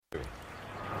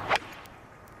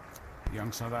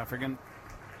young South African.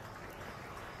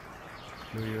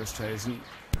 Louis Oosthuizen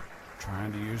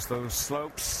trying to use those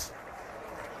slopes.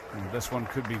 And this one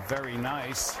could be very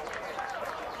nice.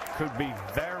 Could be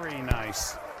very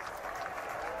nice.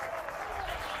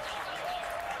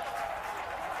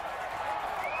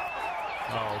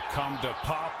 Oh, come to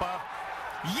Papa.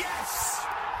 Yes!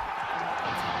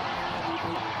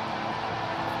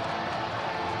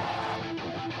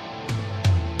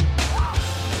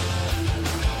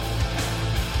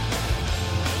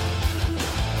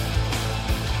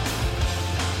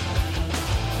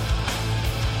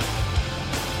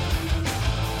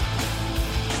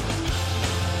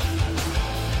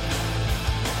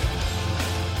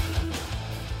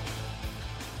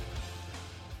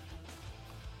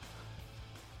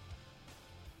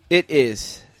 It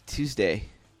is Tuesday,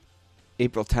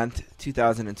 April 10th,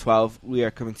 2012. We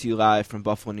are coming to you live from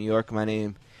Buffalo, New York. My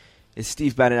name is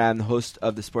Steve Bennett. I'm the host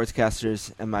of the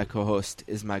Sportscasters, and my co-host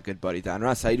is my good buddy, Don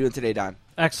Russ. How you doing today, Don?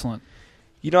 Excellent.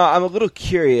 You know, I'm a little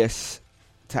curious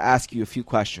to ask you a few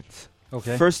questions.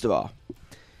 Okay. First of all,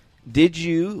 did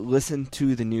you listen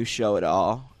to the new show at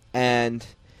all?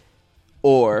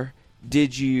 Or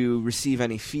did you receive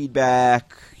any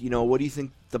feedback? You know, what do you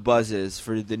think the buzz is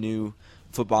for the new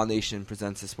Football Nation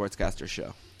Presents the Sportscaster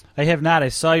show? I have not. I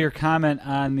saw your comment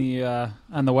on the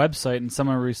website, and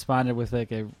someone responded with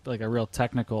like a real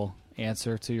technical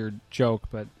answer to your joke.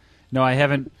 But no, I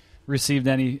haven't received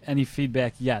any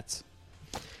feedback yet.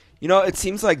 You know, it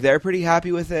seems like they're pretty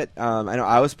happy with it. I know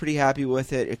I was pretty happy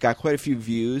with it. It got quite a few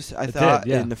views, I thought,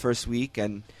 in the first week,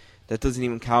 and that doesn't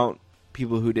even count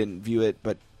people who didn't view it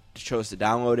but chose to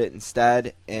download it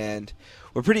instead. And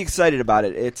we're pretty excited about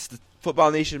it. It's the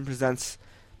Football Nation Presents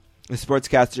the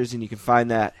Sportscasters, and you can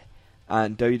find that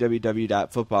on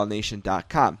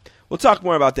www.footballnation.com. We'll talk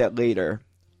more about that later.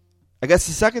 I guess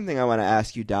the second thing I want to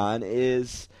ask you, Don,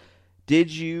 is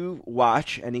did you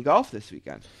watch any golf this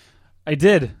weekend? I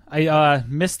did. I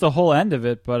missed the whole end of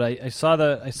it, but I saw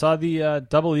the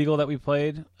double eagle that we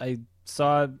played. I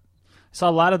saw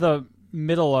a lot of the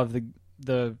middle of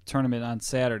the tournament on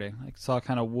Saturday. I saw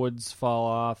kind of Woods fall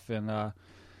off and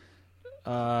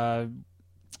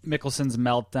Mickelson's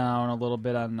meltdown a little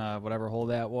bit on whatever hole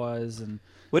that was, and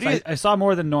I saw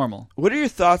more than normal. What are your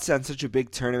thoughts on such a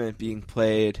big tournament being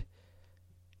played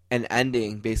and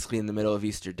ending basically in the middle of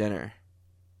Easter dinner?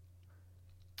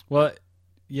 Well,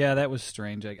 yeah, that was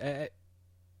strange.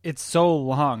 It's so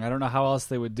long. I don't know how else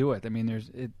they would do it. I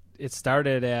mean, it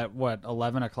started at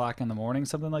 11 o'clock in the morning,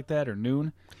 something like that, or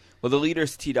noon. Well, the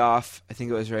leaders teed off. I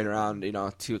think it was right around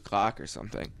 2 o'clock or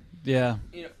something. Yeah.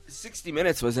 60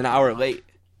 minutes was an hour late.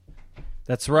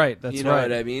 That's right. You know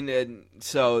what I mean? And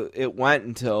so it went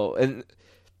until, and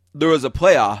there was a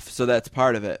playoff, so that's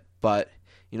part of it. But,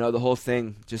 the whole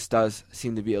thing just does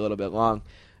seem to be a little bit long.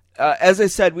 As I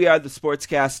said, we are the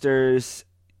Sportscasters.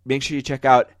 Make sure you check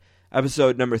out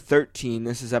episode number 13.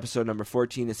 This is episode number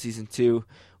 14 of season 2.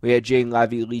 We had Jane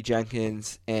Levy, Lee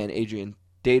Jenkins, and Adrian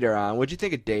Dater on. What'd you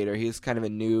think of Dater? He was kind of a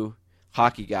new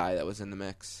hockey guy that was in the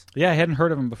mix. Yeah, I hadn't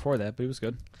heard of him before that, but he was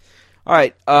good. All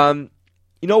right.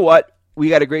 You know what? We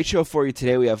got a great show for you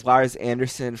today. We have Lars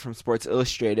Anderson from Sports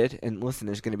Illustrated, and listen,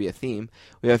 there's going to be a theme.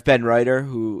 We have Ben Reiter,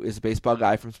 who is a baseball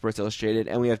guy from Sports Illustrated,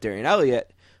 and we have Darian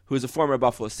Elliott, who is a former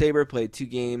Buffalo Sabre, played 2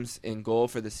 games in goal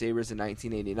for the Sabres in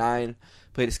 1989,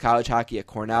 played his college hockey at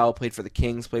Cornell, played for the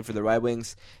Kings, played for the Red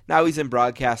Wings. Now he's in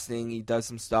broadcasting. He does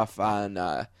some stuff on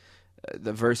the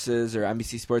Versus or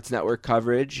NBC Sports Network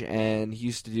coverage, and he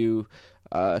used to do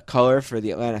color for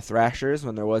the Atlanta Thrashers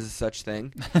when there was a such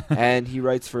thing, and he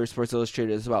writes for Sports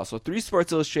Illustrated as well. So 3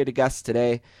 Sports Illustrated guests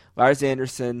today: Lars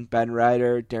Anderson, Ben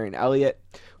Reiter, Darian Elliott.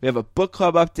 We have a book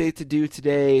club update to do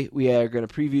today. We are going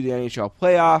to preview the NHL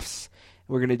playoffs.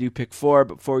 We're going to do pick 4,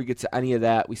 but before we get to any of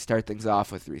that, we start things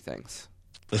off with 3 things.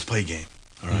 Let's play a game.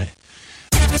 All right.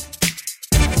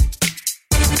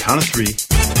 Count of 3. 1.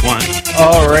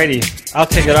 Alrighty, I'll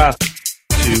kick it off. 2.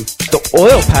 The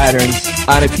oil patterns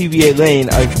on a PBA lane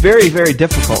are very, very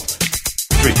difficult.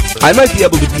 3. I might be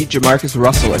able to beat Jamarcus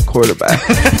Russell at quarterback.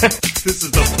 This is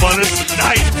the funnest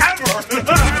night ever!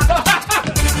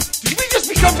 Did we just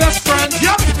become best friends?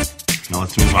 Yep! Now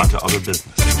let's move on to other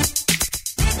business.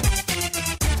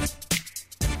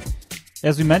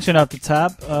 As we mentioned at the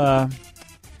top,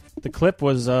 the clip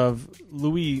was of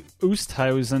Louis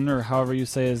Oosthuizen, or however you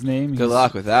say his name. Good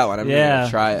luck with that one. I'm going to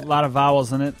try it. A lot of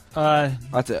vowels in it.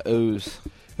 Lots of O's.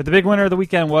 But the big winner of the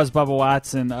weekend was Bubba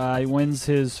Watson. He wins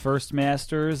his first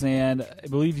Masters, and I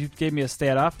believe you gave me a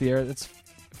stat off the air. That's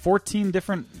 14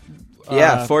 different...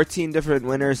 14 different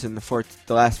winners in the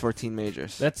last 14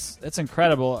 majors. That's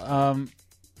incredible.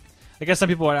 I guess some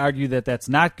people would argue that that's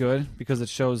not good because it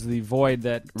shows the void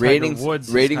that Ratings Tiger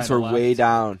Woods were left. way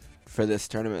down for this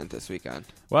tournament this weekend.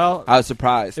 Well, I was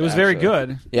surprised. it was very actually.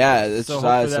 good. Yeah, it's So I was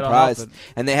hopefully that'll help surprised.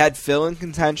 it. And they had Phil in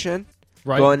contention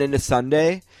Right. into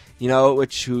Sunday,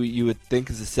 who you would think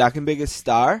is the second biggest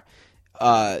star.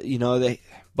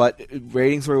 But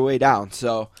ratings were way down.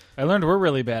 So I learned we're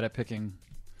really bad at picking.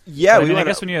 yeah, But I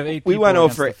guess when you have 8 people we went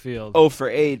against over the field. 0 for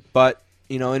 8, but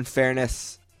in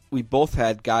fairness, we both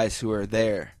had guys who were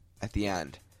there at the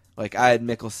end. Like I had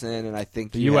Mickelson, and I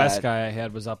think The you U.S. had, guy I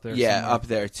had was up there. yeah, somewhere. up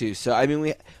there too. So I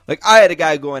mean, I had a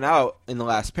guy going out in the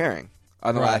last pairing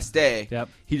on the Right. last day. Yep.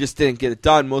 He just didn't get it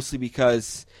done, mostly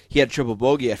because he had triple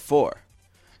bogey at 4.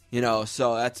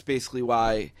 So that's basically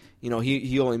why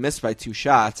he only missed by 2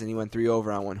 shots, and he went 3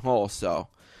 over on 1 hole. So,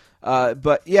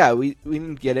 but yeah, we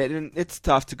didn't get it, and it's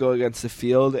tough to go against the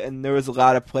field. And there was a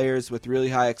lot of players with really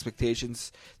high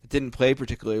expectations that didn't play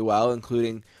particularly well,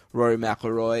 including Rory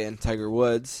McIlroy and Tiger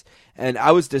Woods. And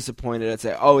I was disappointed, as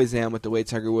I always am, with the way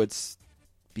Tiger Woods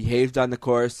behaved on the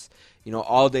course.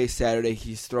 All day Saturday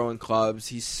he's throwing clubs,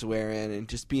 he's swearing, and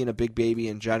just being a big baby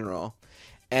in general.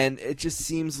 And it just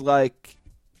seems like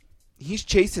he's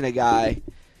chasing a guy,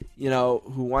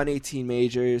 who won 18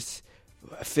 majors,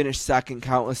 finished second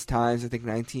countless times, I think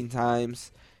 19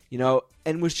 times,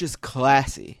 and was just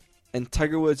classy. And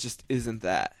Tiger Woods just isn't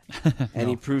that. And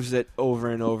he proves it over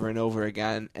and over and over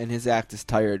again, and his act is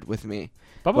tired with me.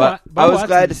 But I was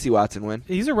glad to see Watson win.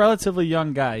 He's a relatively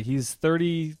young guy. He's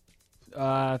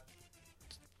 34,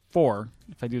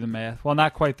 if I do the math. Well,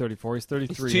 not quite 34. He's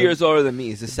 33. He's 2 years older than me.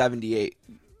 He's a 78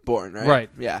 born, right? Right.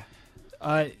 Yeah.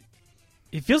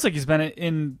 He feels like he's been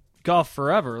in golf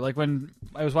forever. Like when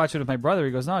I was watching with my brother,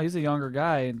 he goes, "No, he's a younger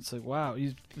guy," and it's like, "Wow."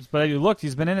 But you looked,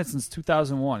 he's been in it since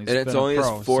 2001. And it's only his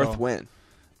 4th win.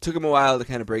 Took him a while to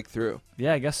kind of break through.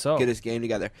 Yeah, I guess so. Get his game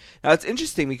together. Now it's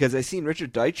interesting because I seen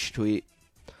Richard Deitch tweet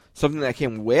something that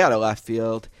came way out of left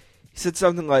field. He said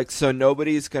something like, "So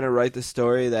nobody's going to write the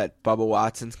story that Bubba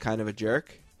Watson's kind of a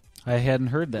jerk." I hadn't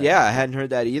heard that. Yeah, I hadn't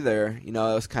heard that either. It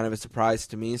was kind of a surprise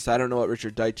to me. So I don't know what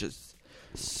Richard Deitch's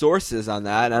sources on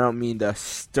that, and I don't mean to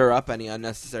stir up any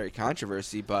unnecessary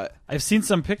controversy, but I've seen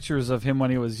some pictures of him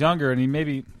when he was younger, and he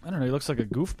looks like a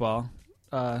goofball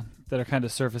that are kind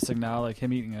of surfacing now, like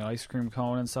him eating an ice cream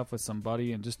cone and stuff with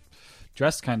somebody and just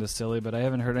dressed kind of silly, but I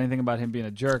haven't heard anything about him being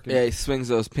a jerk. yeah, he swings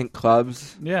those pink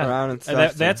clubs around and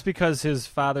stuff. That's because his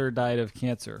father died of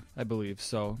cancer, I believe.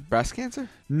 So breast cancer?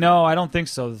 No, I don't think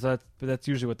so. That's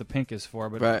usually what the pink is for,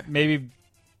 but Right. maybe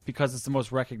because it's the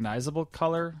most recognizable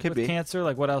color Could with be. cancer.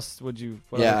 Like, what else would you?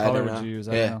 What Yeah, other I color don't would know. you use?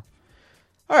 I Yeah. don't know.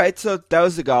 All right, so that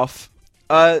was the golf.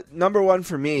 Number 1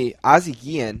 for me, Ozzie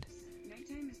Guillen.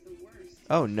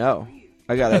 Oh, no.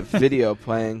 I got a video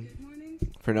playing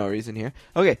for no reason here.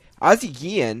 Okay, Ozzie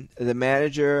Guillen, the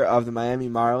manager of the Miami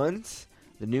Marlins,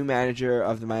 the new manager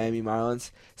of the Miami Marlins,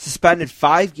 suspended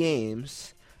 5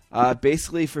 games,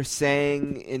 basically for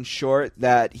saying, in short,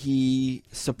 that he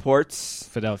supports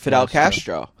Fidel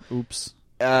Castro. Oops.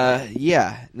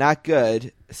 Yeah, not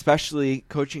good, especially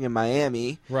coaching in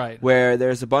Miami, Right. where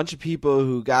there's a bunch of people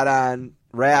who got on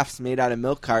rafts made out of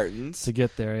milk cartons To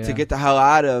get there, yeah. to get the hell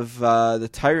out of the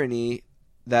tyranny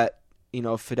that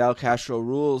Fidel Castro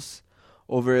rules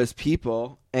over his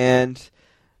people. And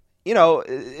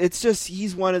it's just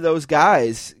he's one of those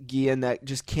guys, Guillen, that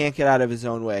just can't get out of his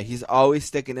own way. He's always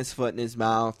sticking his foot in his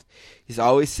mouth. He's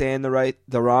always saying the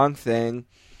wrong thing.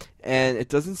 And it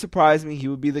doesn't surprise me he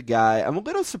would be the guy. I'm a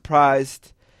little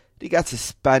surprised that he got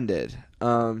suspended,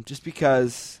 just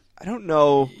because I don't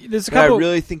know There's a that I couple.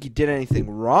 really think he did anything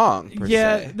wrong, per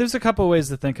se. There's a couple ways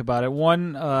to think about it.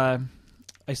 One,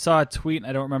 I saw a tweet, and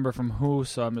I don't remember from who,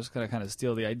 so I'm just going to kind of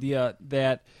steal the idea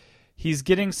that he's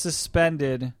getting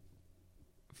suspended,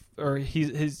 or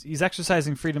he's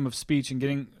exercising freedom of speech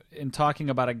and talking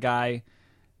about a guy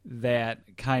that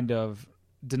kind of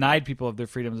denied people of their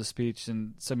freedoms of speech,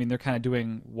 and so they're kind of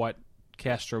doing what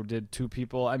Castro did to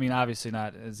people. Obviously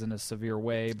not as in a severe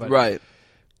way, but Right.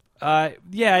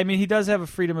 he does have a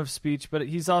freedom of speech, but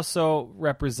he's also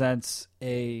represents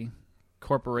a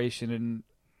corporation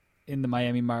in the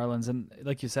Miami Marlins, and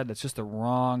like you said, it's just the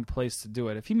wrong place to do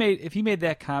it. If he made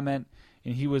that comment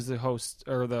and he was the host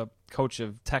or the coach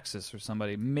of Texas or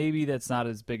somebody, maybe that's not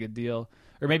as big a deal,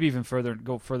 or maybe even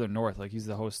go further north, like he's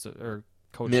the host or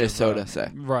coach Minnesota, of, say.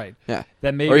 right? Yeah.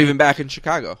 That maybe, Or even back in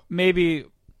Chicago. maybe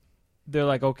they're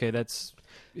like, okay, that's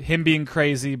him being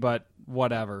crazy, but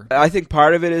whatever. I think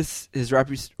part of it is his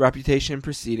reputation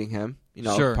preceding him.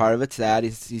 Sure. Part of it's that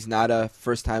he's not a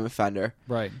first-time offender.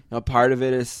 Right. Part of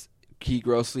it is he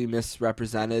grossly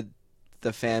misrepresented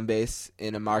the fan base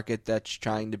in a market that's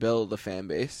trying to build a fan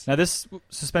base. Now, this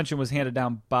suspension was handed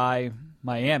down by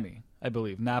Miami, I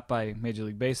believe, not by Major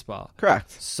League Baseball.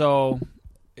 Correct. So,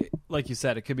 like you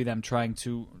said, it could be them trying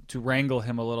to wrangle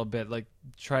him a little bit, like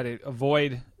try to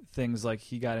avoid things like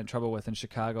he got in trouble with in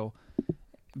Chicago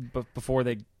before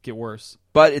they get worse.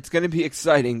 But it's going to be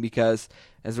exciting because,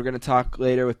 as we're going to talk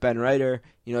later with Ben Reiter,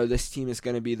 this team is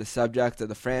going to be the subject of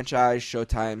the franchise,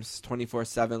 Showtime's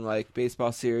 24/7 like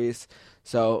baseball series.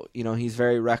 So, he's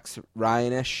very Rex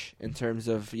Ryan-ish in terms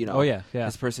of,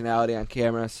 his personality on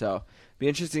camera. So, be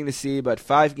interesting to see. But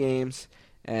 5 games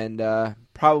and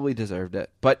probably deserved it.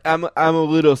 But I'm a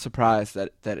little surprised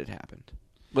that it happened.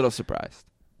 Little surprised.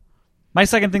 My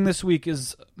second thing this week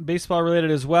is baseball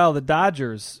related as well. The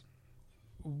Dodgers,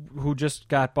 who just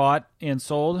got bought and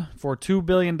sold for $2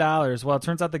 billion. Well, it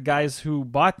turns out the guys who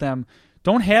bought them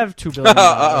don't have $2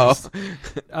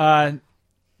 billion.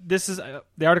 This is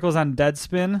the article is on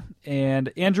Deadspin,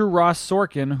 and Andrew Ross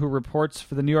Sorkin, who reports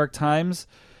for the New York Times,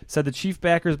 said the chief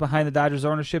backers behind the Dodgers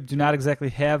ownership do not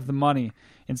exactly have the money.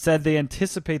 Instead, they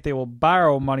anticipate they will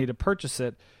borrow money to purchase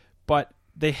it, but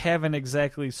they haven't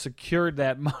exactly secured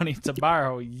that money to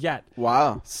borrow yet.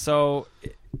 Wow. So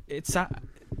it's I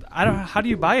don't know, how do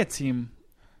you buy a team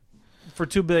for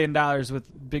 $2 billion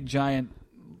with big giant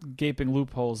gaping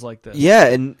loopholes like this? Yeah,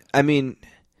 and I mean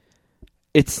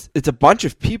it's a bunch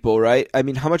of people, right? I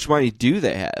mean, how much money do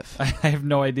they have? I have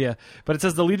no idea. But it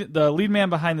says the lead man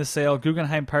behind the sale,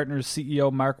 Guggenheim Partners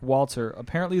CEO Mark Walter,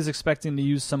 apparently is expecting to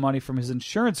use some money from his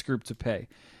insurance group to pay.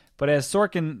 But as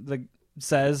Sorkin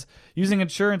says, using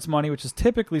insurance money, which is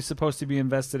typically supposed to be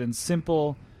invested in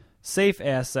simple, safe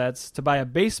assets, to buy a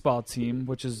baseball team,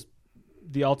 which is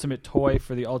the ultimate toy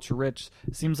for the ultra-rich,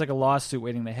 seems like a lawsuit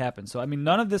waiting to happen. So, I mean,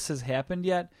 none of this has happened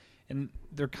yet, and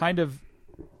they're kind of...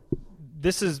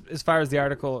 This is, as far as the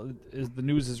article, the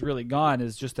news is really gone,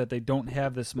 is just that they don't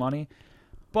have this money.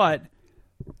 But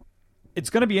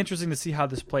it's going to be interesting to see how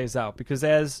this plays out, because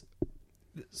as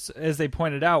they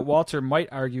pointed out, Walter might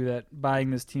argue that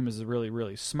buying this team is a really,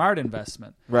 really smart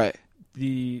investment. Right.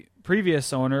 The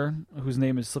previous owner, whose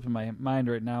name is slipping my mind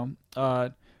right now,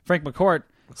 Frank McCourt,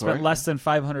 spent less than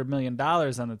 $500 million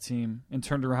on the team and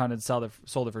turned around and sold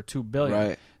it for $2 billion.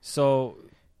 Right. So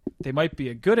they might be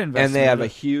a good investment. And they have a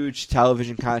huge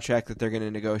television contract that they're going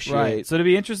to negotiate. Right. So it'll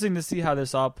be interesting to see how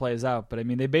this all plays out. But, I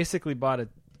mean, they basically bought a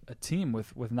team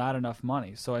with not enough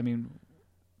money. So, I mean,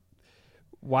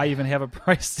 why even have a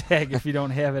price tag if you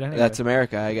don't have it anyway? That's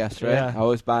America, I guess, right? Yeah.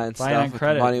 Always buying stuff on with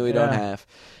credit. the money we don't have.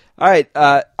 All right,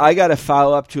 I got to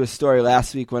follow up to a story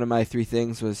last week. One of my 3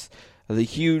 things was the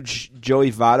huge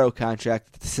Joey Votto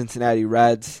contract that the Cincinnati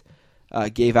Reds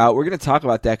gave out. We're going to talk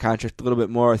about that contract a little bit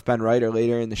more with Ben Reiter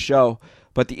later in the show.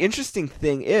 But the interesting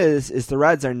thing is the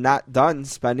Reds are not done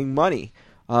spending money.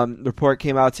 The report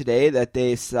came out today that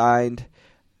they signed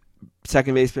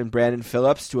second baseman Brandon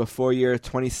Phillips to a 4-year,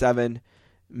 $27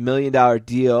 million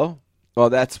deal. Well,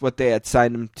 that's what they had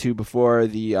signed him to before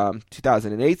the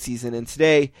 2008 season. And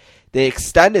today they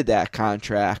extended that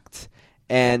contract.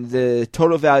 And the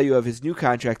total value of his new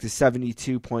contract is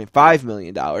 $72.5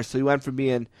 million. So he went from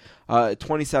being a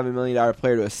 $27 million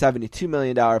player to a $72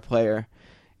 million player.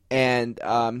 And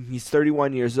he's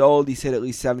 31 years old. He's hit at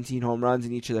least 17 home runs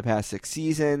in each of the past 6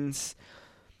 seasons.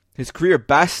 His career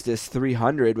best is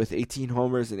 300 with 18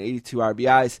 homers and 82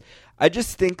 RBIs. I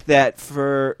just think that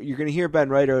you're going to hear Ben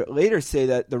Reiter later say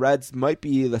that the Reds might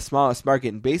be the smallest market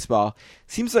in baseball.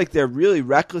 Seems like they're really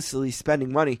recklessly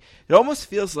spending money. It almost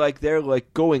feels like they're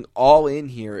like going all in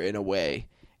here in a way.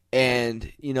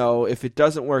 And, if it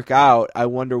doesn't work out, I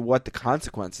wonder what the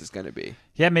consequence is going to be.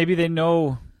 Yeah, maybe they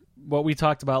know what we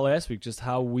talked about last week, just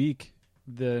how weak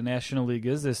the National League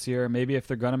is this year. Maybe if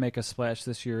they're going to make a splash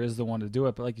this year is the one to do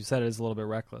it. But like you said, it is a little bit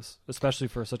reckless, especially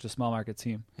for such a small market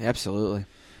team. Absolutely.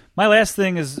 My last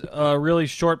thing is a really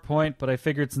short point, but I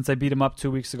figured since I beat them up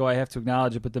 2 weeks ago, I have to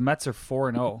acknowledge it. But the Mets are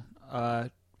 4-0.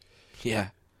 Yeah.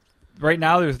 Right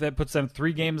now, that puts them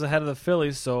 3 games ahead of the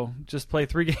Phillies, so just play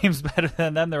 3 games better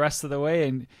than them the rest of the way,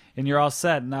 and you're all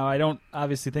set. Now, I don't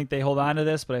obviously think they hold on to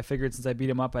this, but I figured since I beat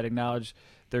them up, I'd acknowledge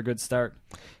their good start.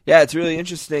 Yeah, it's really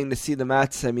interesting to see the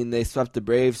Mets. I mean, they swept the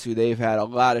Braves, who they've had a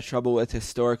lot of trouble with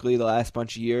historically the last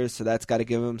bunch of years, so that's got to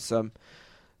give them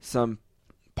some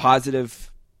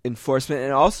positive enforcement.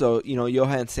 And also,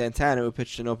 Johan Santana, who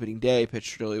pitched an opening day,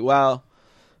 pitched really well.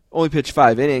 Only pitched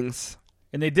 5 innings.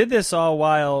 And they did this all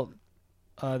while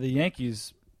the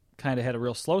Yankees kind of had a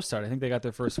real slow start. I think they got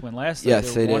their first win last night.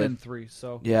 Yes, they were did. 1-3.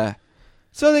 So yeah,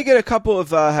 so they get a couple of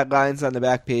headlines on the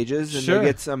back pages, and sure. they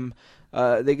get some.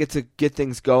 They get to get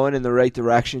things going in the right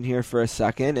direction here for a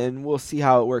second, and we'll see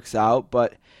how it works out.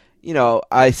 But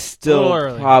I still little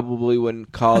early. probably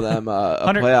wouldn't call them a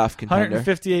playoff contender.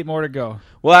 158 more to go.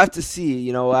 We'll have to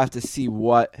see. We'll have to see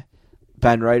what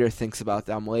Ben Reiter thinks about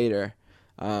them later,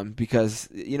 because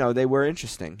they were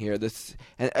interesting here.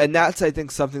 And that's, I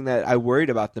think, something that I worried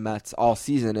about the Mets all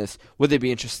season is, would they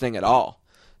be interesting at all?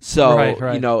 So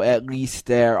Right. At least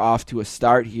they're off to a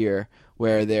start here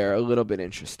where they're a little bit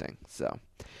interesting. So,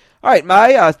 all right,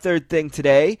 my third thing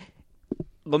today.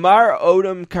 Lamar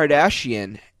Odom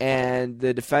Kardashian and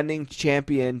the defending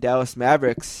champion Dallas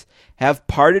Mavericks have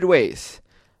parted ways.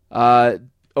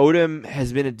 Odom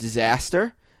has been a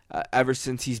disaster ever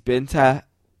since he's been to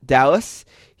Dallas.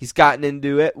 He's gotten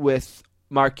into it with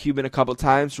Mark Cuban a couple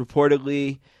times,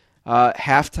 reportedly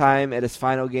halftime at his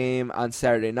final game on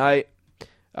Saturday night.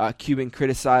 Cuban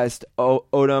criticized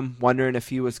Odom, wondering if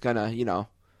he was going to,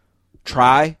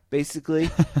 try, basically.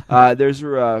 There's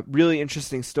a really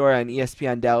interesting story on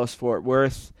ESPN Dallas Fort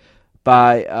Worth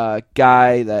by a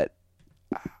guy that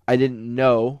I didn't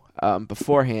know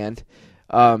beforehand,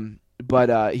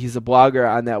 but he's a blogger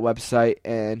on that website,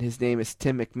 and his name is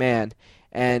Tim McMahon,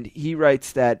 and he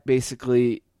writes that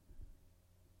basically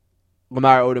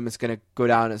Lamar Odom is going to go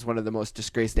down as one of the most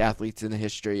disgraced athletes in the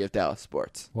history of Dallas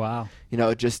sports. Wow.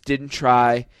 Just didn't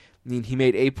try. I mean, he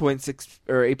made $8.6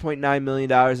 or $8.9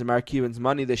 million in Mark Cuban's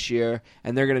money this year,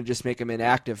 and they're going to just make him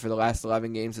inactive for the last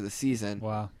 11 games of the season.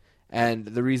 Wow. And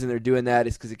the reason they're doing that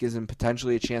is because it gives them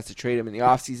potentially a chance to trade him in the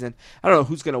offseason. I don't know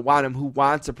who's going to want him. Who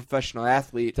wants a professional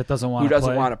athlete That doesn't want who to doesn't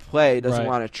play? want to play, doesn't Right.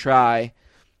 want to try?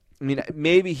 I mean,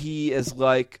 maybe he is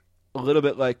like a little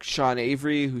bit like Sean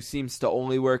Avery, who seems to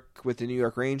only work with the New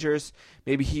York Rangers.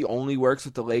 Maybe he only works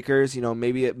with the Lakers.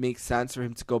 Maybe it makes sense for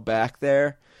him to go back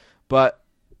there. But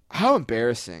how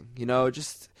embarrassing,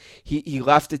 just he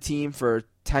left the team for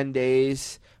 10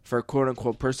 days for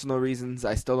quote-unquote personal reasons.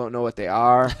 I still don't know what they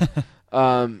are.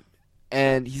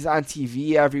 And he's on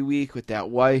TV every week with that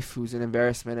wife who's an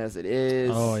embarrassment as it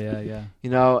is. Oh, yeah.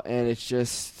 And it's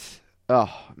just,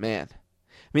 oh, man.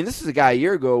 I mean, this was a guy a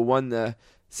year ago who won the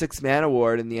Sixth Man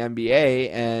Award in the NBA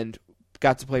and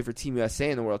got to play for Team USA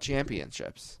in the World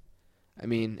Championships. I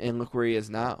mean, and look where he is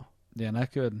now. Yeah,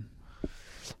 not good.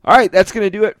 All right, that's going to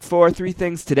do it for Three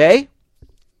Things today.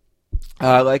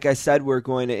 Like I said, we're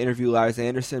going to interview Lars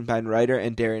Anderson, Ben Reiter,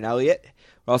 and Darian Elliott.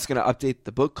 We're also going to update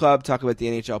the book club, talk about the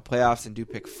NHL playoffs, and do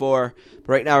pick four. But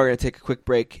right now, we're going to take a quick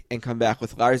break and come back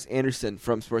with Lars Anderson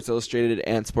from Sports Illustrated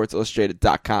and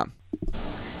SportsIllustrated.com.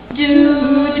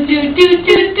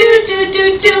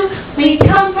 We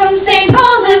come from St.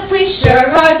 Paul, if we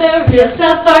sure are the real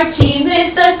stuff. Our team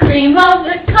is the cream of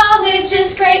the college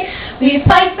is great. We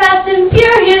fight fast and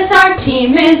furious, our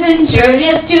team is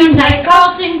injurious. Tonight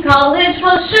Carleton College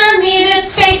will sure meet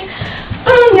its fate.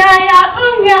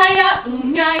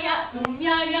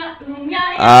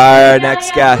 Our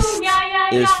next guest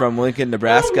is from Lincoln,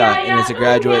 Nebraska, and is a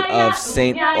graduate of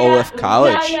St. Olaf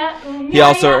College. He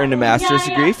also earned a master's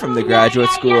degree from the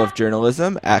Graduate School of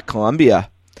Journalism at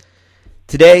Columbia.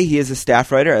 Today, he is a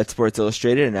staff writer at Sports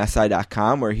Illustrated and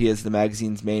SI.com, where he is the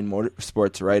magazine's main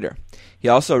motorsports writer. He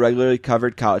also regularly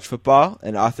covered college football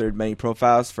and authored many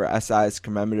profiles for SI's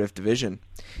commemorative division.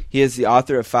 He is the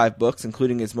author of 5 books,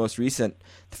 including his most recent,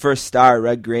 The First Star,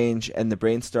 Red Grange, and the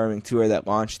Brainstorming Tour that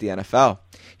launched the NFL.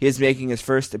 He is making his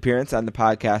first appearance on the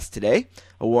podcast today.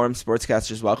 A warm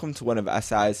sportscaster's welcome to one of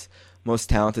SI's most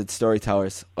talented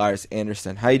storytellers, Lars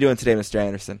Anderson. How are you doing today, Mr.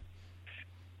 Anderson?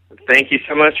 Thank you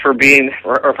so much for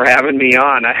for having me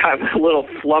on. I'm a little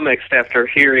flummoxed after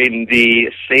hearing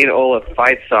the St. Olaf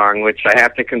fight song, which I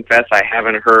have to confess I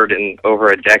haven't heard in over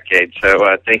a decade. So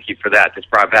thank you for that. It's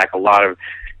brought back a lot of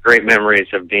great memories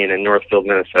of being in Northfield,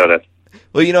 Minnesota.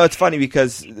 Well, it's funny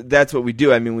because that's what we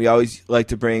do. I mean, we always like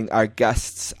to bring our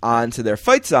guests on to their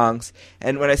fight songs.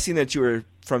 And when I seen that you were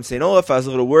from St. Olaf, I was a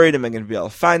little worried. Am I going to be able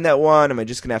to find that one? Am I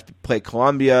just going to have to play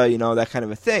Columbia? That kind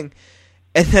of a thing.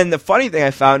 And then the funny thing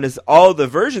I found is all the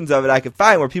versions of it I could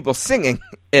find were people singing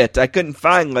it. I couldn't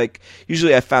find,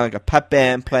 usually I found a pep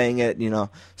band playing it,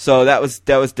 So that was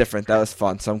different. That was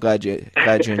fun. So I'm glad you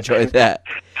enjoyed that.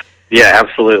 Yeah,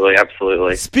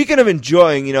 absolutely. Speaking of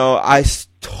enjoying, I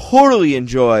totally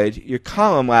enjoyed your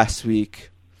column last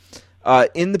week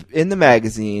in the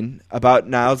magazine about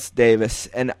Niles Davis,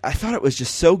 and I thought it was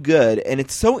just so good, and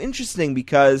it's so interesting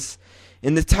because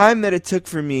in the time that it took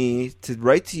for me to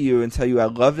write to you and tell you I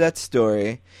love that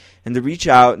story and to reach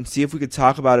out and see if we could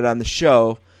talk about it on the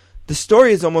show, the story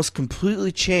has almost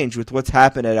completely changed with what's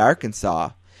happened at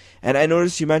Arkansas. And I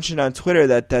noticed you mentioned on Twitter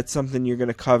that that's something you're going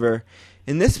to cover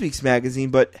in this week's magazine.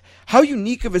 But how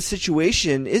unique of a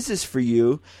situation is this for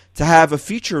you to have a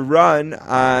feature run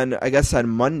on, I guess, on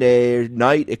Monday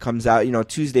night it comes out,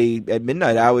 Tuesday at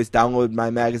midnight. I always download my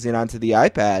magazine onto the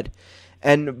iPad.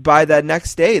 And by that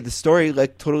next day, the story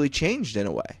totally changed in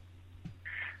a way.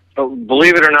 Oh,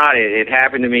 believe it or not, it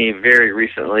happened to me very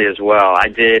recently as well. I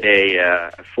did a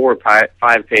 4 or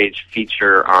 5-page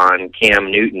feature on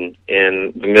Cam Newton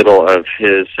in the middle of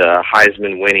his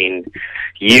Heisman-winning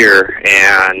year,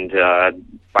 and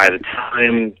by the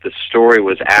time the story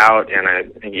was out, and I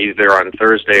think either on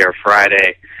Thursday or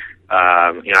Friday,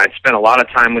 I'd spent a lot of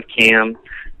time with Cam,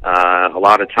 a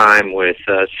lot of time with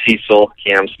Cecil,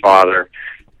 Cam's father,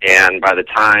 and by the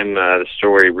time the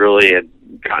story really had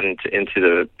gotten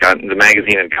the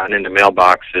magazine had gotten into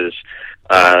mailboxes,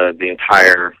 the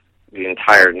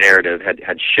entire narrative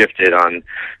had shifted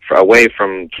away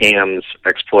from Cam's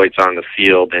exploits on the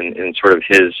field and sort of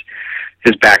his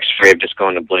backstory of just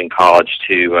going to Blaine College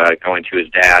to going to his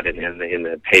dad in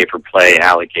the pay-for-play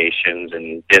allegations,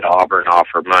 and did Auburn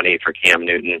offer money for Cam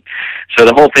Newton. So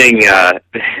the whole thing,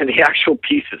 the actual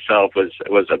piece itself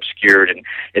was obscured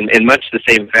in much the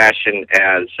same fashion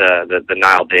as the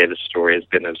Niall Davis story has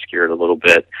been obscured a little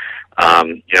bit. I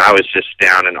was just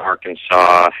down in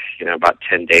Arkansas, about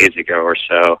 10 days ago or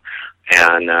so,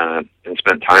 and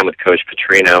spent time with Coach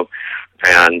Petrino.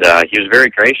 And he was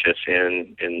very gracious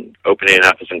in opening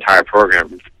up his entire program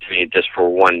to me just for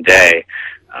one day.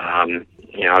 I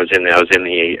was in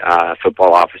the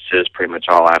football offices pretty much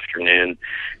all afternoon,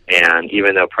 and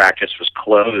even though practice was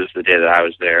closed the day that I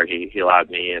was there, he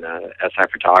allowed me and a SI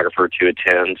photographer to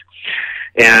attend.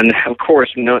 And of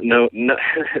course, no,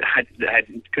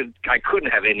 I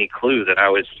couldn't have any clue that I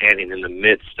was standing in the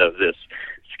midst of this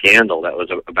scandal that was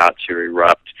about to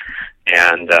erupt.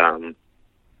 And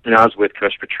I was with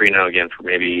Coach Petrino again for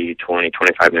maybe 20,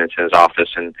 25 minutes in his office,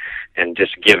 and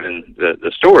just given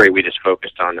the story, we just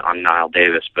focused on Niall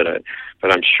Davis. But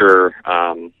I'm sure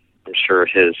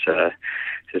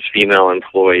his female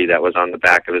employee that was on the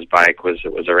back of his bike was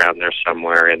around there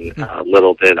somewhere, and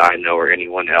little did I know or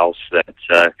anyone else that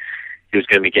he was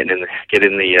going to be get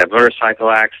in the motorcycle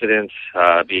accident,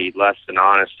 be less than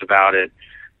honest about it,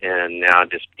 and now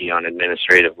just be on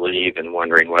administrative leave and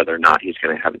wondering whether or not he's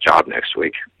going to have a job next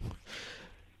week.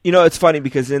 It's funny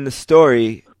because in the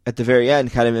story, at the very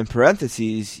end, kind of in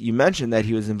parentheses, you mentioned that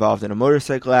he was involved in a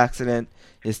motorcycle accident,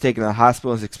 is taken to the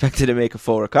hospital, is expected to make a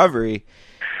full recovery.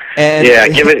 And yeah,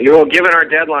 given our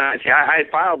deadline, I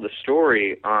filed the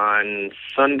story on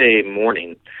Sunday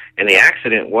morning, and the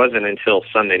accident wasn't until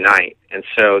Sunday night. And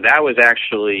so that was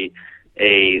actually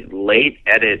a late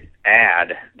edit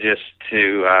ad just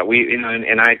to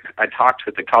I talked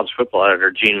with the college football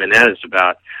editor Gene Menez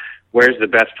about where's the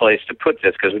best place to put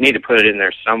this, because we need to put it in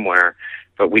there somewhere,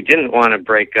 but we didn't want to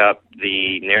break up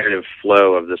the narrative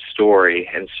flow of the story,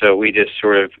 and so we just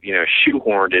sort of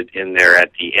shoehorned it in there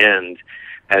at the end.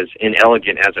 As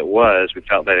inelegant as it was, we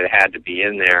felt that it had to be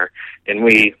in there, because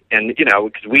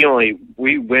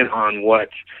we went on what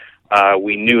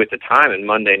we knew at the time. And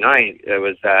Monday night, it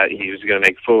was that he was going to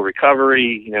make full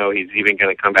recovery. He's even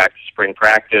going to come back to spring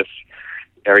practice.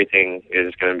 Everything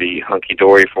is going to be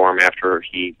hunky-dory for him after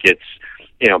he gets,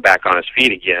 back on his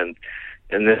feet again.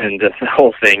 And then the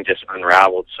whole thing just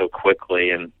unraveled so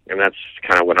quickly, and that's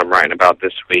kind of what I'm writing about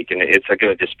this week. And it's going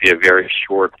to just be a very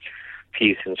short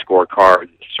piece and scorecard,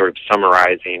 sort of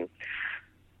summarizing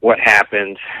what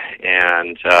happened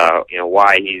and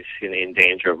why he's in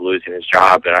danger of losing his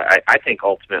job. But I think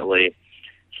ultimately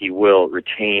he will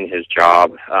retain his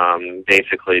job,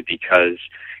 basically because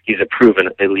he's a proven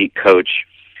elite coach,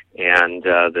 and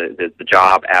the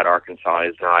job at Arkansas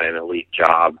is not an elite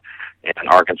job, and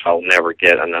Arkansas will never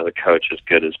get another coach as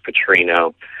good as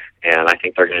Petrino. And I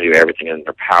think they're going to do everything in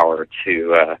their power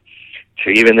to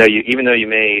even though you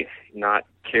may not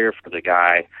care for the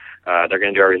guy, they're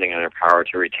going to do everything in their power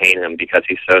to retain him because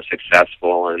he's so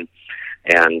successful, and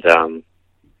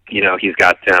he's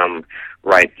got them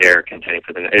right there contending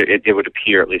for it would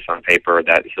appear, at least on paper,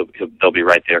 that they'll be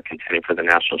right there contending for the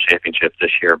national championship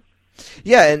this year.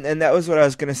 Yeah, and that was what I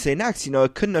was going to say next.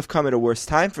 It couldn't have come at a worse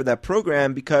time for that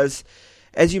program because,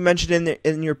 as you mentioned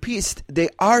in your piece, they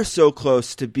are so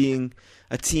close to being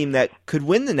a team that could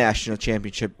win the national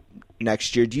championship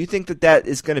next year. Do you think that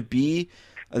is going to be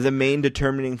the main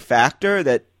determining factor,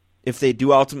 that if they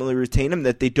do ultimately retain him,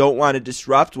 that they don't want to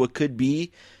disrupt what could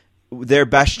be their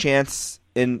best chance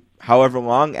in however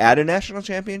long at a national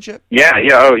championship? Yeah,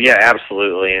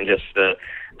 absolutely. And just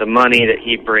the money that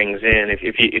he brings in.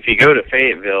 If you go to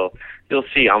Fayetteville, you'll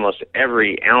see almost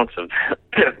every ounce of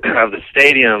of the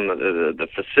stadium, the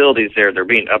facilities there, they're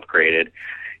being upgraded.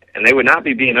 and they would not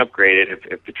be being upgraded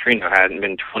if Petrino hadn't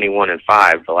been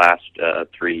 21-5 the last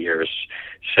 3 years.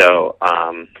 So,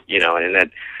 and that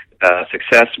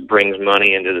success brings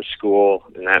money into the school,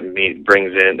 and that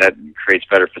that creates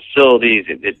better facilities.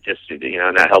 It just,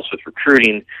 and that helps with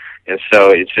recruiting. And so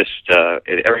it's just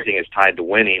everything is tied to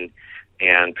winning,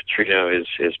 and Petrino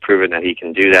is proven that he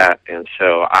can do that. And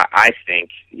so I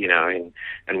think,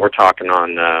 and we're talking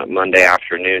on Monday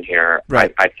afternoon here.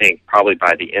 Right. I think probably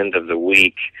by the end of the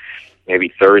week,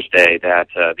 maybe Thursday, that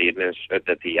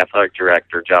the athletic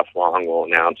director Jeff Long will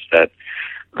announce that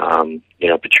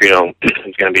Petrino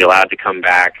is going to be allowed to come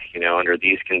back, under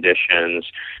these conditions.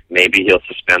 Maybe he'll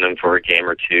suspend him for a game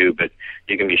or two, but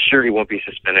you can be sure he won't be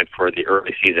suspended for the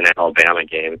early season Alabama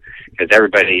game, because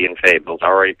everybody in Fayetteville is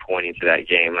already pointing to that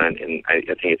game, and I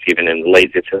think it's even in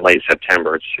late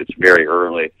September. It's very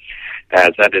early,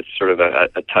 as that is sort of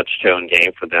a touchstone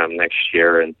game for them next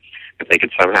year, and if they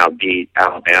could somehow beat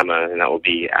Alabama, and that will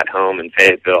be at home in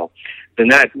Fayetteville, then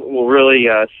that will really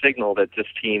signal that this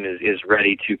team is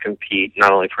ready to compete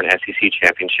not only for an SEC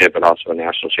championship but also a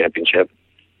national championship.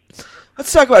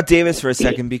 Let's talk about Davis for a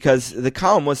second, because the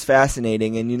column was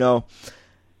fascinating, and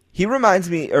he reminds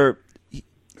me,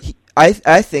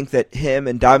 I think that him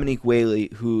and Dominique Whaley,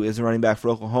 who is a running back for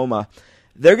Oklahoma,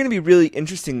 they're going to be really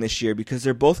interesting this year, because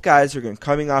they're both guys who are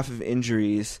coming off of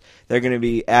injuries. They're going to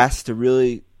be asked to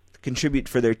really contribute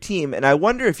for their team, and I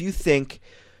wonder if you think,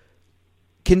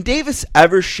 can Davis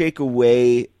ever shake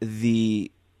away the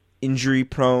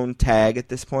injury-prone tag at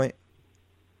this point?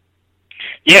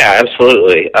 Yeah,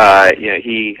 absolutely.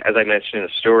 He, as I mentioned in the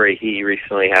story, he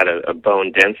recently had a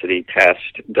bone density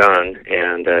test done,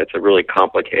 and it's a really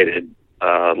complicated,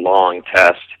 long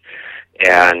test.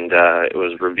 And it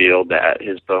was revealed that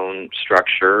his bone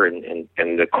structure and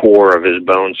the core of his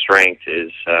bone strength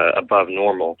is above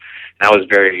normal. That was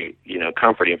very,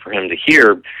 comforting for him to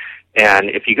hear. And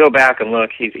if you go back and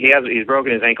look, he's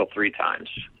broken his ankle 3 times,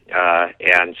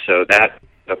 and so that,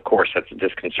 of course, that's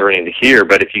disconcerting to hear.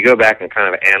 But if you go back and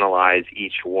kind of analyze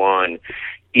each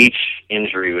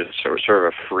injury was sort of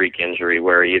a freak injury,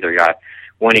 where he got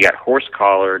horse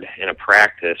collared in a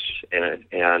practice,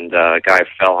 and a guy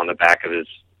fell on the back of his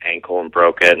ankle and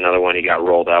broke it. Another one he got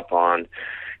rolled up on,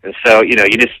 and so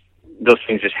those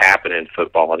things just happen in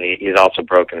football. And he's also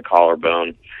broken a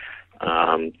collarbone.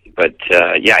 But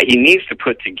he needs to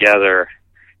put together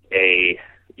an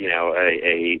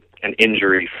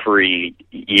injury-free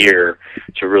year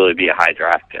to really be a high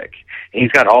draft pick. And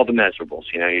he's got all the measurables.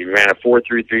 He ran a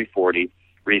 4.33 40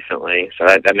 recently, so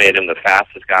that made him the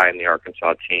fastest guy in the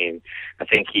Arkansas team. I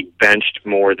think he benched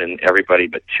more than everybody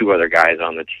but 2 other guys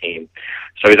on the team.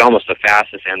 So he's almost the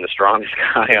fastest and the strongest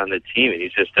guy on the team, and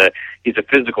he's a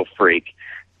physical freak.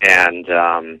 And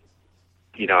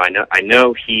I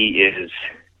know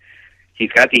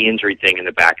he's got the injury thing in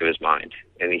the back of his mind,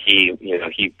 and he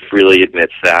really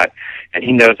admits that, and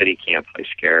he knows that he can't play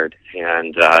scared.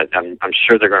 And I'm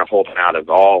sure they're going to hold him out of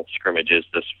all scrimmages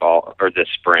this fall or this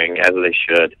spring, as they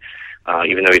should,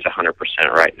 even though he's 100%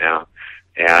 right now.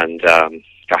 And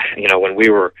when we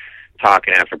were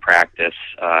talking after practice,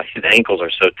 his ankles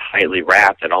are so tightly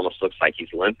wrapped it almost looks like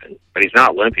he's limping, but he's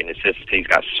not limping. It's just he's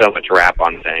got so much wrap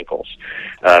on his ankles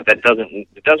that doesn't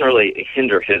really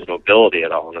hinder his mobility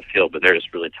at all on the field, but they're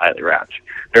just really tightly wrapped.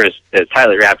 They're as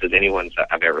tightly wrapped as anyone's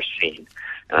I've ever seen.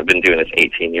 And I've been doing this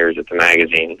 18 years at the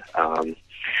magazine,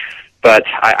 but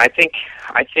I think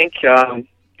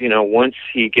once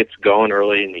he gets going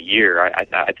early in the year,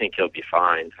 I think he'll be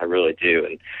fine. I really do.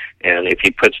 And if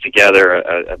he puts together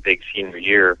a big senior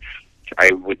year,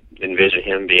 I would envision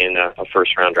him being a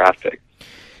first-round draft pick.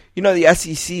 The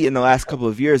SEC in the last couple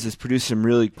of years has produced some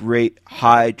really great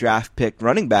high draft pick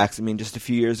running backs. I mean, just a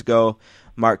few years ago,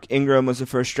 Mark Ingram was a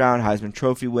first-round Heisman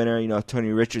Trophy winner. Tony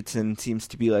Richardson seems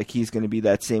to be like he's going to be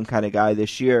that same kind of guy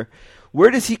this year. Where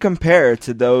does he compare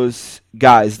to those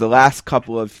guys, the last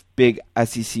couple of big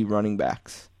SEC running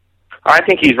backs? I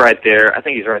think he's right there. I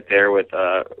think he's right there with.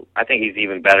 I think he's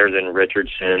even better than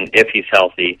Richardson if he's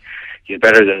healthy. He's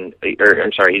better than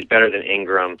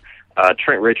Ingram.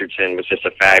 Trent Richardson was just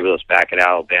a fabulous back at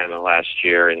Alabama last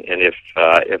year, and if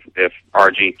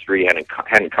RG3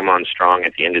 hadn't come on strong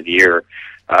at the end of the year,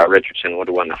 Richardson would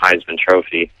have won the Heisman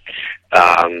Trophy,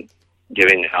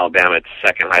 giving Alabama its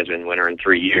second Heisman winner in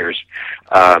 3 years.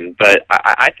 But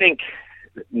I think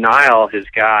Nile he's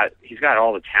got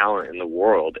all the talent in the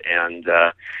world, and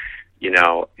and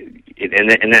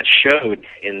that showed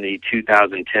in the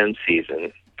 2010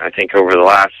 season. I think over the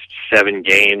last 7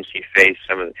 games, he faced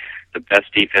some of the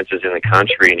best defenses in the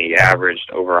country, and he averaged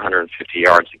over 150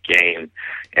 yards a game.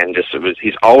 And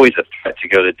he's always a threat to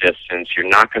go the distance. You're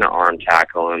not going to arm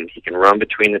tackle him. He can run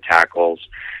between the tackles.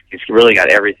 He's really got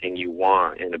everything you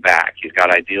want in the back. He's got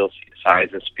ideal size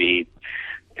and speed.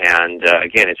 And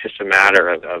again, it's just a matter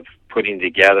of putting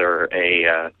together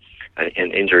an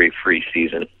injury-free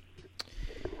season.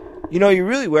 You know, you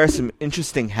really wear some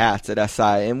interesting hats at SI,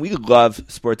 and we love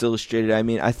Sports Illustrated. I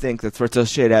mean, I think that Sports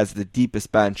Illustrated has the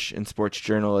deepest bench in sports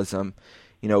journalism.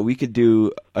 You know, we could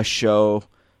do a show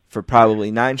for probably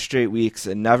 9 straight weeks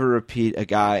and never repeat a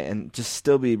guy and just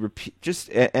still be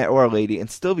or a lady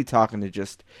and still be talking to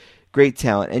just great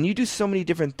talent. And you do so many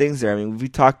different things there. I mean, we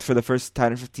talked for the first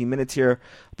 10 or 15 minutes here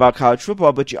about college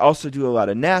football, but you also do a lot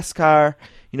of NASCAR.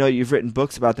 You know, you've written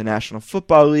books about the National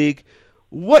Football League.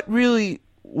 What do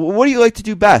you like to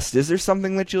do best? Is there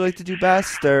something that you like to do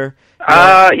best, or?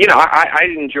 I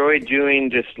enjoy doing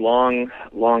just long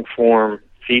form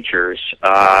features.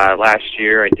 Last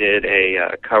year, I did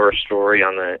a cover story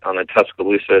on the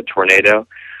Tuscaloosa tornado,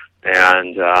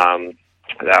 and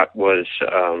that was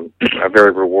a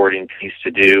very rewarding piece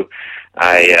to do.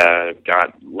 I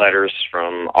got letters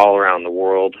from all around the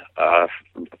world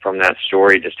from that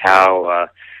story, just how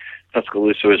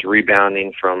Tuscaloosa was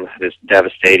rebounding from this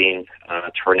devastating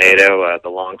tornado. The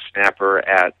long snapper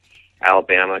at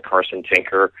Alabama, Carson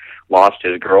Tinker, lost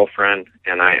his girlfriend,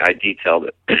 and I detailed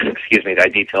it. I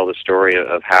detailed the story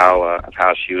of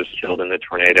how she was killed in the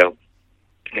tornado,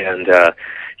 and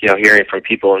hearing from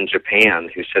people in Japan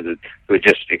who said that who had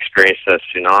just experienced a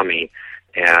tsunami,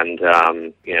 and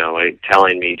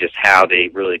telling me just how they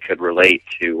really could relate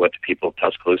to what the people of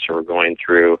Tuscaloosa were going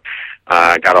through.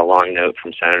 I got a long note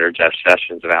from Senator Jeff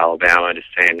Sessions of Alabama just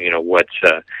saying,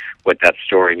 what that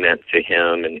story meant to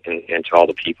him and to all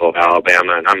the people of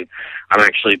Alabama. And I'm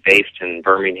actually based in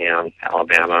Birmingham,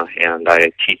 Alabama, and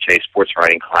I teach a sports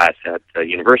writing class at the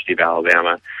University of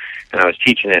Alabama. And I was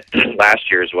teaching it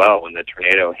last year as well when the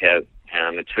tornado hit.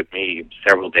 And it took me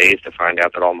several days to find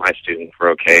out that all my students were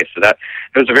okay. So it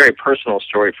was a very personal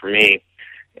story for me,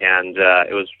 and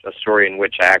it was a story in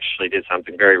which I actually did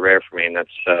something very rare for me, and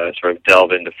that's sort of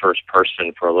delve into first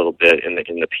person for a little bit in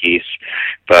the piece.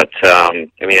 But I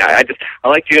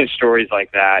like doing stories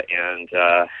like that, and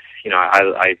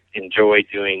I enjoy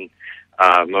doing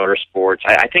motorsports.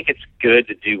 I think it's good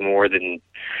to do more than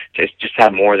just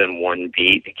have more than one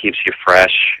beat. It keeps you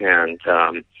fresh, and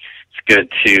it's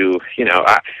good to,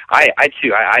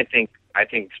 I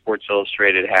think Sports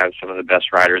Illustrated has some of the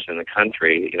best writers in the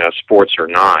country, sports or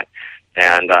not.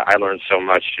 And I learned so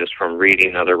much just from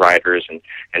reading other writers and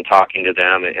talking to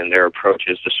them and their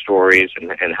approaches to stories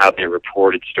and how they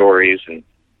reported stories. And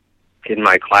in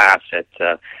my class at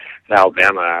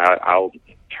Alabama, I'll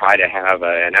try to have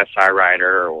an SI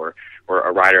writer or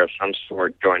a writer of some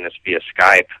sort join us via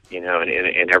Skype,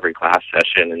 in every class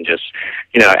session, and just,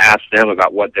 ask them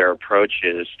about what their approach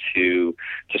is to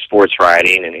sports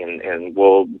writing, and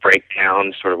we'll break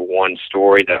down sort of one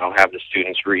story that I'll have the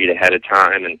students read ahead of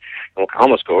time, and we'll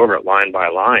almost go over it line by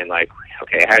line, like,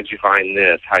 okay, how'd you find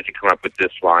this? How'd you come up with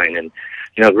this line? And,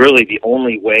 really the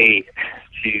only way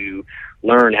to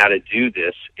learn how to do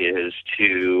this is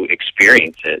to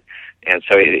experience it. And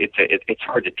so it's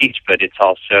hard to teach, but it's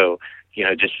also,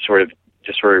 just sort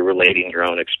of relating your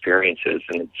own experiences,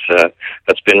 and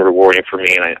that's been rewarding for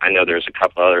me. And I know there's a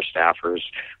couple other staffers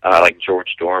like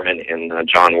George Dorman and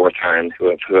John Wertheim who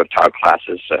have taught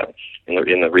classes in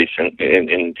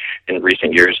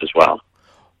recent years as well.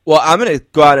 Well, I'm going to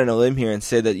go out on a limb here and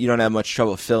say that you don't have much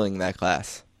trouble filling that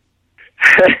class.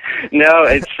 No,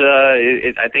 I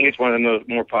think it's one of the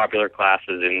more popular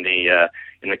classes in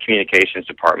the communications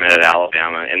department at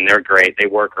Alabama, and they're great. They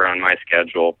work around my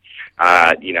schedule.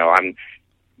 I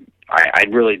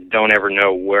really don't ever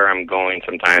know where I'm going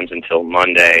sometimes until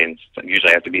Monday, and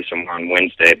usually I have to be somewhere on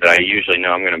Wednesday, but I usually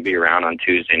know I'm going to be around on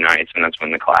Tuesday nights, and that's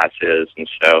when the class is. And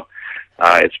so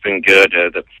it's been good.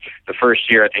 The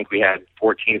first year, I think we had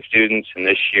 14 students, and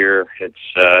this year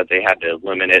they had to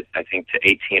limit it, I think, to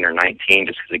 18 or 19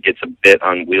 just because it gets a bit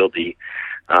unwieldy.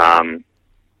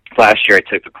 Last year, I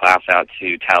took the class out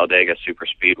to Talladega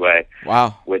Superspeedway,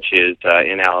 wow, which is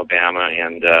in Alabama,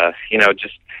 and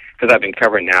just because I've been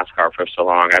covering NASCAR for so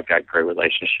long, I've got great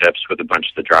relationships with a bunch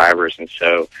of the drivers, and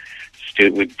so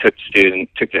we took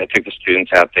the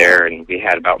students out there, and we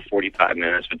had about 45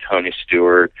 minutes with Tony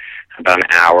Stewart, about an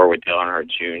hour with Dale Earnhardt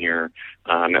Jr.,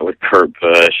 met with Kurt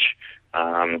Busch,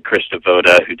 Chris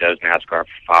Devoda, who does NASCAR for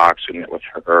Fox. We met with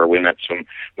her. We met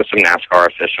with some NASCAR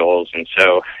officials, and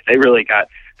so they really got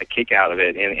a kick out of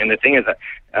it. And the thing is that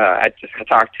I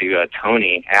talked to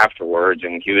Tony afterwards,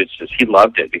 and he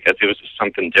loved it because it was just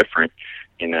something different.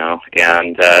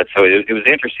 And so it was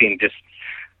interesting. Just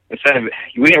instead of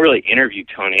we didn't really interview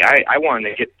Tony, I wanted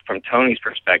to get from Tony's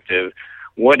perspective,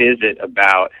 what is it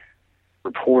about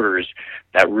reporters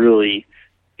that really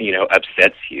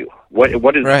upsets you?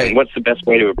 What is right. What's the best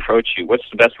way to approach you? What's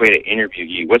the best way to interview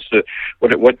you? What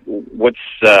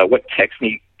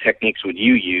techniques would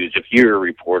you use if you're a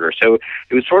reporter? So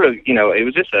it was sort of it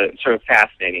was just a sort of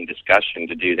fascinating discussion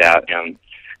to do that. And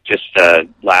just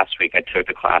last week I took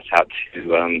the class out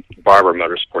to Barber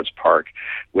Motorsports Park,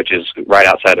 which is right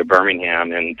outside of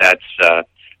Birmingham, and that's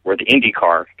where the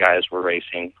IndyCar guys were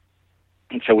racing.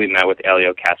 And so we met with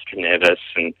Elio Castroneves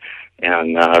and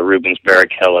Rubens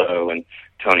Barrichello and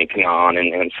Tony Kanaan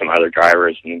and some other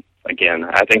drivers. And again,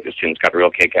 I think the students got a real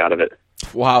kick out of it.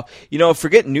 Wow.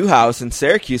 Forget Newhouse and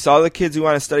Syracuse. All the kids who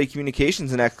want to study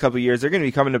communications in the next couple of years, they're going to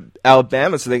be coming to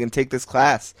Alabama so they can take this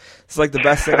class. It's like the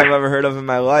best thing I've ever heard of in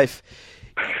my life.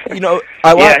 I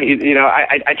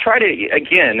try to,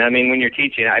 again, I mean, when you're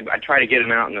teaching, I try to get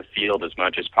them out in the field as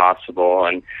much as possible.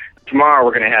 And tomorrow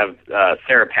we're going to have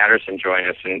Sarah Patterson join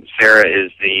us, and Sarah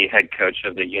is the head coach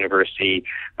of the University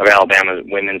of Alabama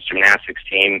women's gymnastics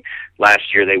team.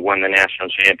 Last year they won the national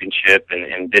championship,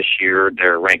 and this year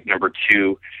they're ranked number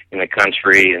 2 in the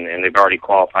country, and they've already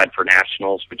qualified for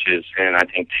nationals, which is in, I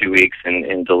think, 2 weeks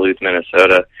in Duluth,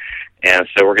 Minnesota. And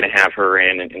so we're going to have her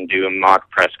in and do a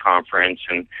mock press conference.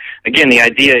 And again, the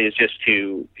idea is just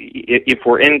to, if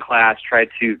we're in class, try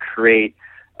to create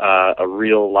a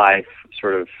real life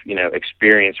sort of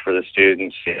experience for the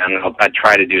students, and I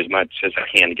try to do as much as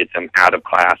I can to get them out of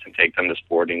class and take them to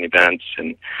sporting events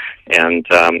and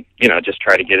just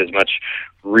try to get as much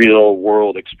real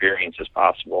world experience as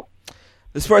possible.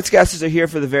 The Sportscasters are here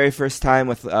for the very first time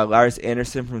with Lars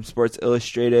Anderson from Sports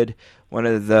Illustrated, one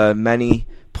of the many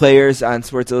players on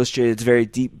Sports Illustrated's very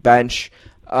deep bench.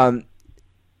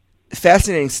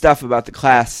 Fascinating stuff about the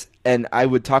class, and I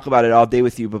would talk about it all day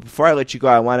with you. But before I let you go,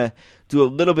 I want to do a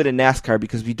little bit of NASCAR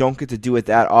because we don't get to do it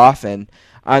that often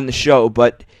on the show.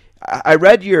 But I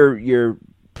read in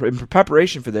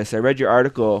preparation for this, I read your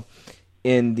article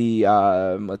in the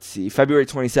February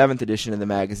 27th edition of the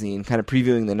magazine, kind of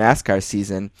previewing the NASCAR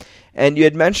season, and you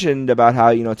had mentioned about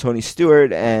how Tony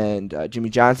Stewart and Jimmy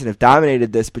Johnson have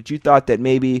dominated this, but you thought that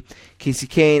maybe Casey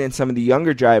Kane and some of the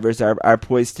younger drivers are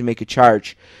poised to make a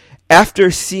charge.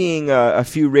 After seeing a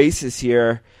few races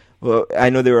here, well, I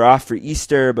know they were off for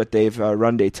Easter, but they've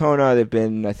run Daytona. They've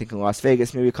been, I think, in Las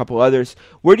Vegas, maybe a couple others.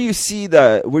 Where do you see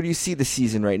the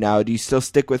season right now? Do you still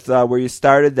stick with where you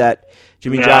started, that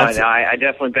Jimmy Johnson? No, I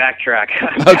definitely backtrack.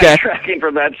 Okay. Backtracking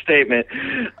from that statement.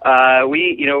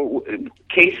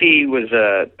 Casey was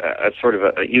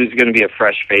he was going to be a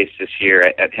fresh face this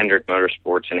year at Hendrick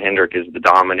Motorsports, and Hendrick is the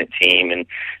dominant team, and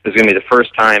it was going to be the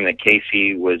first time that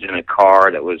Casey was in a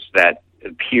car that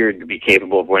appeared to be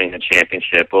capable of winning the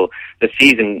championship. Well, the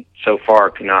season so far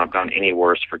could not have gone any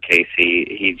worse for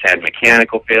Casey. He's had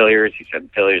mechanical failures. He's had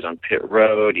failures on pit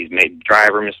road. He's made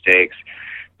driver mistakes.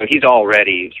 But he's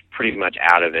already pretty much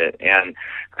out of it. And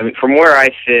I mean, from where I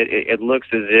sit, it looks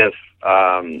as if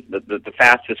the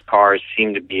fastest cars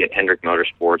seem to be at Hendrick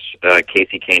Motorsports,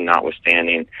 Casey Kane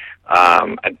notwithstanding.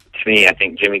 To me, I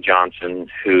think Jimmy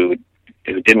Johnson, who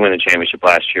didn't win the championship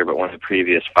last year but won the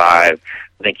previous 5,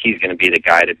 I think he's going to be the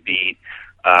guy to beat.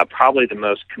 Probably the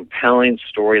most compelling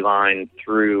storyline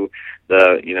through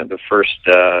the first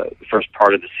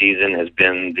part of the season has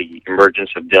been the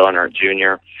emergence of Dale Earnhardt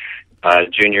Jr.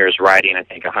 Jr. is riding, I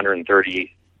think,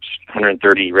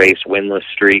 130 race winless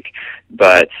streak,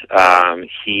 but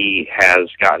he has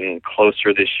gotten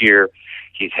closer this year.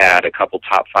 He's had a couple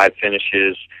top 5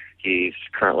 finishes. He's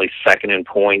currently second in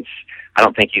points. I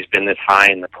don't think he's been this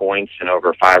high in the points in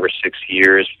over 5 or 6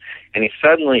 years. And he's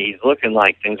looking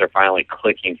like things are finally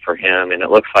clicking for him, and it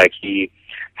looks like he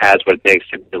has what it takes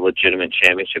to be a legitimate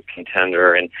championship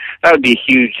contender. And that would be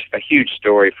a huge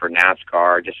story for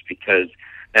NASCAR, just because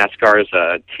NASCAR's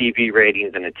TV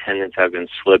ratings and attendance have been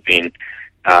slipping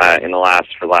for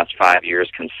the last 5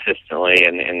 years consistently,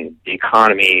 and the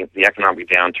economic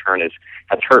downturn has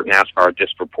hurt NASCAR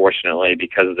disproportionately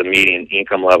because the median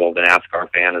income level of the NASCAR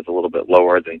fan is a little bit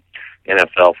lower than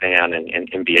NFL fan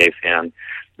and NBA fan,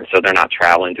 and so they're not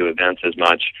traveling to events as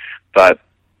much. But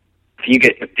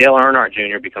if Dale Earnhardt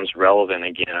Jr. becomes relevant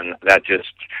again, that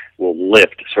just will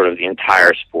lift sort of the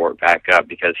entire sport back up,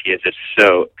 because he is just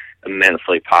so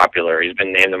immensely popular. He's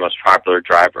been named the most popular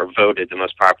driver, or voted the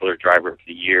most popular driver of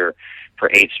the year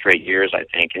for 8 straight years, I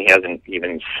think, and he hasn't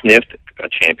even sniffed a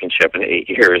championship in 8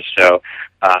 years. So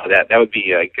that would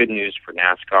be good news for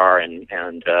NASCAR,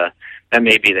 and that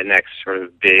may be the next sort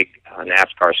of big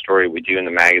NASCAR story we do in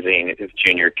the magazine if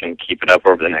Junior can keep it up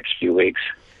over the next few weeks.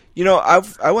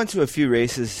 I went to a few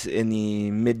races in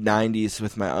the mid-'90s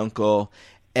with my uncle,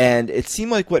 and it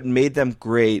seemed like what made them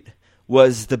great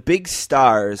was the big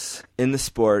stars in the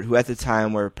sport, who at the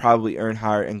time were probably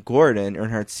Earnhardt and Gordon,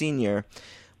 Earnhardt Sr.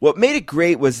 What made it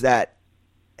great was that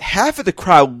half of the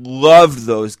crowd loved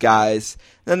those guys,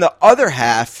 and the other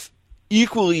half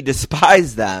equally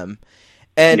despised them.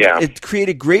 And it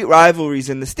created great rivalries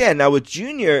in the stand. Now with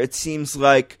Junior, it seems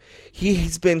like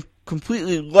he's been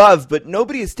completely loved, but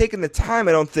nobody has taken the time,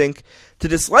 I don't think, to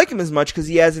dislike him as much because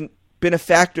he hasn't been a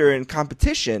factor in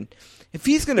competition. If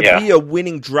he's going to be a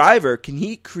winning driver, can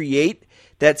he create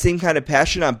that same kind of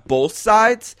passion on both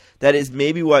sides? That is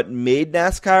maybe what made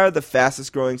NASCAR the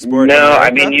fastest growing sport. No,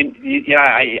 I mean,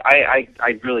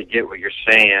 I really get what you're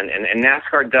saying, and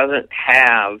NASCAR doesn't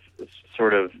have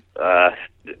sort of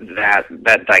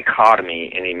that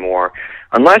dichotomy anymore,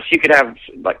 unless you could have,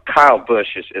 like, Kyle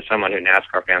Busch is someone who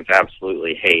NASCAR fans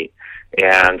absolutely hate.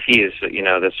 And he is,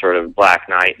 this sort of black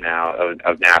knight now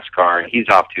of NASCAR, and he's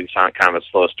off to kind of a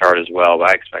slow start as well,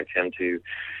 but I expect him to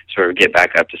sort of get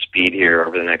back up to speed here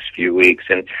over the next few weeks.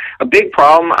 And a big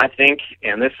problem, I think,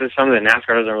 and this is something that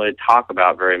NASCAR doesn't really talk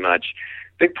about very much,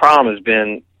 big problem has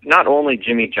been not only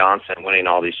Jimmy Johnson winning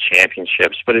all these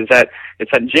championships, but it's that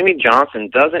Jimmy Johnson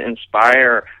doesn't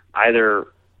inspire either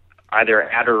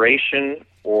adoration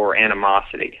or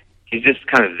animosity. He's just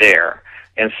kind of there.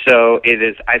 And so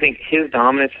I think his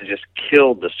dominance has just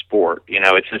killed the sport.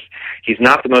 It's just, he's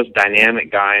not the most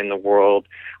dynamic guy in the world.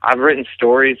 I've written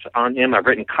stories on him. I've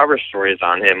written cover stories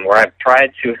on him where I've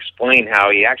tried to explain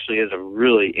how he actually is a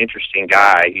really interesting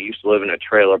guy. He used to live in a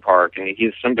trailer park, and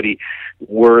he's somebody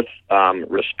worth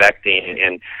respecting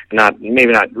and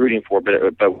maybe not rooting for,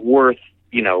 but worth,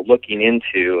 looking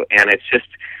into. And it's just,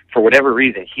 for whatever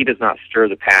reason, he does not stir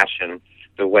the passion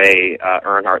the way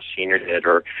Earnhardt Sr. did,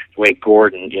 or the way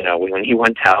Gordon, when he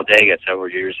won Talladega several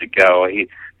years ago,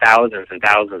 thousands and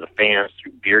thousands of fans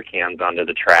threw beer cans onto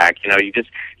the track. You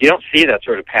don't see that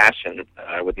sort of passion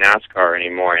with NASCAR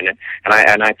anymore. And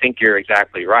I think you're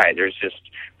exactly right.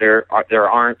 There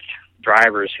aren't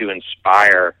drivers who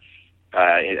inspire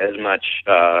as much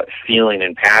feeling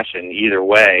and passion either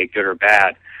way, good or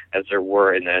bad, as there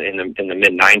were in the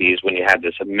mid '90s when you had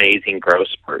this amazing growth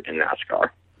spurt in NASCAR.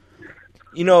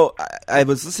 I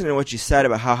was listening to what you said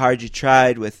about how hard you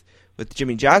tried with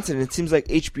Jimmy Johnson, and it seems like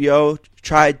HBO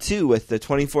tried too with the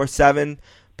 24/7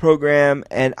 program,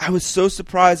 and I was so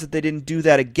surprised that they didn't do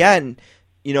that again.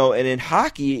 And in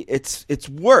hockey, it's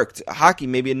worked. Hockey,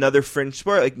 maybe another fringe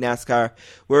sport like NASCAR,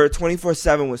 where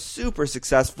 24/7 was super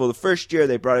successful. The first year,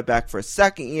 they brought it back for a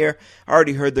second year. I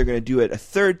already heard they're going to do it a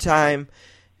third time.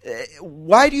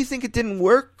 Why do you think it didn't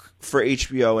work for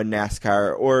HBO and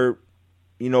NASCAR, or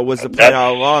was the plan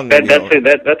all along? That's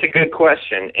a good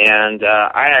question, and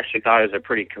I actually thought it was a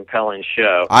pretty compelling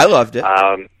show. I loved it.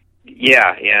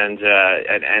 Yeah, and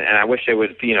I wish they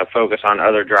would focus on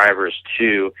other drivers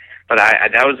too. But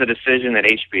that was a decision that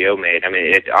HBO made. I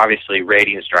mean, obviously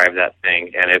ratings drive that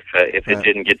thing, and if it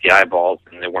didn't get the eyeballs,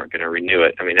 then they weren't going to renew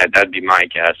it. I mean, that'd be my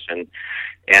guess. And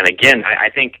again, I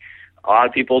think a lot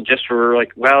of people just were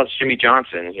like, well, it's Jimmy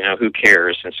Johnson, who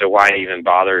cares? And so why even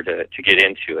bother to get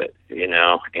into it,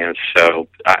 And so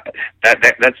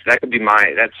that could be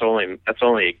that's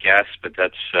only a guess, but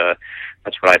that's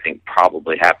what I think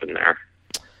probably happened there.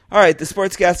 All right, the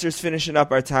Sportscaster's finishing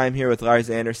up our time here with Lars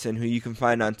Anderson, who you can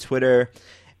find on Twitter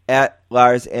at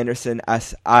Lars Anderson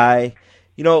SI.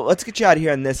 Let's get you out of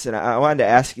here on this, and I wanted to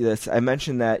ask you this. I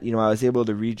mentioned that, I was able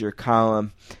to read your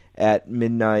column at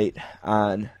midnight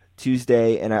on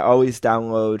Tuesday, and I always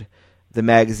download the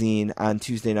magazine on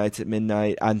Tuesday nights at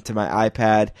midnight onto my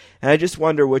iPad, and I just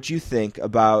wonder what you think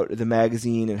about the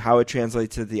magazine and how it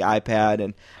translates to the iPad,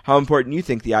 and how important you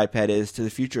think the iPad is to the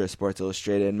future of Sports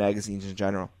Illustrated and magazines in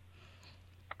general.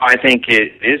 I think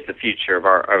it is the future of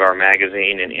our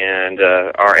magazine, and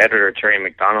our editor Terry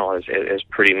McDonald has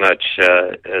pretty much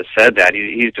said that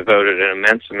he's devoted an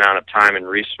immense amount of time and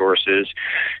resources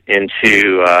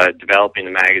into developing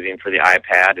the magazine for the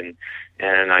iPad,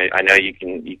 and I know you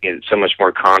can get so much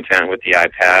more content with the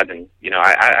iPad, and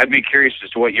I'd be curious as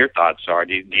to what your thoughts are.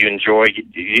 Do you enjoy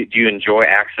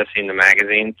accessing the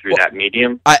magazine through that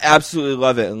medium? I absolutely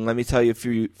love it, and let me tell you a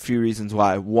few reasons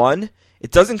why. One, it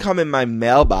doesn't come in my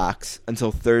mailbox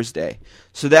until Thursday.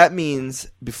 So that means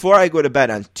before I go to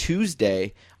bed on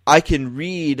Tuesday, I can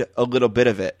read a little bit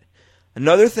of it.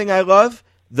 Another thing I love,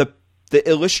 the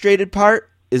illustrated part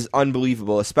is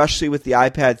unbelievable, especially with the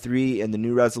iPad 3 and the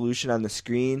new resolution on the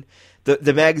screen.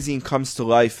 The magazine comes to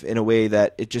life in a way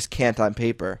that it just can't on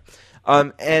paper.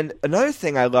 And another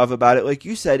thing I love about it, like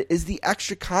you said, is the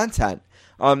extra content.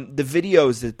 The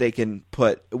videos that they can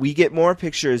put. We get more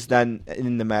pictures than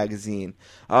in the magazine.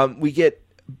 We get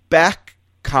back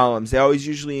columns. They always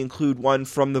usually include one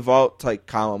from the vault type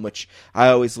column, which I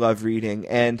always love reading.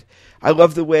 And I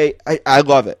love the way I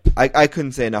love it. I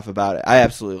couldn't say enough about it. I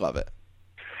absolutely love it.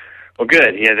 Well,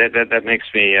 good. Yeah, that makes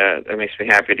me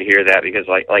happy to hear that, because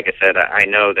like I said, I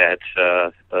know that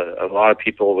a lot of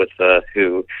people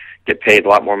who get paid a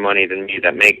lot more money than me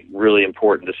that make really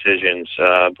important decisions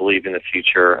believe in the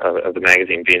future of the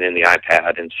magazine being in the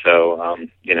iPad, and so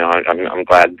I'm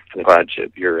glad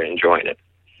you're enjoying it.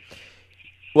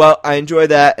 Well, I enjoy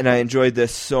that, and I enjoyed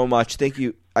this so much. Thank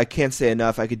you. I can't say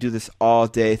enough. I could do this all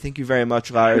day. Thank you very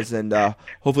much, Lars, and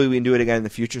hopefully we can do it again in the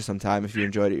future sometime if you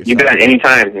enjoyed it yourself. You bet.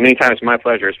 Anytime. Anytime. It's my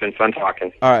pleasure. It's been fun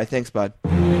talking. All right. Thanks, bud.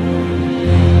 All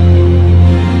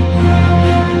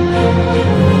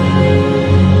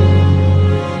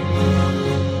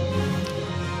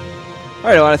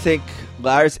right. I want to thank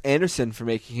Lars Anderson for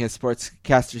making his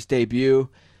Sportscaster's debut.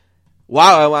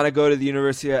 Wow, I want to go to the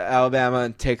University of Alabama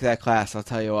and take that class, I'll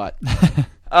tell you what.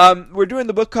 We're doing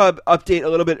the book club update a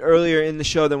little bit earlier in the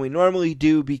show than we normally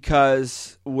do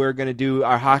because we're going to do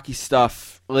our hockey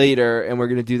stuff later, and we're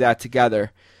going to do that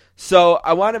together. So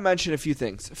I want to mention a few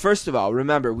things. First of all,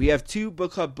 remember, we have 2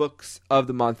 book club books of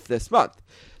the month this month.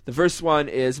 The first one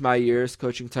is My Years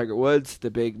Coaching Tiger Woods,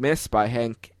 The Big Miss by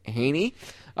Hank Haney.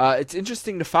 It's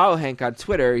interesting to follow Hank on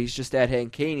Twitter. He's just at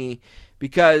Hank Haney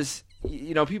because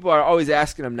people are always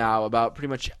asking him now about pretty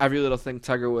much every little thing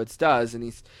Tiger Woods does, and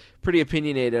he's pretty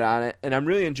opinionated on it. And I'm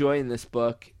really enjoying this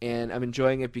book, and I'm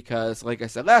enjoying it because, like I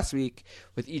said last week,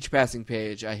 with each passing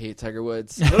page, I hate Tiger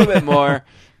Woods a little bit more,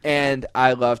 and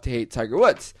I love to hate Tiger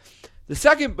Woods. The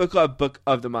second book club book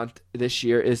of the month this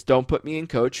year is Don't Put Me in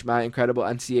Coach, My Incredible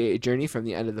NCAA Journey from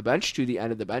the End of the Bench to the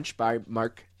End of the Bench by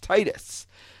Mark Titus.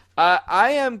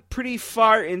 I am pretty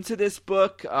far into this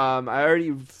book. I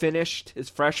already finished his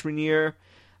freshman year.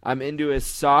 I'm into his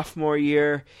sophomore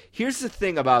year. Here's the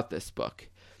thing about this book.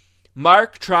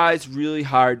 Mark tries really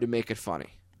hard to make it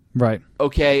funny. Right.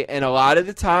 Okay, and a lot of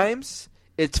the times,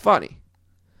 it's funny.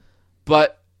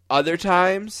 But other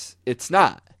times, it's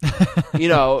not.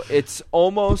 It's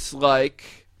almost like,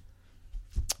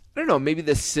 I don't know, maybe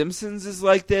The Simpsons is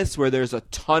like this, where there's a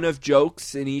ton of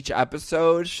jokes in each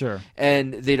episode. Sure.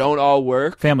 And they don't all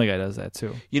work. Family Guy does that,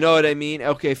 too. You know what I mean?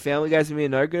 Okay, Family Guy's going to be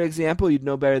another good example. You'd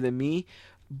know better than me.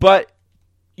 But,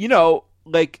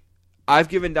 I've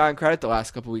given Don credit the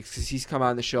last couple weeks because he's come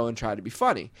on the show and tried to be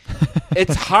funny.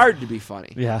 It's hard to be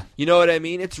funny. Yeah. You know what I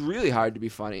mean? It's really hard to be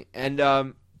funny.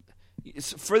 And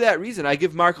for that reason, I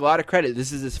give Mark a lot of credit.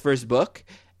 This is his first book.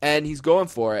 And he's going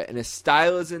for it. And his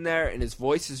style is in there. And his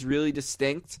voice is really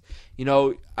distinct.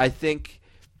 I think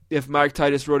if Mark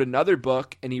Titus wrote another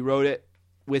book and he wrote it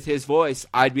with his voice,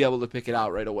 I'd be able to pick it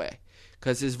out right away.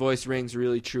 Because his voice rings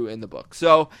really true in the book.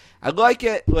 So I like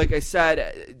it. Like I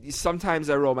said,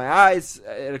 sometimes I roll my eyes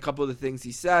at a couple of the things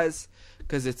he says.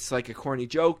 Because it's like a corny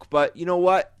joke. But you know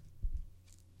what?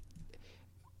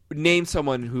 Name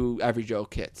someone who every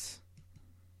joke hits.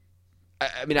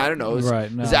 I mean, I don't know.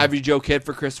 Is Every Joke hit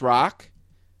for Chris Rock?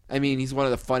 I mean, he's one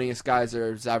of the funniest guys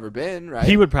there's ever been, right?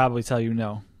 He would probably tell you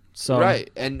no. So right.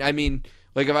 And I mean,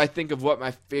 if I think of what my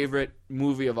favorite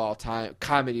movie of all time,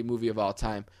 comedy movie of all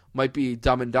time, might be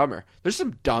Dumb and Dumber. There's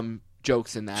some dumb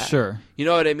jokes in that. Sure. You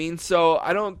know what I mean? So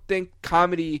I don't think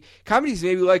comedy's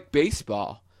maybe like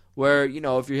baseball, where,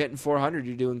 if you're hitting 400,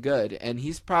 you're doing good. And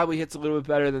he's probably hits a little bit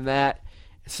better than that.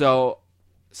 So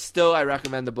still, I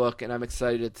recommend the book, and I'm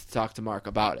excited to talk to Mark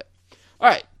about it. All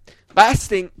right, last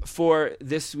thing for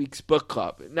this week's book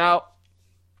club. Now,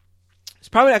 there's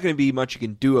probably not going to be much you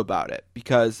can do about it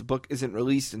because the book isn't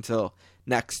released until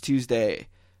next Tuesday,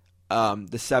 the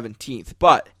 17th.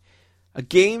 But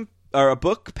a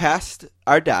book passed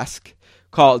our desk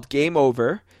called Game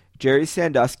Over, Jerry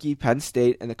Sandusky, Penn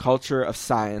State, and the Culture of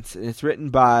Science, and it's written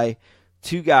by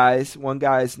 2 guys. One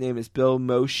guy's name is Bill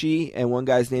Moshe, and one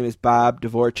guy's name is Bob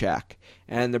Dvorak.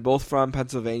 And they're both from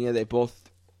Pennsylvania. They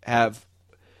both have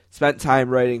spent time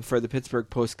writing for the Pittsburgh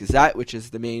Post-Gazette, which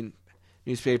is the main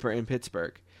newspaper in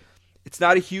Pittsburgh. It's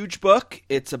not a huge book.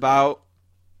 It's about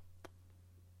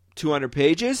 200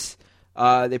 pages.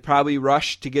 They probably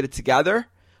rushed to get it together.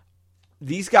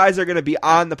 These guys are going to be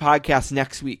on the podcast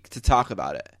next week to talk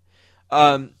about it.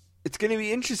 It's going to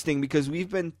be interesting because we've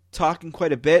been talking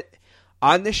quite a bit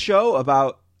on this show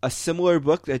about a similar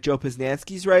book that Joe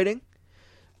Poznanski's writing.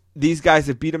 These guys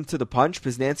have beat him to the punch.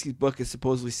 Poznanski's book is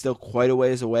supposedly still quite a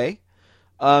ways away.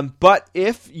 But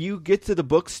if you get to the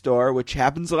bookstore, which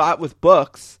happens a lot with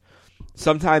books,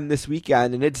 sometime this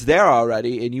weekend, and it's there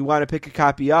already, and you want to pick a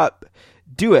copy up,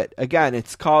 do it. Again,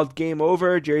 it's called Game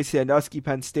Over, Jerry Sandusky,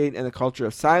 Penn State, and the Culture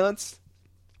of Silence.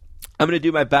 I'm going to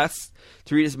do my best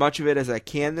to read as much of it as I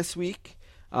can this week.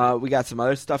 We got some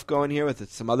other stuff going here with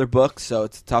some other books, so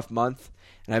it's a tough month.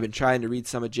 And I've been trying to read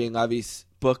some of Jane Levy's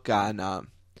book on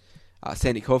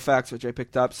Sandy Koufax, which I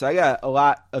picked up. So I got a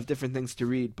lot of different things to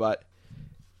read, but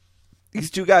these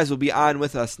two guys will be on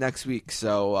with us next week.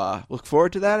 So look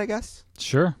forward to that, I guess.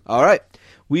 Sure. All right.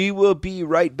 We will be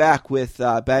right back with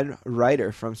Ben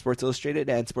Reiter from Sports Illustrated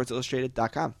and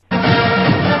SportsIllustrated.com.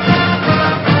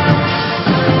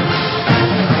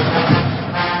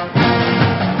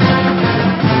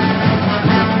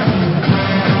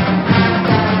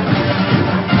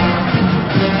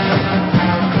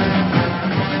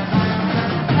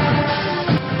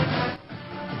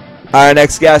 Our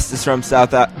next guest is from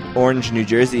South Orange, New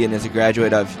Jersey, and is a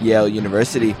graduate of Yale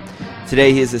University.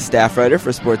 Today he is a staff writer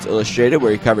for Sports Illustrated,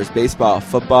 where he covers baseball,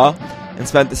 football, and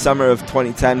spent the summer of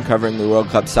 2010 covering the World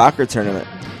Cup soccer tournament.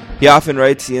 He often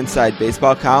writes the Inside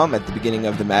Baseball column at the beginning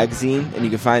of the magazine, and you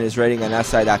can find his writing on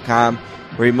SI.com,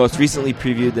 where he most recently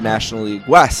previewed the National League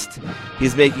West. He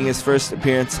is making his first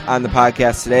appearance on the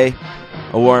podcast today.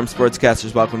 A warm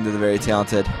sportscaster's welcome to the very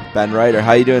talented Ben Reiter.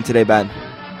 How are you doing today, Ben?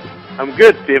 I'm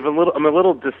good, Steve. I'm a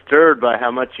little disturbed by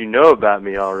how much you know about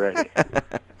me already.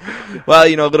 Well,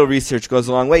 a little research goes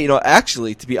a long way.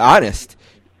 Actually, to be honest,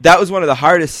 that was one of the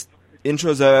hardest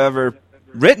intros I've ever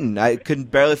written. I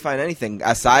couldn't barely find anything.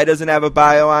 SI doesn't have a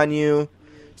bio on you.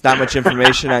 There's not much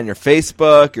information on your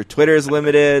Facebook. Your Twitter is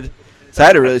limited. So I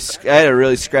had to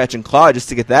really scratch and claw just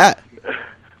to get that.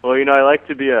 Well, I like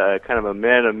to be a kind of a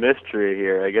man of mystery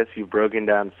here. I guess you've broken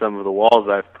down some of the walls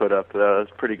I've put up.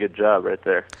 That's a pretty good job right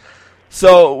there.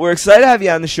 So we're excited to have you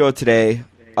on the show today.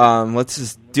 Let's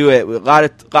just do it. We have a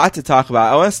lot to talk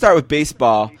about. I want to start with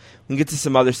baseball. We can get to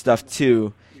some other stuff,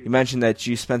 too. You mentioned that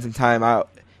you spent some time out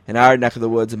in our neck of the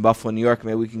woods in Buffalo, New York.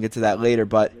 Maybe we can get to that later.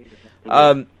 But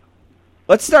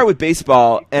let's start with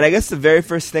baseball. And I guess the very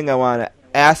first thing I want to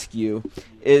ask you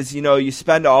is, you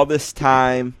spend all this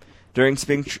time during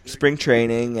spring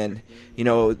training, and,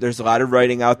 there's a lot of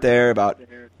writing out there about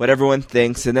what everyone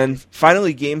thinks. And then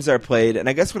finally games are played. And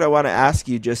I guess what I want to ask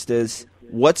you just is,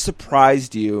 what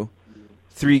surprised you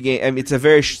 3 games? I mean, it's a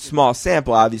very small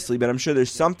sample, obviously, but I'm sure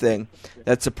there's something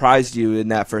that surprised you in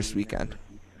that first weekend.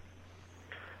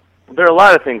 There are a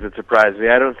lot of things that surprised me.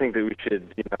 I don't think that we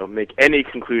should, make any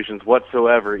conclusions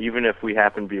whatsoever, even if we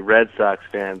happen to be Red Sox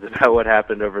fans, about what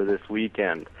happened over this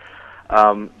weekend.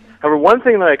 However, one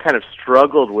thing that I kind of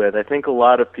struggled with, I think a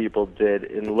lot of people did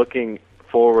in looking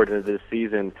forward into this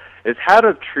season, is how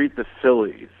to treat the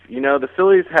Phillies. The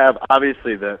Phillies have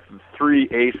obviously the 3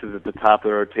 aces at the top of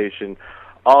the rotation.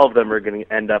 All of them are going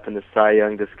to end up in the Cy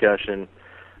Young discussion.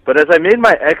 But as I made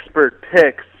my expert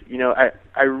picks,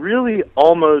 I really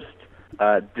almost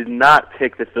did not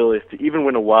pick the Phillies to even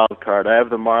win a wild card. I have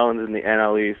the Marlins in the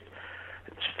NL East.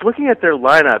 Just looking at their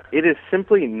lineup, it is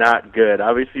simply not good.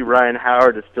 Obviously, Ryan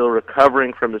Howard is still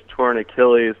recovering from his torn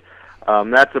Achilles.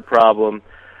 That's a problem.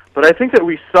 But I think that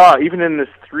we saw, even in this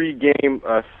 3-game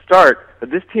start,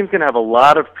 that this team's going to have a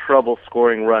lot of trouble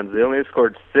scoring runs. They only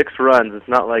scored 6 runs. It's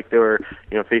not like they were,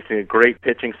 facing a great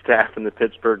pitching staff in the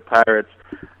Pittsburgh Pirates.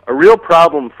 A real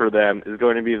problem for them is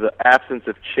going to be the absence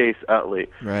of Chase Utley.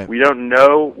 Right. We don't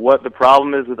know what the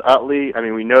problem is with Utley. I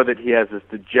mean, we know that he has this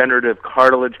degenerative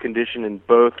cartilage condition in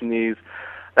both knees.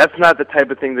 That's not the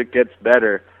type of thing that gets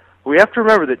better. We have to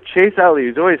remember that Chase Utley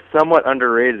is always somewhat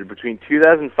underrated. Between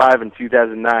 2005 and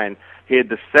 2009, he had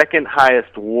the second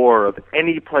highest WAR of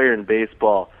any player in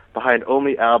baseball, behind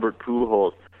only Albert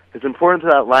Pujols. His importance to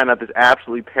that lineup is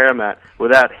absolutely paramount.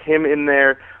 Without him in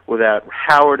there, without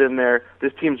Howard in there,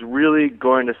 this team's really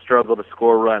going to struggle to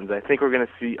score runs. I think we're going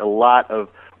to see a lot of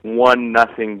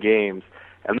 1-0 games,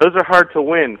 and those are hard to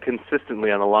win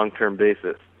consistently on a long-term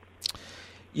basis.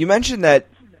 You mentioned that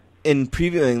in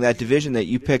previewing that division that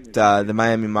you picked the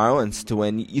Miami Marlins to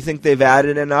win. You think they've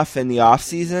added enough in the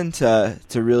offseason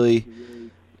to really,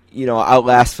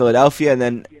 outlast Philadelphia? And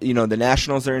then, the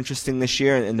Nationals are interesting this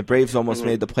year, and the Braves almost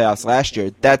made the playoffs last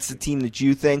year. That's the team that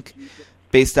you think,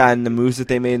 based on the moves that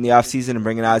they made in the offseason and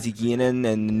bringing Ozzie Guillen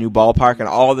and the new ballpark and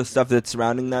all the stuff that's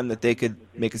surrounding them, that they could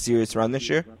make a serious run this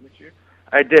year?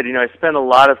 I did. I spent a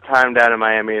lot of time down in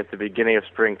Miami at the beginning of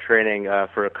spring training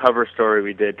for a cover story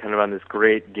we did kind of on this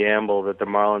great gamble that the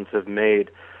Marlins have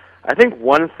made. I think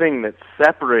one thing that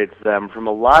separates them from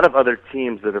a lot of other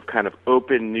teams that have kind of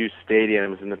opened new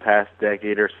stadiums in the past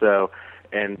decade or so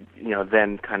and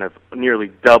then kind of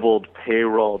nearly doubled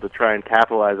payroll to try and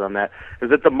capitalize on that, is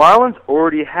that the Marlins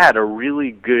already had a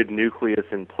really good nucleus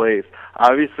in place.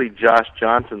 Obviously, Josh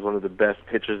Johnson's one of the best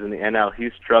pitchers in the NL. He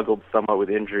struggled somewhat with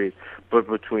injuries, but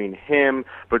between him,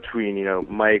 between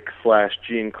Mike /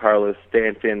 Giancarlo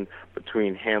Stanton,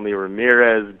 between Hanley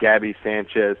Ramirez, Gabby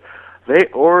Sanchez, they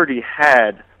already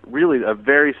had really a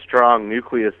very strong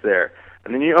nucleus there.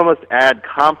 And then you almost add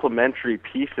complementary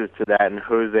pieces to that in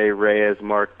Jose Reyes,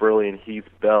 Mark Burley, and Heath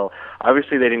Bell.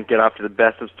 Obviously, they didn't get off to the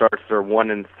best of starts. They're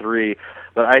 1-3.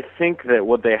 But I think that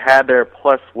what they had there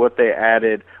plus what they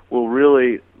added will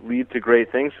really lead to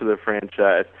great things for the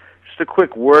franchise. Just a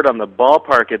quick word on the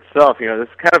ballpark itself. This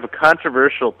is kind of a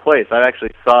controversial place. I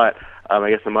actually saw it,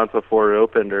 I guess, a month before it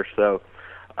opened or so.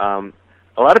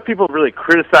 A lot of people really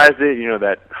criticized it,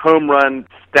 that home run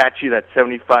statue, that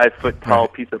 75-foot tall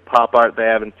piece of pop art they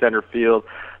have in center field,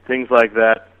 things like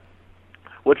that.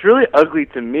 What's really ugly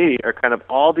to me are kind of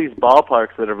all these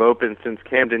ballparks that have opened since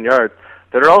Camden Yards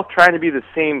that are all trying to be the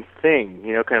same thing,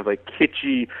 kind of like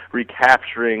kitschy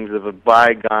recapturings of a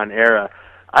bygone era.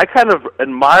 I kind of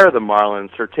admire the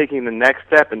Marlins for taking the next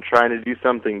step and trying to do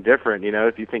something different.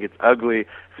 If you think it's ugly, if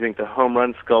you think the home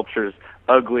run sculpture's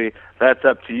ugly, that's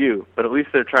up to you. But at least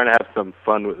they're trying to have some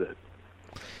fun with it.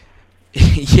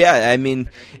 Yeah, I mean,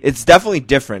 it's definitely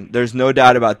different. There's no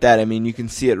doubt about that. I mean, you can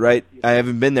see it right. I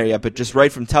haven't been there yet, but just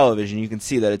right from television, you can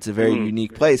see that it's a very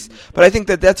unique place. But I think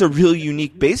that that's a really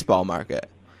unique baseball market.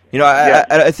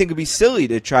 I think it'd be silly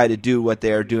to try to do what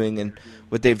they are doing and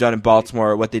what they've done in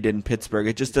Baltimore or what they did in Pittsburgh.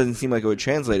 It just doesn't seem like it would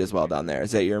translate as well down there.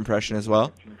 Is that your impression as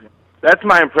well? That's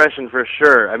my impression for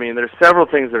sure. I mean, there's several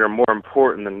things that are more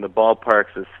important than the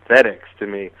ballpark's aesthetics to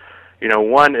me.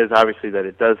 One is obviously that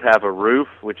it does have a roof,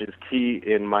 which is key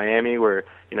in Miami, where,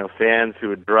 fans who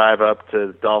would drive up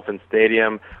to Dolphin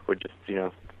Stadium would just,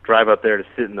 drive up there to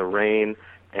sit in the rain.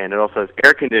 And it also has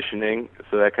air conditioning,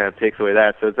 so that kind of takes away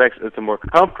that. So it's a more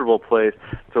comfortable place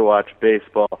to watch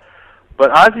baseball. But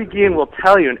Ozzie Guillen will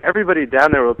tell you, and everybody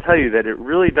down there will tell you, that it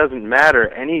really doesn't matter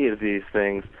any of these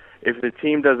things if the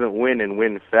team doesn't win and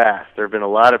win fast. There have been a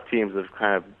lot of teams that have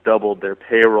kind of doubled their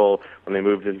payroll when they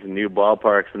moved into new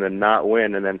ballparks and then not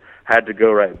win and then had to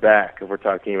go right back. If we're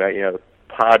talking about, the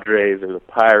Padres or the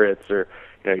Pirates or,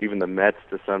 even the Mets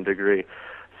to some degree.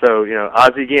 So,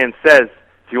 Ozzie Guillen says,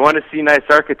 if you want to see nice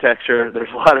architecture, there's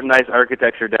a lot of nice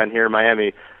architecture down here in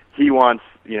Miami. He wants,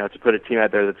 to put a team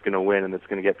out there that's going to win and that's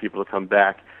going to get people to come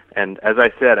back. And as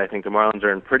I said, I think the Marlins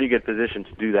are in pretty good position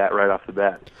to do that right off the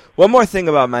bat. One more thing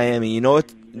about Miami,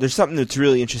 there's something that's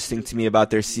really interesting to me about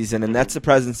their season, and that's the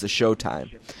presence of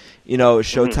Showtime.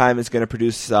 Showtime is going to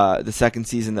produce the second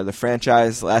season of the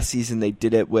franchise. Last season they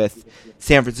did it with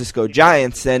San Francisco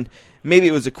Giants, and maybe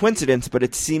it was a coincidence, but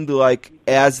it seemed like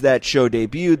as that show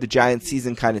debuted, the Giants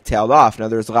season kind of tailed off. Now,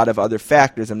 there's a lot of other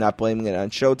factors. I'm not blaming it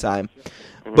on Showtime.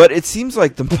 But it seems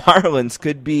like the Marlins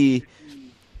could be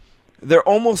 – they're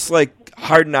almost like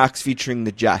Hard Knocks featuring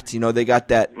the Jets. They got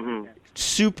that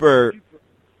super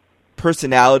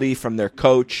personality from their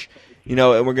coach, and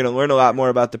we're going to learn a lot more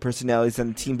about the personalities on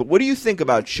the team. But what do you think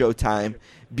about Showtime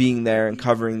being there and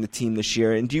covering the team this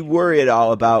year? And do you worry at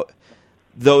all about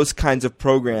those kinds of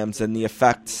programs and the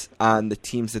effects on the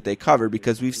teams that they cover?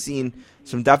 Because we've seen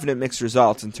some definite mixed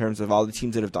results in terms of all the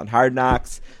teams that have done Hard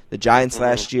Knocks, the Giants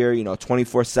last year,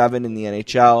 24/7 in the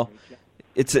NHL.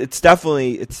 It's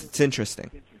definitely it's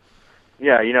interesting.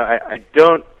 Yeah, I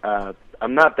don't.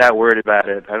 I'm not that worried about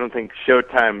it. I don't think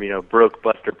Showtime, broke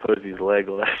Buster Posey's leg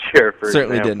last year, for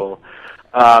Certainly example.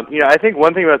 I think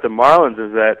one thing about the Marlins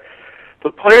is that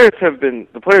the players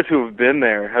who have been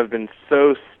there have been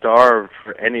so starved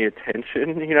for any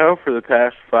attention, for the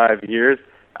past 5 years.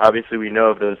 Obviously, we know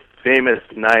of those famous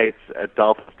nights at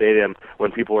Dolphin Stadium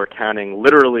when people were counting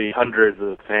literally hundreds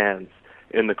of fans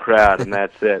in the crowd, and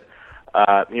that's it.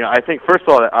 I think, first of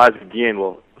all, that Ozzie Guillen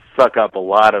will suck up a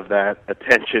lot of that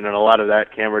attention and a lot of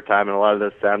that camera time and a lot of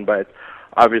those sound bites.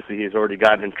 Obviously, he's already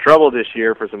gotten in trouble this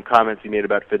year for some comments he made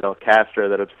about Fidel Castro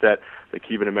that upset the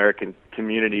Cuban-American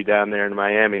community down there in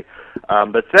Miami.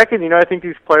 But second, I think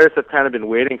these players have kind of been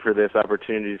waiting for this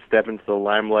opportunity to step into the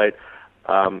limelight.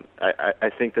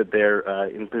 I think that they're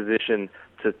in position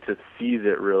to seize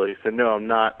it, really. So, no, I'm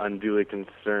not unduly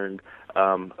concerned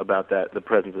about that. The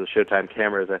presence of the Showtime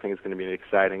cameras, I think, is going to be an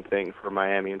exciting thing for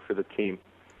Miami and for the team.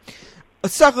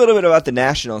 Let's talk a little bit about the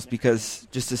Nationals, because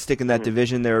just to stick in that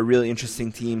division, they're a really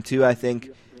interesting team, too. I think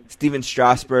Steven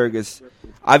Strasburg is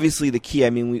obviously the key.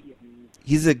 I mean,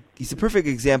 he's a perfect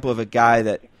example of a guy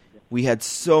that we had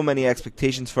so many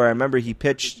expectations for. I remember he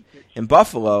pitched in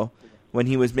Buffalo when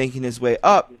he was making his way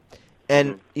up,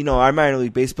 And, our minor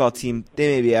league baseball team, they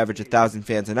maybe average 1,000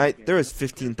 fans a night. There was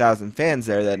 15,000 fans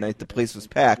there that night. The place was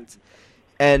packed.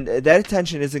 And that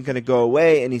attention isn't going to go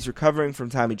away, and he's recovering from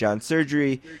Tommy John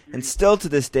surgery. And still to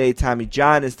this day, Tommy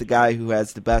John is the guy who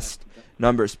has the best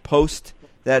numbers post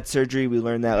that surgery. We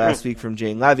learned that last week from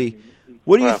Jane Levy.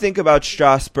 What do you think about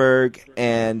Strasburg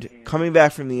and coming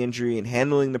back from the injury and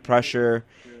handling the pressure,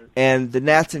 and the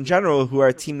Nats in general, who are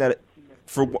a team that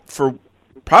for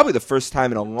probably the first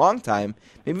time in a long time,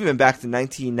 maybe even back to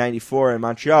 1994 in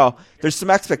Montreal, there's some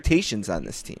expectations on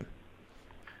this team.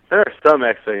 There are some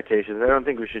expectations. I don't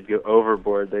think we should go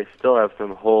overboard. They still have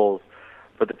some holes.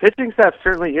 But the pitching staff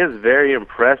certainly is very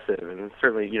impressive, and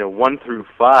certainly, 1 through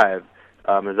 5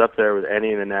 is up there with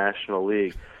any in the National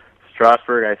League.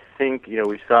 Strasburg, I think,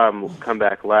 we saw him come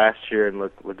back last year and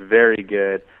look very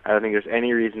good. I don't think there's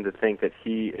any reason to think that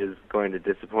he is going to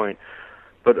disappoint.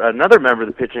 But another member of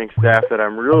the pitching staff that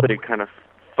I'm really kind of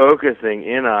focusing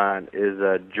in on is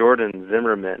Jordan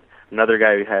Zimmerman, another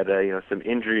guy who had some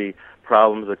injury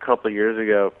problems a couple of years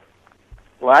ago.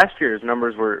 Last year's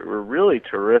numbers were really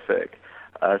terrific,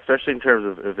 especially in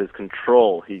terms of his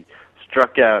control. He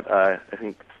struck out, I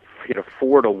think, he had a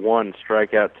 4-to-1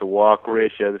 strikeout to walk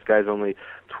ratio. This guy's only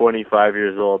 25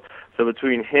 years old. So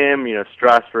between him,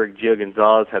 Strasburg, Gio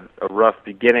Gonzalez had a rough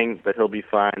beginning, but he'll be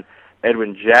fine.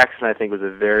 Edwin Jackson, I think, was a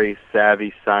very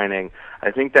savvy signing.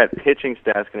 I think that pitching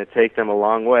staff's going to take them a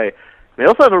long way. They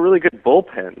also have a really good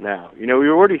bullpen now. We've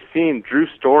already seen Drew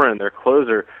Storen, their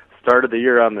closer, started the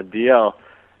year on the DL,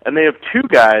 and they have two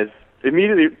guys.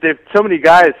 Immediately, they have so many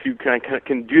guys who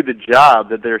can do the job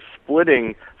that they're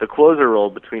splitting the closer role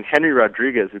between Henry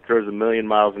Rodriguez, who throws 1,000,000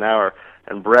 miles an hour,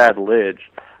 and Brad Lidge.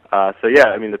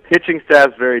 The pitching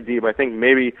staff's very deep. I think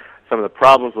maybe some of the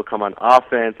problems will come on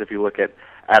offense. If you look at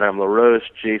Adam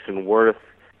LaRoche, Jason Worth,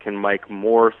 can Mike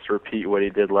Morse repeat what he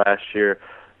did last year?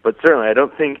 But certainly, I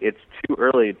don't think it's too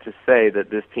early to say that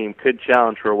this team could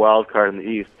challenge for a wild card in the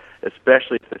East,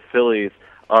 especially if the Phillies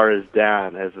are as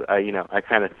down as I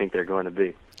kind of think they're going to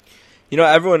be.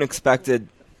 Everyone expected,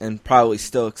 and probably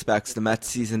still expects, the Mets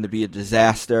season to be a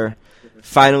disaster.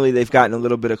 Finally, they've gotten a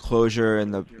little bit of closure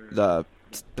in the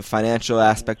financial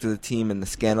aspect of the team and the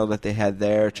scandal that they had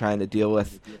there, trying to deal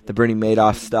with the Bernie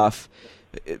Madoff stuff.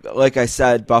 Like I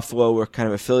said, Buffalo were kind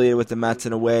of affiliated with the Mets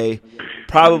in a way.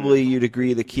 Probably you'd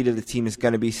agree the key to the team is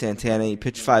going to be Santana. He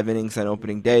pitched 5 innings on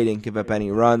opening day, didn't give up any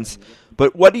runs.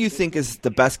 But what do you think is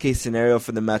the best-case scenario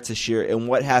for the Mets this year, and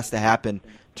what has to happen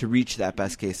to reach that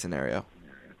best-case scenario?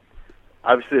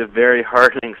 Obviously a very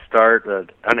heartening start, an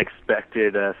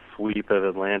unexpected sweep of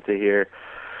Atlanta here.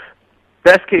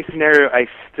 Best-case scenario, I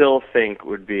still think,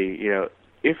 would be,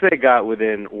 if they got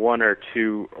within 1 or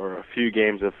 2 or a few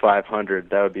games of 500,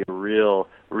 that would be a real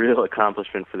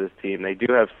accomplishment for this team. They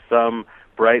do have some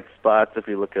bright spots. If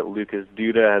you look at Lucas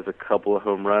Duda, has a couple of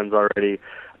home runs already.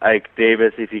 Ike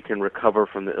Davis, if he can recover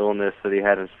from the illness that he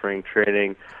had in spring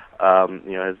training,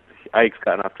 Ike's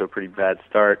gotten off to a pretty bad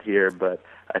start here, but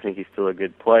I think he's still a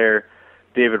good player.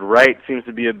 David Wright seems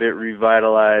to be a bit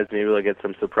revitalized. Maybe they'll get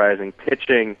some surprising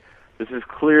pitching. This is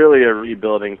clearly a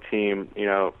rebuilding team.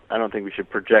 I don't think we should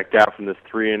project out from this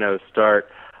 3-0 start.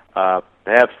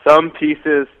 They have some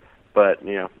pieces, but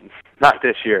not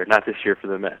this year. Not this year for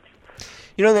the Mets.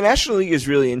 The National League is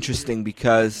really interesting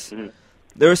because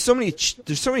there's so many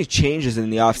changes in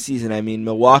the offseason. I mean,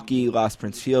 Milwaukee lost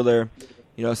Prince Fielder.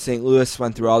 St. Louis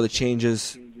went through all the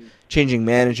changes, changing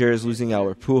managers, losing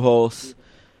Albert Pujols.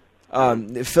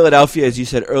 Philadelphia, as you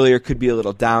said earlier, could be a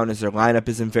little down as their lineup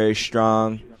isn't very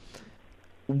strong.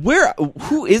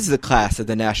 Who is the class of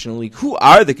the National League? Who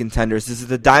are the contenders? Is it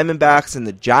the Diamondbacks and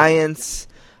the Giants?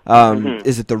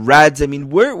 Is it the Reds? I mean,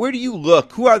 where do you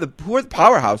look? Who are the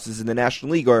powerhouses in the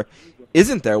National League, or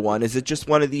isn't there one? Is it just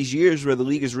one of these years where the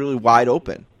league is really wide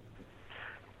open?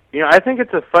 I think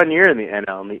it's a fun year in the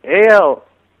NL. In the AL,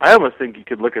 I almost think you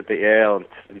could look at the AL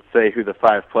and say who the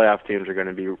 5 playoff teams are going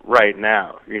to be right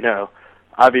now.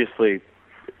 Obviously,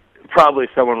 probably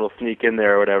someone will sneak in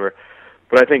there or whatever.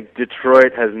 But I think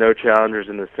Detroit has no challengers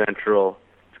in the Central.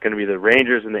 It's going to be the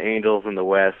Rangers and the Angels in the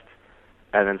West,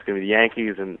 and then it's going to be the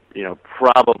Yankees and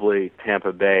probably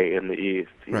Tampa Bay in the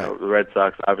East. The Red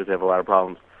Sox obviously have a lot of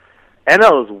problems.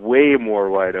 NL is way more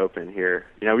wide open here.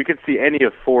 We could see any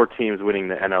of 4 teams winning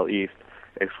the NL East,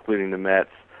 excluding the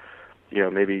Mets.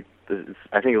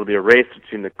 I think it'll be a race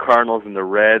between the Cardinals and the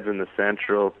Reds in the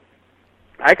Central.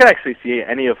 I could actually see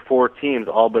any of 4 teams,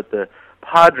 all but the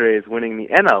Padres, winning the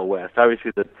NL West. Obviously,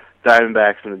 the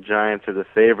Diamondbacks and the Giants are the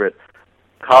favorite.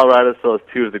 Colorado still has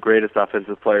 2 of the greatest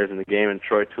offensive players in the game, in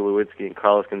Troy Tulowitzki and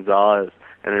Carlos Gonzalez,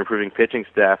 and an improving pitching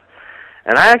staff.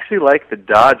 And I actually like the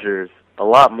Dodgers a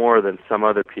lot more than some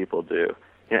other people do.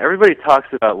 You know, everybody talks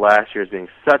about last year as being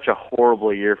such a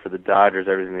horrible year for the Dodgers,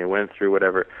 everything they went through,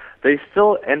 whatever. They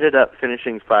still ended up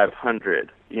finishing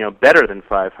 500, better than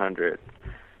 500.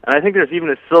 And I think there's even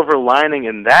a silver lining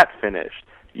in that finish.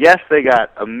 Yes, they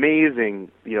got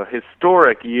amazing,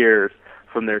 historic years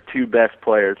from their two best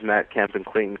players, Matt Kemp and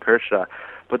Clayton Kershaw,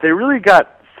 but they really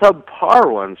got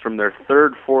subpar ones from their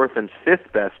third, fourth, and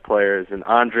fifth best players in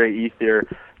Andre Ethier,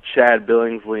 Chad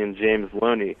Billingsley, and James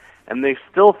Loney, and they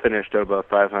still finished above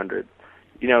 500.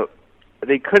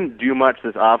 They couldn't do much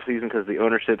this offseason because of the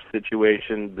ownership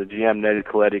situation. The GM, Nettie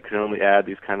Coletti, could only add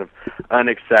these kind of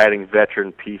unexciting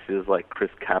veteran pieces like Chris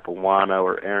Capuano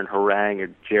or Aaron Harang or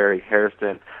Jerry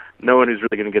Hairston. No one who's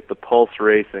really going to get the pulse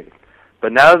racing.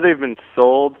 But now that they've been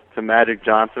sold to Magic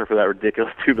Johnson for that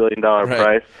ridiculous $2 billion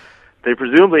price, they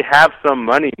presumably have some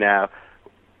money now,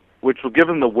 which will give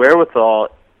them the wherewithal,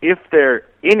 if they're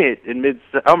in it in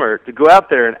midsummer, to go out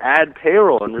there and add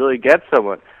payroll and really get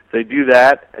someone. If they do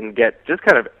that and get just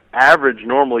kind of average,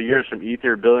 normal years from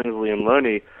Ether, Billingsley, and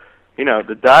Loney,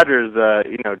 the Dodgers,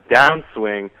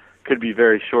 downswing could be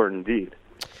very short indeed.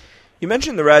 You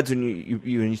mentioned the Reds when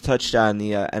you touched on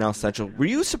the NL Central. Were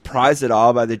you surprised at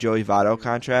all by the Joey Votto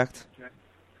contract?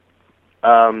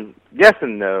 Yes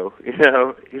and no.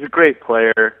 He's a great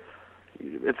player.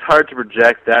 It's hard to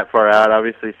project that far out.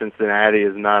 Obviously, Cincinnati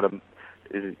is in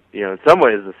some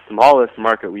ways the smallest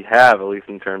market we have, at least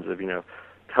in terms of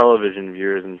television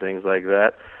viewers and things like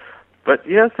that. But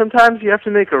sometimes you have to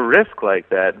make a risk like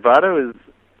that. Votto is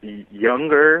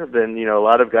younger than a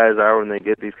lot of guys are when they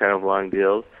get these kind of long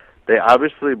deals. They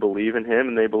obviously believe in him,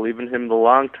 and they believe in him the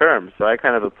long term. So I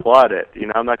kind of applaud it.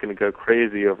 I'm not going to go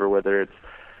crazy over whether it's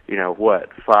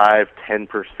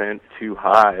 5-10% too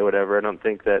high or whatever. I don't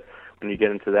think that when you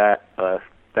get into that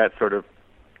sort of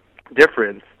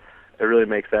difference, it really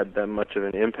makes that much of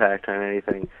an impact on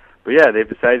anything. But yeah, they've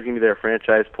decided to give me their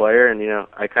franchise player, and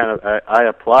I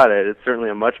applaud it. It's certainly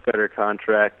a much better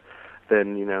contract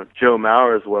than Joe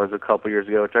Mauer's was a couple years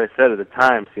ago, which I said at the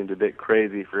time seemed a bit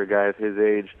crazy for a guy of his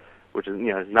age, which is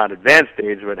not advanced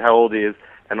age, but how old he is,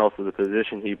 and also the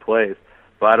position he plays.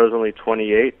 Votto's only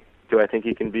 28. Do I think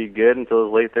he can be good until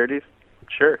his late 30s?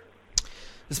 Sure.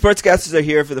 The Sportscasters are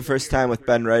here for the first time with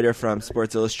Ben Reiter from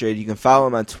Sports Illustrated. You can follow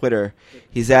him on Twitter.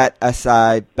 He's at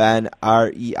SIBen,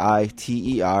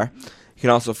 REITER. You can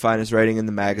also find his writing in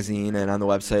the magazine and on the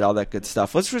website, all that good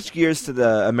stuff. Let's switch gears to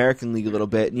the American League a little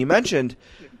bit. And you mentioned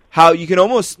how you can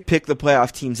almost pick the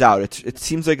playoff teams out. It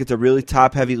seems like it's a really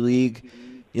top-heavy league.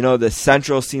 The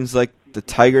Central seems like the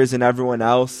Tigers and everyone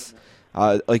else.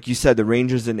 Like you said, the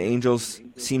Rangers and Angels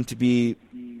seem to be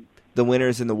the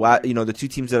winners in the West, the two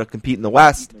teams that will compete in the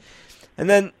West. And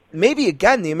then maybe,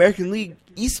 again, the American League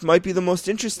East might be the most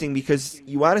interesting because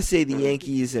you want to say the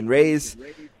Yankees and Rays.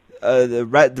 The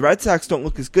Red Sox don't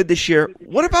look as good this year.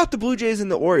 What about the Blue Jays and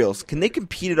the Orioles? Can they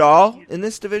compete at all in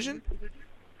this division?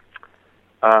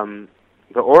 The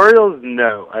Orioles,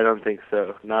 no, I don't think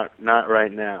so. Not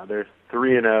right now. They're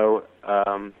 3-0.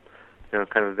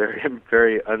 Kind of very,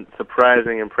 very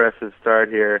surprising, impressive start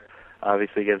here,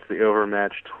 obviously against the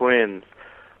overmatched Twins.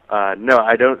 No,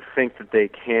 I don't think that they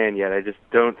can yet. I just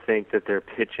don't think that their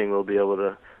pitching will be able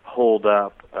to hold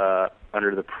up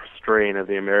under the strain of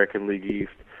the American League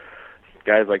East.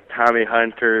 Guys like Tommy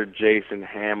Hunter, Jason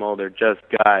Hamill, they're just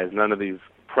guys. None of these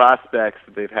prospects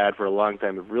that they've had for a long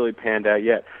time have really panned out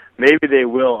yet. Maybe they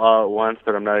will all at once,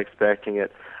 but I'm not expecting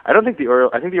it. I think the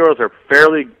Orioles are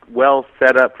fairly well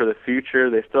set up for the future.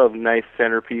 They still have nice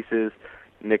centerpieces,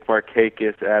 Nick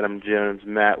Markakis, Adam Jones,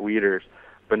 Matt Wieters.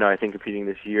 But no, I think competing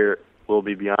this year will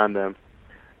be beyond them.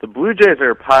 The Blue Jays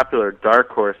are a popular dark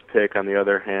horse pick, on the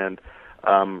other hand,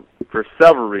 for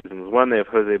several reasons. One, they have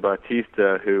Jose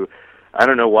Bautista, who I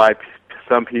don't know why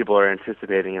some people are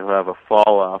anticipating he'll have a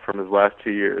fall off from his last 2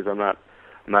 years. I'm not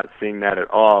seeing that at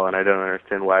all, and I don't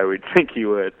understand why we'd think he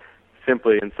would.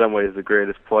 Simply, in some ways, the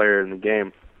greatest player in the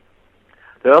game.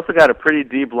 They also got a pretty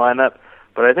deep lineup,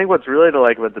 but I think what's really to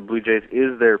like about the Blue Jays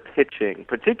is their pitching,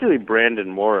 particularly Brandon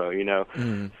Morrow.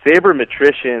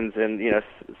 Sabermetricians and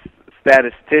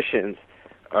statisticians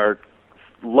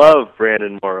love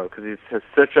Brandon Morrow because he has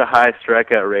such a high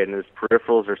strikeout rate and his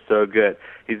peripherals are so good.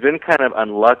 He's been kind of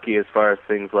unlucky as far as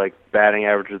things like batting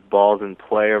average with balls in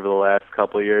play over the last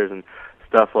couple of years and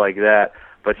stuff like that.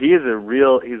 But he's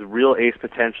real ace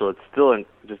potential. It's still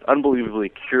just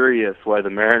unbelievably curious why the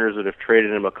Mariners would have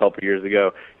traded him a couple of years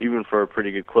ago, even for a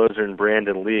pretty good closer in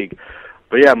Brandon League.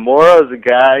 But yeah, Morrow's a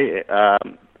guy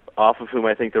off of whom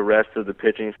I think the rest of the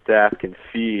pitching staff can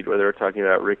feed, whether we're talking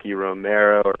about Ricky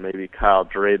Romero or maybe Kyle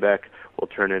Drabeck will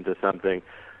turn into something.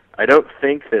 I don't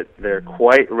think that they're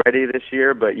quite ready this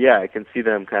year, but yeah, I can see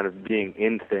them kind of being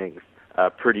in things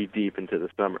pretty deep into the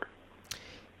summer.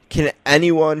 Can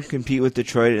anyone compete with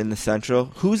Detroit in the Central?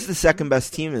 Who's the second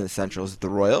best team in the Central? Is it the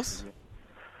Royals?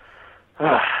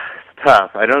 It's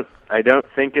tough. I don't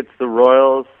think it's the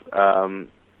Royals.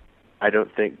 I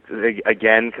don't think,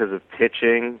 again, because of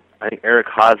pitching. I think Eric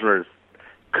Hosmer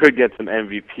could get some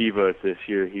MVP votes this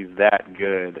year. He's that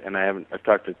good, and I've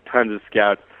talked to tons of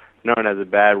scouts. No one has a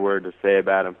bad word to say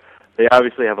about him. They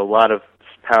obviously have a lot of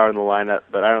power in the lineup,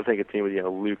 but I don't think a team with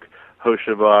Luke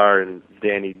Hochevar and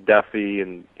Danny Duffy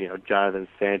and Jonathan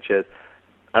Sanchez,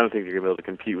 I don't think they're going to be able to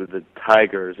compete with the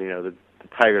Tigers. The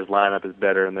Tigers lineup is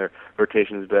better and their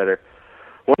rotation is better.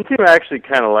 One team I actually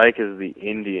kind of like is the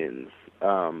Indians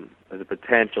as a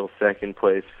potential second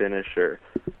place finisher.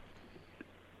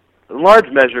 In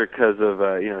large measure because of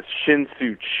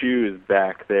Shin-Soo Choo is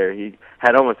back there. He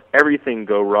had almost everything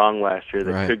go wrong last year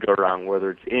that could go wrong, whether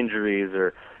it's injuries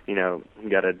or he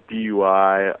got a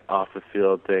DUI off the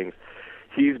field things.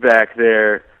 He's back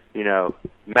there.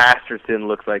 Masterson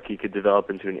looks like he could develop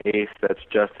into an ace. That's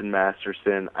Justin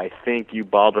Masterson. I think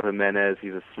Ubaldo Jimenez,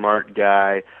 he's a smart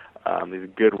guy. He's a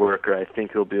good worker. I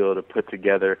think he'll be able to put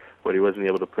together what he wasn't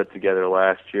able to put together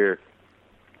last year.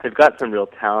 They've got some real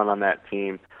talent on that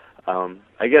team.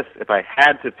 I guess if I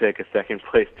had to pick a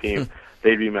second-place team,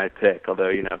 they'd be my pick,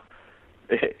 although,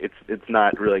 it's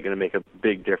not really going to make a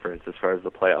big difference as far as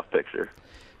the playoff picture.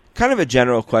 Kind of a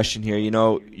general question here.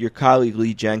 Your colleague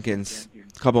Lee Jenkins,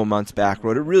 a couple of months back,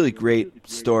 wrote a really great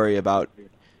story about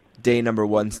day number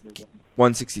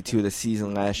 162 of the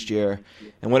season last year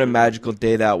and what a magical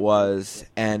day that was.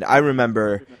 And I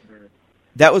remember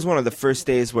that was one of the first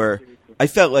days where I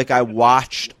felt like I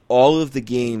watched all of the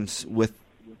games with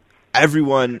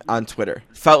everyone on Twitter.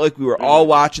 Felt like we were all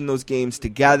watching those games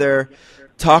together,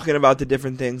 talking about the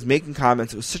different things, making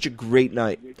comments. It was such a great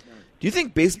night. Do you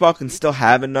think baseball can still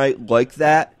have a night like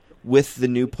that with the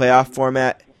new playoff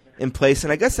format in place?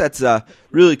 And I guess that's a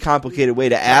really complicated way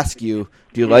to ask you,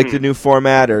 do you like the new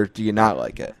format or do you not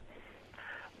like it?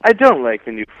 I don't like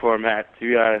the new format, to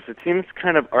be honest. It seems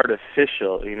kind of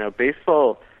artificial.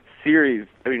 Baseball series,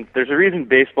 there's a reason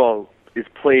baseball is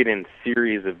played in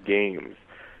series of games.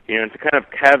 And to kind of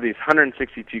have these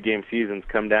 162-game seasons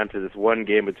come down to this one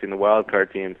game between the wild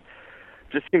card teams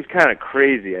just seems kind of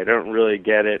crazy. I don't really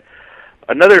get it.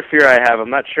 Another fear I have, I'm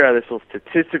not sure how this will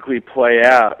statistically play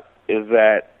out, is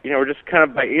that, we're just kind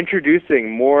of by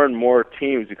introducing more and more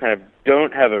teams who kind of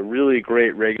don't have a really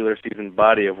great regular season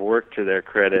body of work to their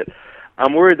credit,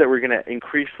 I'm worried that we're going to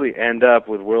increasingly end up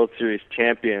with World Series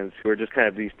champions who are just kind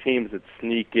of these teams that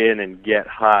sneak in and get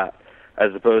hot,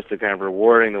 as opposed to kind of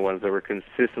rewarding the ones that were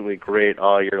consistently great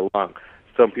all year long.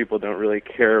 Some people don't really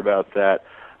care about that,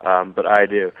 but I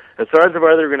do. As far as whether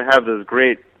we're going to have those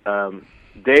great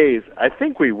days, I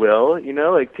think we will.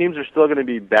 Teams are still going to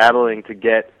be battling to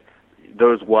get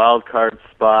those wild card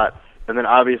spots, and then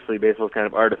obviously baseball's kind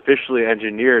of artificially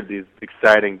engineered these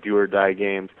exciting do-or-die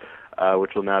games,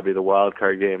 which will now be the wild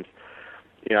card games.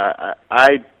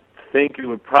 I think it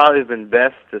would probably have been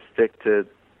best to stick to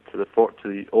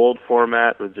the old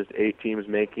format with just 8 teams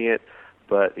making it,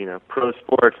 but pro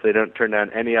sports, they don't turn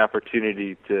down any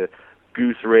opportunity to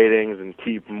goose ratings and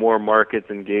keep more markets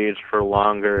engaged for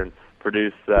longer and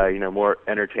produce more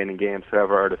entertaining games,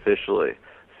 however artificially.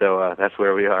 So that's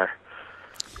where we are.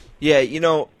 Yeah,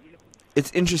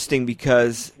 it's interesting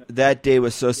because that day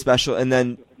was so special, and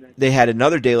then they had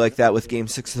another day like that with Game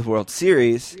 6 of the World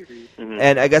Series.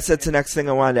 And I guess that's the next thing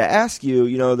I wanted to ask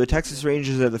you. The Texas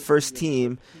Rangers are the first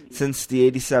team since the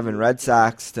 '87 Red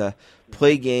Sox to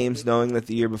play games knowing that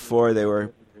the year before they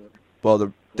were,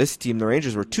 this team, the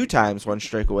Rangers, were 2 times one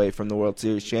strike away from the World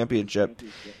Series championship.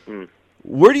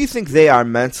 Where do you think they are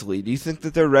mentally? Do you think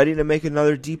that they're ready to make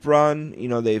another deep run?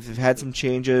 They've had some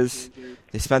changes.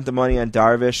 They spent the money on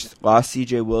Darvish, lost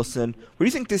C.J. Wilson. Where do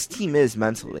you think this team is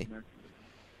mentally?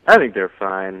 I think they're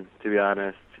fine, to be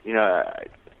honest.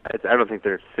 I don't think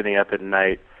they're sitting up at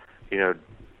night,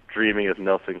 dreaming of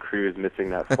Nelson Cruz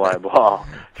missing that fly ball.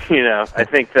 I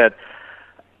think that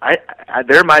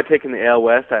they're my pick in the AL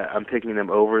West. I'm picking them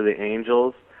over the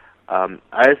Angels.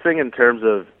 I think in terms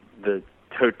of the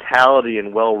totality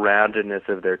and well-roundedness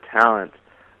of their talent,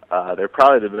 they're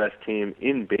probably the best team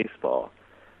in baseball.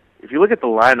 If you look at the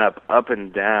lineup up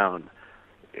and down,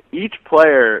 each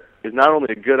player is not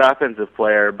only a good offensive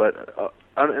player, but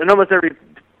in almost every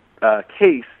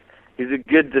case, he's a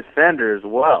good defender as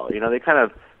well. They kind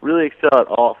of really excel at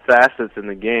all facets in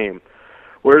the game.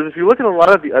 Whereas if you look at a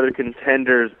lot of the other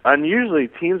contenders, unusually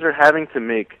teams are having to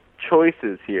make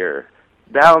choices here,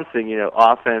 balancing,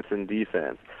 offense and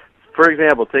defense. For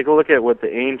example, take a look at what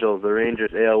the Angels, the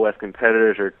Rangers AL West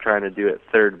competitors, are trying to do at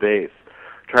third base.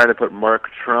 Trying to put Mark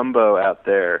Trumbo out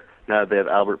there. Now they have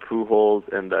Albert Pujols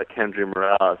and Kendry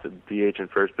Morales at DH and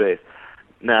first base.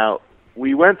 Now,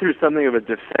 we went through something of a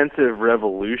defensive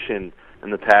revolution in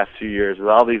the past few years with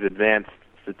all these advanced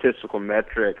statistical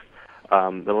metrics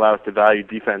that allow us to value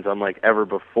defense unlike ever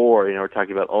before. We're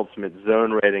talking about ultimate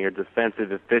zone rating or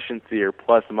defensive efficiency or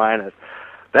plus minus.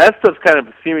 That stuff's kind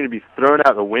of seeming to be thrown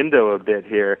out the window a bit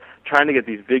here, trying to get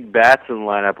these big bats in the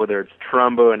lineup, whether it's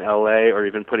Trumbo in L.A. or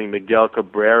even putting Miguel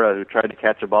Cabrera, who tried to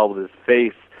catch a ball with his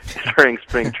face during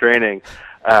spring training,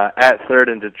 at third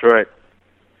in Detroit.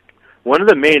 One of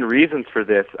the main reasons for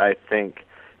this, I think,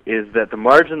 is that the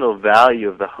marginal value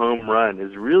of the home run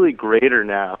is really greater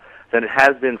now than it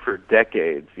has been for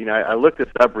decades. I looked this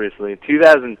up recently. In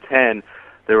 2010,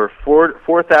 there were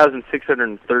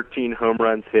 4,613 home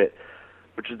runs hit,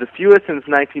 which is the fewest since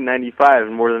 1995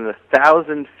 and more than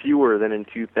 1,000 fewer than in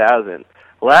 2000.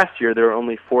 Last year, there were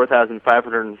only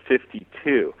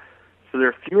 4,552. So there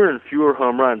are fewer and fewer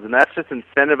home runs, and that's just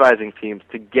incentivizing teams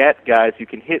to get guys who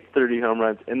can hit 30 home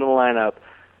runs in the lineup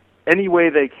any way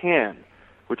they can,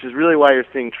 which is really why you're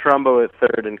seeing Trumbo at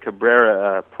third and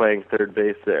Cabrera playing third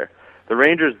base there. The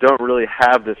Rangers don't really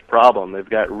have this problem. They've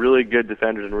got really good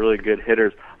defenders and really good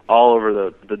hitters all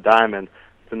over the diamond.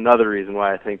 It's another reason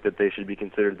why I think that they should be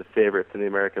considered the favorites in the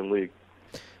American League.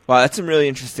 Wow, that's some really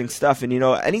interesting stuff. And,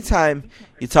 anytime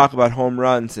you talk about home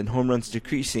runs and home runs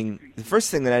decreasing, the first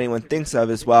thing that anyone thinks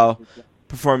of is,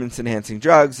 performance-enhancing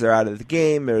drugs, they're out of the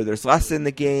game, or there's less in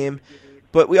the game.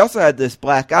 But we also had this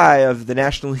black eye of the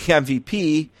National League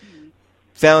MVP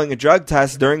failing a drug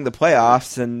test during the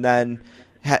playoffs and then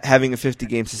having a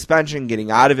 50-game suspension,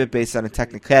 getting out of it based on a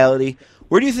technicality.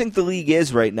 Where do you think the league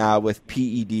is right now with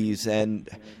PEDs and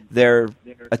their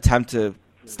attempt to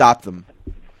stop them?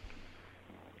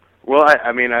 Well,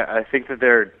 I think that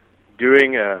they're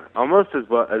doing almost as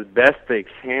best they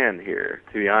can here,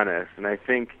 to be honest. And I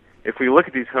think if we look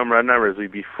at these home run numbers,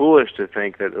 we'd be foolish to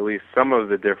think that at least some of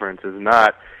the difference is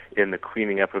not in the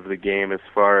cleaning up of the game as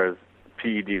far as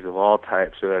PEDs of all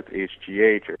types, so that's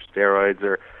HGH or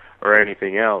steroids or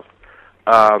anything else.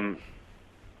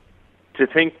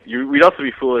 We'd also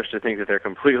be foolish to think that they're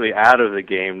completely out of the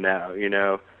game now.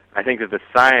 I think that the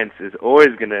science is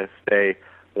always going to stay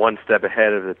one step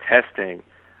ahead of the testing.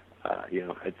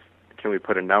 Can we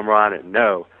put a number on it?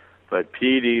 No. But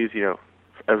PEDs,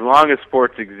 as long as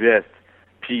sports exist,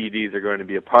 PEDs are going to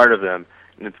be a part of them,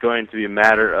 and it's going to be a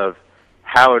matter of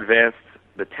how advanced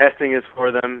the testing is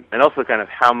for them, and also kind of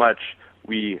how much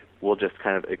we will just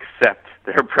kind of accept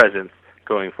their presence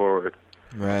going forward.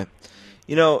 Right.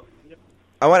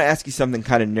 I want to ask you something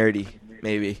kind of nerdy,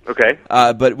 maybe. Okay.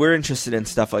 But we're interested in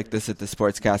stuff like this at the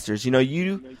Sportscasters.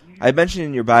 I mentioned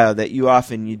in your bio that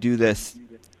you do this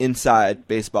inside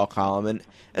baseball column, and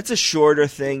it's a shorter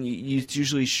thing. You use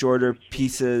usually shorter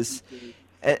pieces,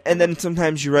 and then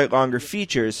sometimes you write longer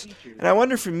features. And I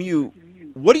wonder from you,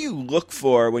 what do you look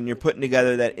for when you're putting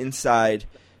together that inside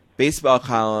baseball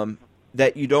column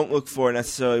that you don't look for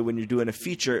necessarily when you're doing a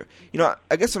feature?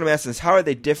 I guess what I'm asking is, how are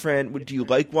they different? Do you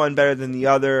like one better than the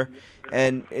other?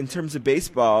 And in terms of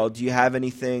baseball, do you have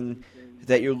anything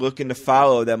that you're looking to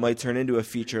follow that might turn into a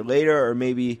feature later, or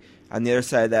maybe on the other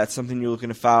side of that, something you're looking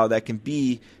to follow that can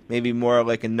be maybe more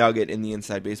like a nugget in the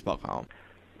inside baseball column?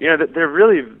 They're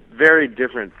really very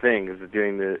different things,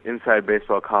 doing the inside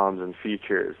baseball columns and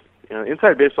features.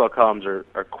 Inside baseball columns are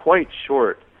quite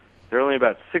short. They're only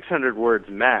about 600 words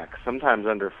max, sometimes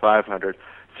under 500.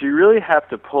 So you really have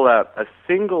to pull out a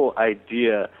single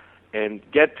idea and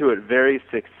get to it very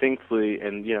succinctly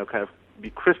and, kind of be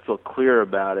crystal clear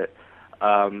about it.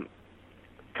 Kind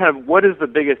of what is the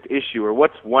biggest issue, or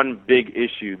what's one big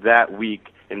issue that week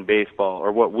in baseball,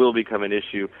 or what will become an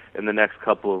issue in the next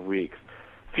couple of weeks.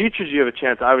 Features, you have a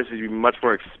chance, obviously, to be much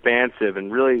more expansive,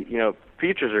 and really,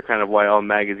 features are kind of why all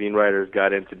magazine writers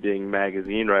got into being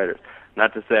magazine writers.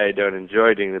 Not to say I don't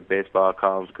enjoy doing the baseball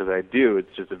columns, because I do.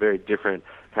 It's just a very different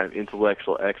kind of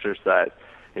intellectual exercise.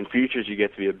 In features, you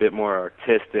get to be a bit more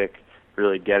artistic,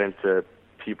 really get into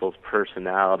people's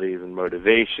personalities and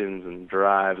motivations and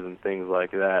drives and things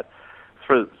like that.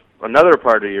 For another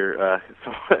part of your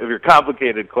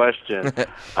complicated question,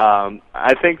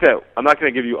 I think that I'm not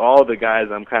going to give you all the guys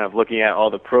I'm kind of looking at, all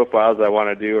the profiles I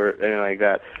want to do or anything like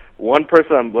that. One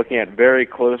person I'm looking at very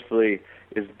closely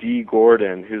is D.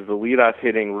 Gordon, who's the leadoff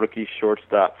hitting rookie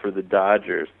shortstop for the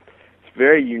Dodgers. He's a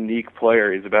very unique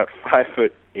player. He's about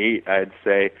 5'8", I'd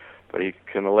say, but he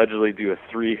can allegedly do a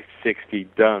 360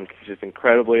 dunk. He's just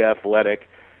incredibly athletic,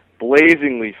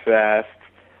 blazingly fast.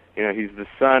 He's the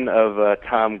son of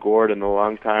Tom Gordon, the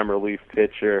longtime relief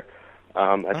pitcher.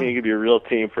 I think it could be a real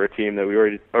team for a team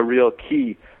that a real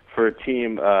key for a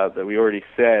team that we already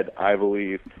said, I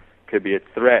believe, could be a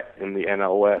threat in the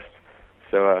NL West.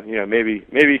 So,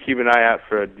 maybe keep an eye out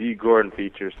for a D. Gordon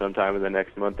feature sometime in the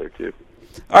next month or two.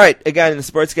 All right, again, the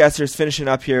Sportscasters finishing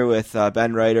up here with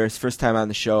Ben Reiter. His first time on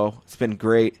the show. It's been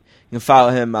great. You can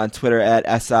follow him on Twitter at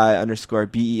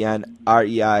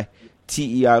SI_BENREITER.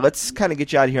 Let's kind of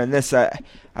get you out of here on this.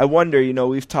 I wonder,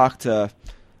 we've talked to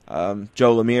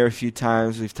Joe Lemire a few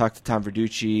times. We've talked to Tom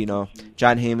Verducci.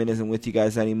 John Heyman isn't with you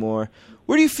guys anymore.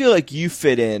 Where do you feel like you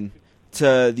fit in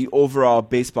to the overall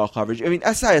baseball coverage? I mean,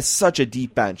 SI has such a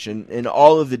deep bench in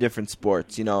all of the different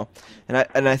sports, and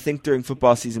I think during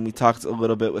football season we talked a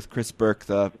little bit with Chris Burke,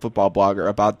 the football blogger,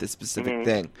 about this specific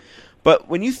thing. But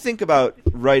when you think about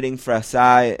writing for SI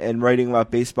and writing about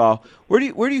baseball, where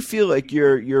do you feel like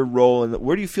your role and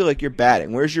where do you feel like you're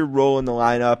batting? Where's your role in the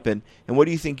lineup, and what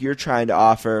do you think you're trying to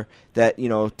offer that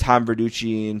Tom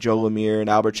Verducci and Joe Lemire and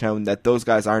Albert Chen, that those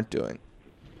guys aren't doing?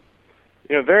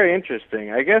 Very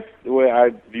interesting. I guess the way I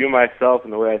view myself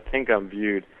and the way I think I'm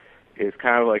viewed is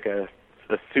kind of like a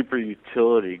super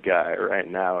utility guy right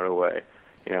now in a way.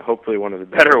 Hopefully one of the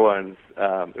better ones,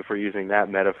 if we're using that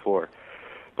metaphor.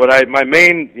 But my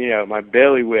main, my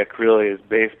bailiwick really is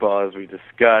baseball, as we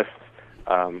discussed.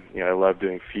 I love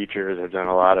doing features. I've done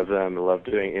a lot of them. I love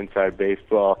doing inside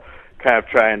baseball. Kind of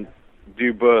try and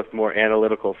do both more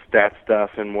analytical stat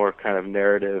stuff and more kind of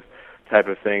narrative type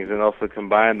of things, and also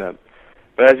combine them.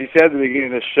 But as you said at the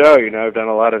beginning of the show, I've done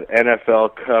a lot of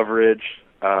NFL coverage.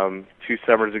 2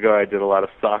 summers ago, I did a lot of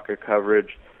soccer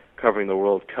coverage, covering the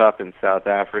World Cup in South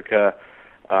Africa.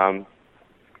 I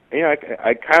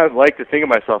kind of like to think of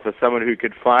myself as someone who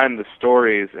could find the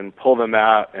stories and pull them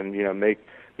out and,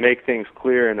 make things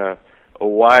clear in a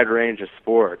wide range of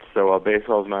sports. So while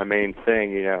baseball is my main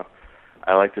thing,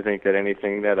 I like to think that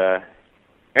anything that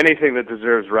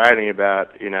deserves writing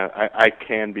about, I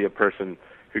can be a person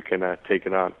who can take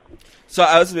it on. So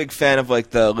I was a big fan of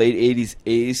the late 80s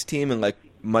A's team, and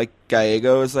Mike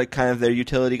Gallego is kind of their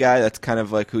utility guy. That's kind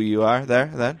of who you are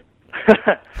there then?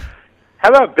 How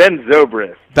about Ben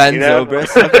Zobrist?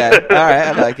 Zobrist? Okay. All right,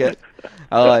 I like it.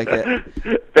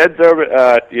 Ben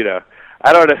Zobrist,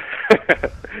 I don't know.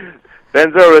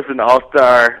 Ben Zobrist is an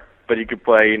all-star, but he could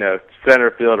play,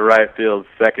 center field, right field,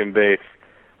 second base.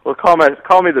 Well, call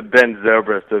me the Ben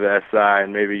Zobrist of SI,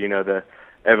 and maybe, the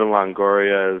Evan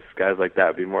Longoria's, guys like that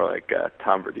would be more like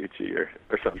Tom Verducci or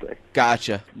something.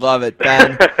 Gotcha. Love it,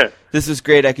 Ben. This was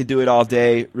great. I could do it all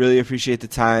day. Really appreciate the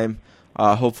time.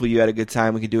 Hopefully you had a good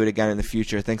time. We can do it again in the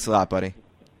future. Thanks a lot, buddy.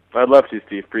 I'd love to,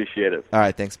 Steve. Appreciate it. All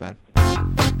right. Thanks, Ben.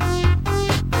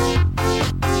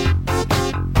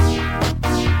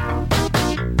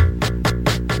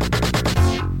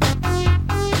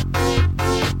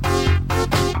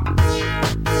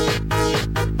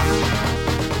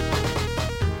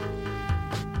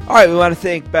 All right, we want to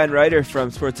thank Ben Reiter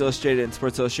from Sports Illustrated and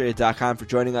SportsIllustrated.com for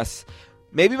joining us.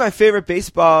 Maybe my favorite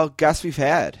baseball guest we've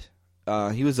had.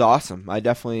 He was awesome. I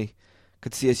definitely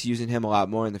could see us using him a lot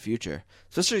more in the future,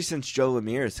 especially since Joe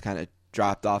Lemire has kind of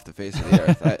dropped off the face of the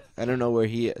earth. I don't know where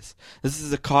he is. This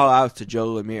is a call out to Joe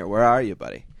Lemire. Where are you,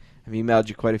 buddy? I've emailed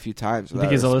you quite a few times. You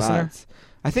think he's a listener?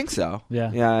 I think so.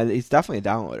 Yeah, he's definitely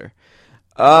a downloader.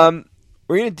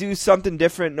 We're going to do something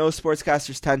different. No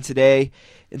Sportscasters 10 today.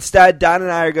 Instead, Don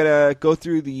and I are going to go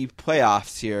through the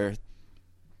playoffs here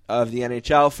of the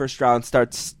NHL. First round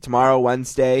starts tomorrow,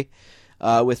 Wednesday,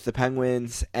 with the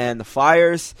Penguins and the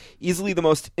Flyers. Easily the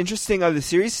most interesting of the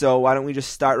series, so why don't we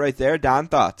just start right there? Don,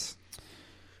 thoughts?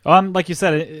 Like you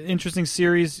said, interesting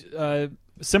series.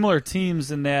 Similar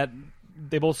teams in that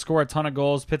they both score a ton of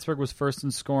goals. Pittsburgh was first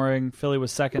in scoring. Philly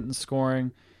was second in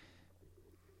scoring.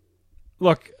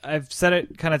 Look, I've said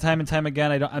it kind of time and time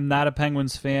again. I'm not a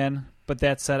Penguins fan, but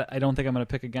that said, I don't think I'm going to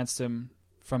pick against him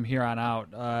from here on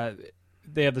out.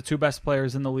 They have the 2 best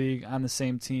players in the league on the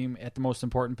same team at the most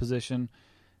important position,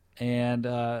 and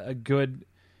a good,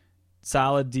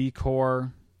 solid D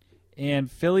core.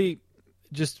 And Philly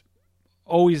just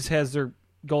always has their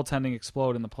goaltending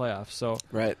explode in the playoffs. So,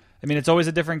 right. I mean, it's always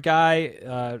a different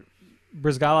guy.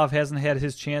 Brizgalov hasn't had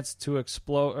his chance to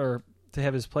explode or to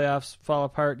have his playoffs fall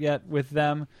apart yet with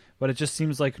them, but it just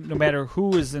seems like no matter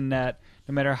who is in net,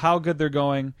 no matter how good they're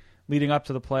going leading up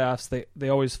to the playoffs, they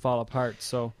always fall apart.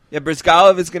 So yeah,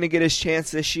 Brizgalov is going to get his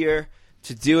chance this year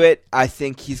to do it. I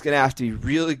think he's going to have to be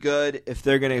really good if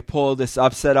they're going to pull this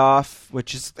upset off,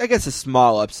 which is, I guess, a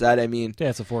small upset. I mean, yeah,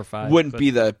 it's a 4-5. Wouldn't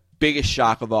be the biggest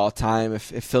shock of all time if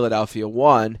Philadelphia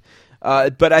won.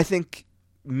 But I think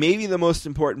maybe the most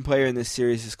important player in this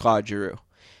series is Claude Giroux.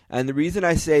 And the reason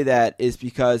I say that is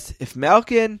because if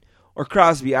Malkin or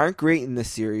Crosby aren't great in this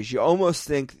series, you almost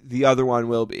think the other one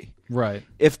will be. Right.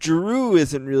 If Giroux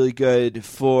isn't really good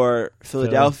for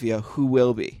Philadelphia, who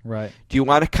will be? Right. Do you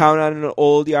want to count on an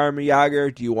old Jaromir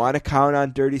Jagr? Do you want to count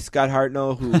on Dirty Scott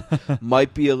Hartnell, who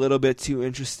might be a little bit too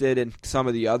interested in some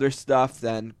of the other stuff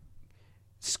than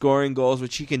scoring goals,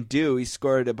 which he can do? He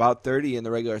scored about 30 in the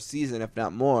regular season, if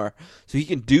not more. So he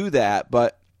can do that,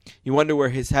 but you wonder where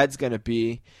his head's going to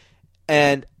be.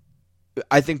 And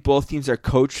I think both teams are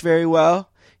coached very well.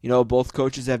 You know, both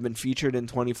coaches have been featured in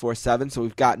 24/7, so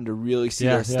we've gotten to really see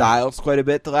their styles quite a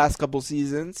bit the last couple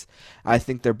seasons. I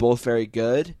think they're both very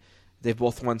good. They've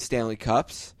both won Stanley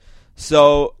Cups.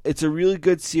 So it's a really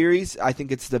good series. I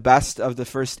think it's the best of the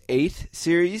first 8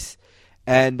 series,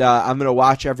 and I'm going to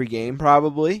watch every game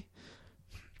probably,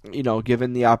 you know,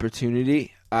 given the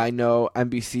opportunity. I know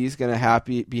NBC is going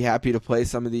to be happy to play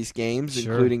some of these games,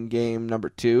 including game number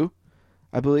 2,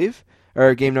 I believe.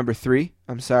 Or game number 3,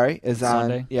 I'm sorry, is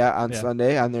Sunday.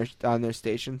 Sunday on their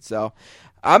station. So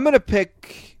I'm gonna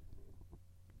pick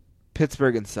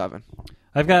Pittsburgh in 7.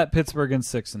 I've got Pittsburgh in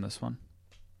 6 in this one.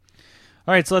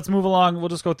 All right, so let's move along. We'll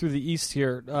just go through the East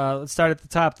here. Let's start at the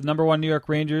top. The number 1 New York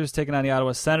Rangers taking on the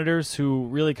Ottawa Senators, who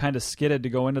really kind of skidded to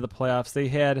go into the playoffs. They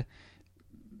had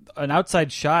an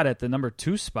outside shot at the number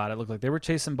 2 spot. It looked like they were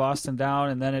chasing Boston down,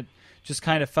 and then it just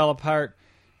kind of fell apart.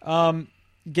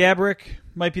 Gaborik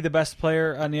might be the best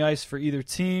player on the ice for either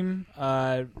team.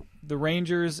 The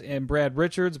Rangers and Brad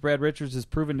Richards. Brad Richards has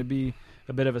proven to be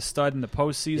a bit of a stud in the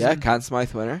postseason. Yeah, Conn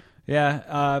Smythe winner.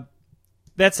 Yeah.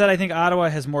 That said, I think Ottawa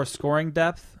has more scoring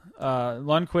depth.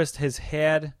 Lundqvist has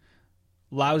had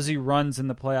lousy runs in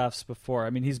the playoffs before. I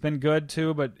mean, he's been good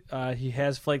too, but he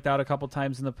has flaked out a couple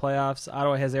times in the playoffs.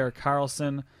 Ottawa has Erik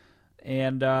Karlsson,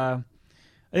 and I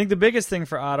think the biggest thing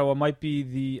for Ottawa might be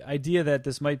the idea that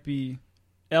this might be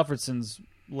Alfredsson's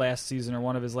last season or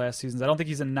one of his last seasons. I don't think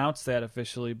he's announced that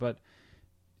officially, but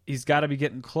he's got to be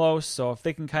getting close. So if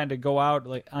they can kind of go out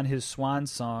like on his swan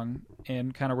song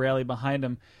and kind of rally behind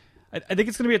him, I think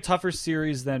it's going to be a tougher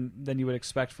series than you would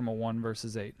expect from a 1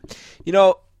 versus 8. You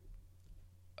know,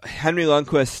 Henry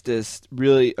Lundqvist has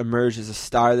really emerged as a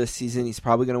star this season. He's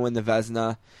probably going to win the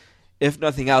Vezina. If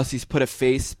nothing else, he's put a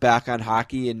face back on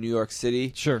hockey in New York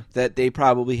City that they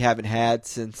probably haven't had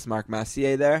since Mark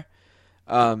Messier there.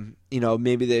 You know,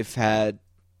 maybe they've had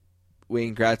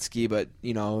Wayne Gretzky, but,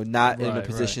 you know, not in a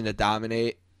position to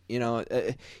dominate. You know,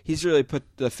 he's really put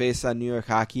the face on New York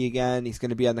hockey again. He's going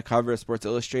to be on the cover of Sports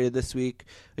Illustrated this week,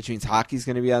 which means hockey's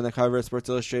going to be on the cover of Sports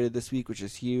Illustrated this week, which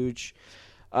is huge.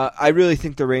 I really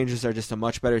think the Rangers are just a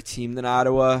much better team than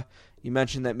Ottawa. You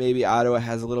mentioned that maybe Ottawa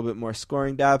has a little bit more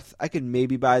scoring depth. I could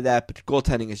maybe buy that, but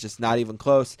goaltending is just not even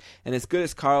close. And as good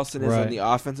as Karlsson is in the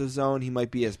offensive zone, he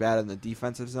might be as bad in the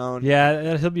defensive zone. Yeah,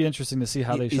 it'll be interesting to see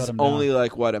how they shut him down. He's only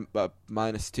like, what, a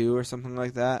 -2 or something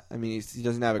like that? I mean, he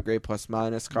doesn't have a great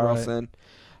plus-minus, Karlsson.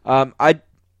 Right.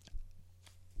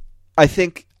 I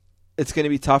think it's going to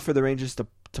be tough for the Rangers to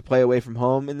play away from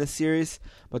home in this series,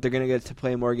 but they're going to get to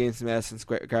play more games in Madison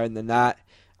Square Garden than not.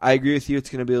 I agree with you.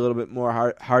 It's going to be a little bit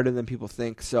more harder than people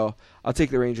think. So I'll take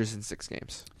the Rangers in 6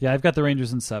 games. Yeah, I've got the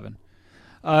Rangers in 7.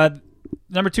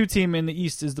 Number 2 team in the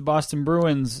East is the Boston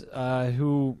Bruins,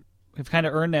 who have kind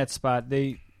of earned that spot.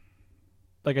 They,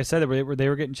 like I said, they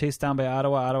were getting chased down by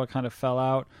Ottawa. Ottawa kind of fell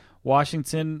out.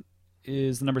 Washington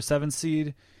is the number 7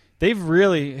 seed. They've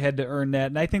really had to earn that,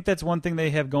 and I think that's one thing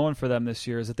they have going for them this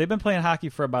year is that they've been playing hockey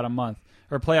for about a month,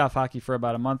 or playoff hockey for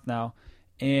about a month now,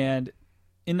 and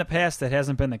in the past, that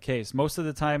hasn't been the case. Most of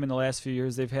the time in the last few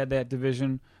years, they've had that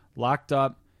division locked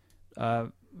up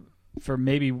for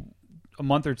maybe a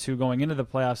month or two going into the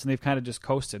playoffs, and they've kind of just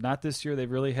coasted. Not this year. They've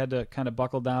really had to kind of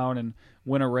buckle down and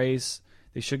win a race.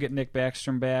 They should get Nick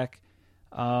Backstrom back.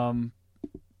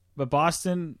 But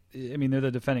Boston, I mean, they're the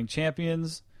defending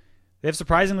champions. They have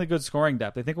surprisingly good scoring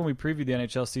depth. I think when we previewed the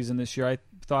NHL season this year, I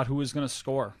thought who was going to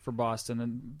score for Boston,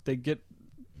 and they get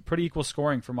pretty equal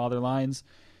scoring from all their lines.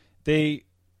 They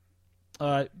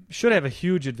should have a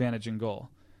huge advantage in goal.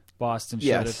 Boston should.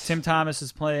 Yes. If Tim Thomas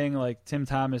is playing like Tim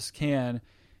Thomas can,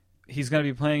 he's going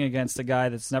to be playing against a guy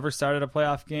that's never started a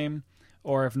playoff game,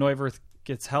 or if Neuwirth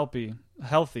gets healthy, I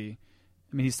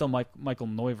mean, he's still Michael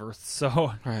Neuwirth.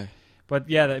 So, right. But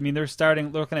yeah, I mean, they're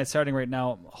looking at starting right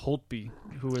now Holtby,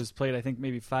 who has played, I think,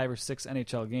 maybe 5 or 6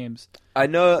 NHL games. I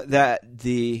know that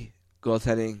the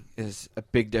goaltending is a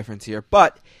big difference here,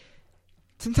 but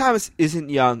Tim Thomas isn't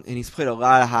young, and he's played a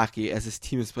lot of hockey, as his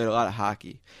team has played a lot of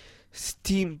hockey. His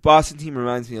Boston team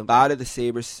reminds me a lot of the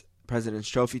Sabres President's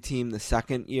Trophy team the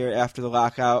second year after the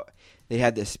lockout. They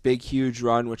had this big, huge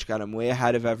run, which got them way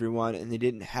ahead of everyone, and they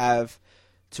didn't have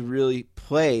to really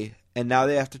play and now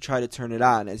they have to try to turn it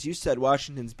on. As you said,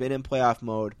 Washington's been in playoff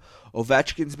mode.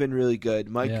 Ovechkin's been really good.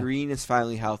 Mike Green is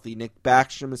finally healthy. Nick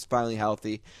Backstrom is finally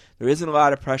healthy. There isn't a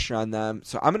lot of pressure on them,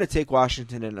 so I'm going to take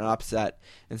Washington in an upset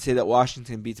and say that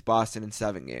Washington beats Boston in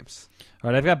 7 games. All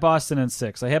right, I've got Boston in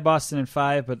 6. I had Boston in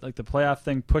 5, but like the playoff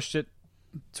thing pushed it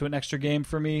to an extra game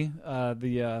for me.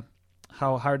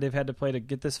 How hard they've had to play to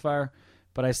get this far,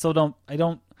 but I still don't.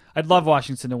 I'd love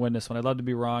Washington to win this one. I'd love to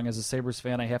be wrong. As a Sabres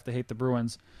fan, I have to hate the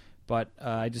Bruins, but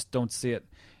I just don't see it.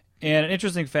 And an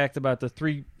interesting fact about the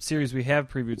 3 series we have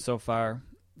previewed so far,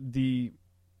 the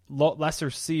lesser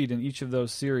seed in each of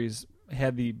those series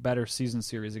had the better season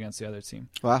series against the other team.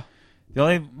 Wow. The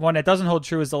only one that doesn't hold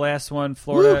true is the last one,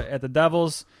 Florida at the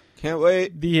Devils. Can't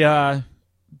wait. The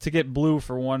to get blue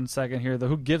for 1 second here, the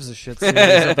who gives a shit series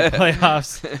of the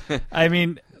playoffs. I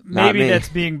mean, maybe that's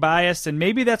being biased, and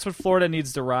maybe that's what Florida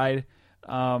needs to ride.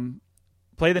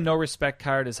 Play the no respect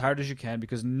card as hard as you can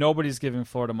because nobody's giving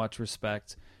Florida much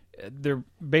respect. They're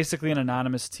basically an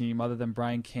anonymous team other than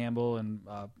Brian Campbell and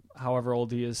however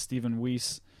old he is, Stephen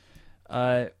Weiss.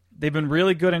 They've been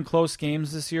really good in close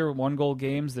games this year, 1-goal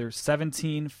games. They're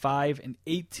 17, 5, and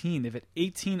 18. They've had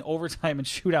 18 overtime and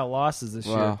shootout losses this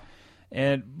year.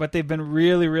 But they've been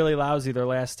really, really lousy their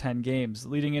last 10 games.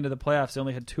 Leading into the playoffs, they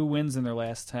only had 2 wins in their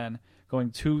last 10,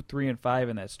 going 2, 3, and 5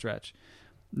 in that stretch.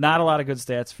 Not a lot of good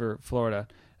stats for Florida.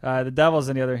 The Devils,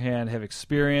 on the other hand, have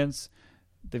experience.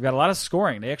 They've got a lot of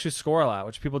scoring. They actually score a lot,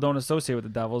 which people don't associate with the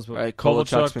Devils. But right,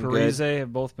 Kovalchuk, Parise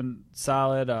have both been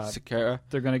solid. Sekera.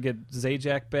 They're going to get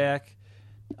Zajac back.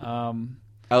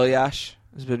 Eliash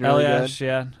has been really good.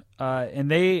 Yeah. And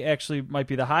they actually might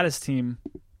be the hottest team,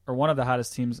 or one of the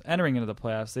hottest teams entering into the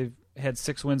playoffs. They've had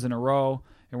 6 wins in a row,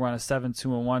 and we're on a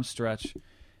 7-2-1 stretch.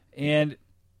 And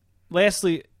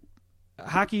lastly,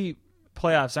 hockey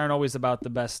playoffs aren't always about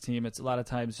the best team. It's a lot of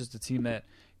times just a team that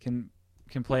can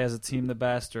play as a team the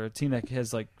best, or a team that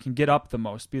has can get up the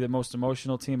most, be the most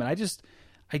emotional team. And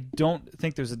I don't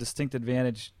think there's a distinct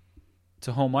advantage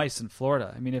to home ice in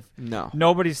Florida. I mean, if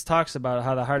nobody talks about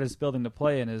how the hardest building to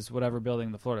play in is whatever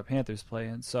building the Florida Panthers play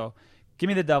in. So give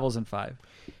me the Devils in 5.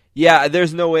 Yeah,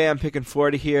 there's no way I'm picking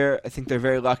Florida here. I think they're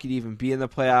very lucky to even be in the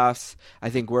playoffs. I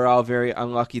think we're all very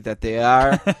unlucky that they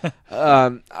are.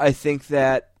 I think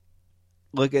that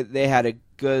they had a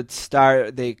good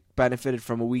start. They benefited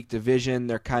from a weak division.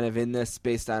 They're kind of in this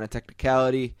based on a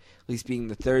technicality, at least being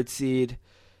the 3rd seed.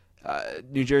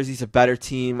 New Jersey's a better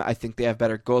team. I think they have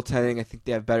better goaltending. I think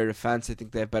they have better defense. I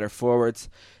think they have better forwards.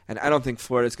 And I don't think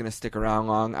Florida's going to stick around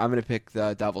long. I'm going to pick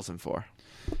the Devils in 4.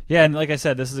 Yeah, and like I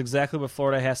said, this is exactly what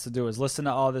Florida has to do, is listen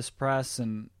to all this press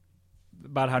and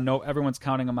about how everyone's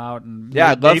counting them out. And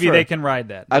maybe they can ride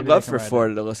that. I'd love for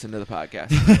Florida to listen to the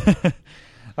podcast.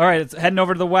 All right, it's heading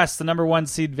over to the West. The number 1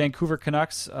 seed Vancouver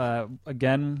Canucks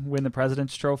again win the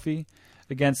President's Trophy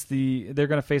against they're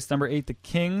going to face number 8 the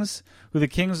Kings, who the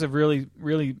Kings have really,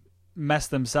 really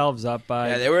messed themselves up by.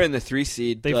 Yeah, they were in the 3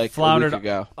 seed they floundered a week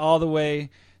ago, all the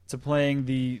way to playing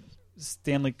the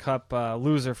Stanley Cup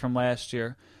loser from last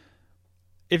year.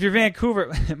 If you're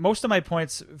Vancouver, most of my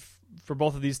points for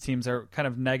both of these teams are kind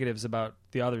of negatives about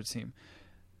the other team.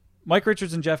 Mike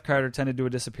Richards and Jeff Carter tend to do a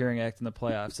disappearing act in the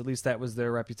playoffs. At least that was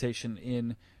their reputation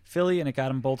in Philly, and it got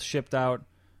them both shipped out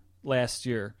last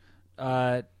year.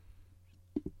 The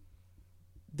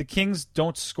Kings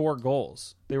don't score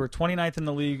goals. They were 29th in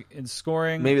the league in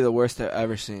scoring. Maybe the worst I've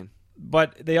ever seen.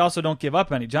 But they also don't give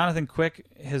up any. Jonathan Quick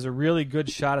has a really good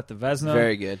shot at the Vezina.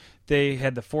 Very good. They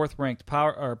had the 4th-ranked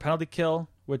penalty kill,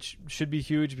 which should be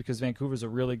huge because Vancouver's a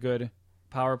really good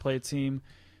power play team.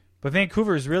 But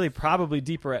Vancouver is really probably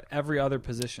deeper at every other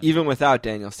position. Even without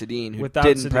Daniel Sedin, who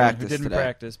didn't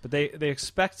practice. But they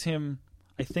expect him,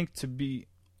 I think, to be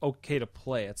okay to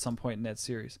play at some point in that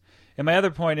series. And my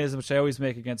other point is, which I always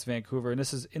make against Vancouver, and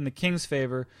this is in the Kings'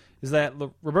 favor, is that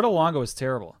Roberto Luongo is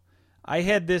terrible. I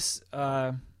had this,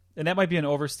 and that might be an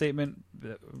overstatement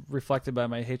reflected by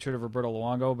my hatred of Roberto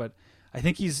Luongo, but I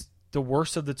think he's the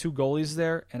worst of the 2 goalies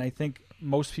there, and I think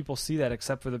most people see that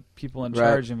except for the people in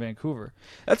charge in Vancouver.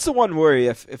 That's the one worry.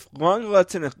 If Luongo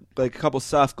lets in a couple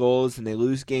soft goals and they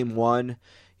lose game 1,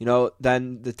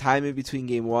 then the time in between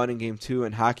game 1 and game 2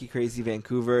 in hockey crazy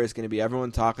Vancouver is going to be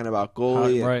everyone talking about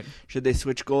goalie. Right. Should they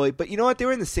switch goalie? But you know what? They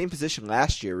were in the same position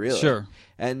last year, really. Sure.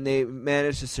 And they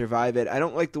managed to survive it. I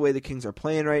don't like the way the Kings are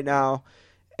playing right now,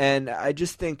 and I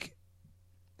just think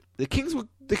the Kings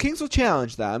will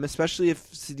challenge them, especially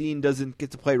if Sedin doesn't get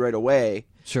to play right away.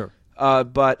 Sure.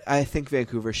 But I think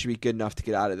Vancouver should be good enough to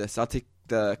get out of this. I'll take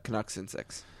the Canucks in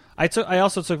 6. I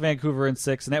also took Vancouver in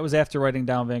 6, and that was after writing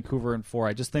down Vancouver in 4.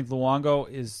 I just think Luongo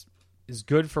is is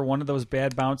good for one of those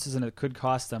bad bounces, and it could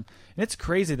cost them. And it's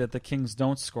crazy that the Kings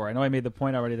don't score. I know I made the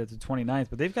point already that the 29th,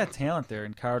 but they've got talent there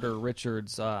in Carter,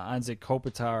 Richards, Anze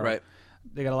Kopitar. Right.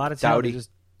 They got a lot of talent.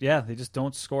 Doughty. They just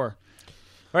don't score.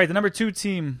 All right, the number 2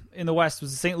 team in the West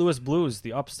was the St. Louis Blues,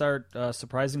 the upstart,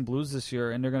 surprising Blues this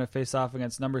year, and they're going to face off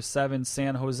against number 7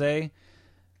 San Jose.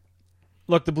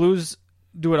 Look, the Blues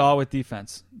do it all with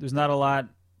defense. There's not a lot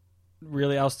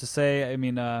really else to say. I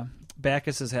mean,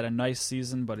 Backus has had a nice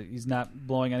season, but he's not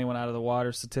blowing anyone out of the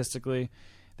water statistically.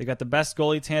 They got the best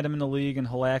goalie tandem in the league in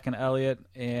Halak and Elliott,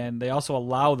 and they also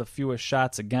allow the fewest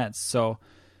shots against. So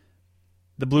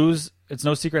the Blues, it's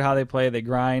no secret how they play. They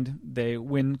grind, they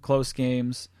win close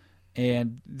games,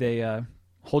 and they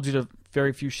hold you to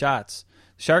very few shots.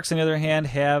 Sharks, on the other hand,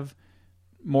 have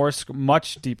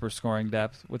much deeper scoring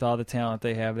depth with all the talent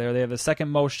they have there. They have the second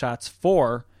most shots,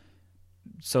 4.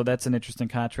 So that's an interesting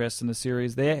contrast in the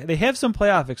series. They have some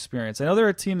playoff experience. I know they're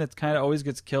a team that kind of always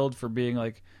gets killed for being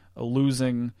like a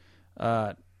losing,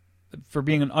 for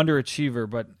being an underachiever,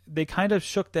 but they kind of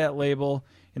shook that label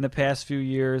in the past few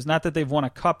years. Not that they've won a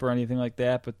cup or anything like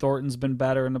that, but Thornton's been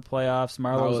better in the playoffs.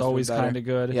 Marlowe's always kind of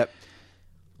good. Yep.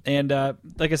 And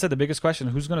like I said, the biggest question,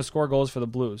 who's going to score goals for the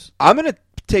Blues? I'm going to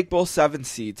take both 7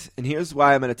 seeds, and here's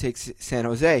why I'm going to take San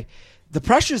Jose. The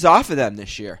pressure's off of them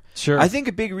this year. Sure. I think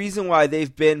a big reason why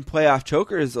they've been playoff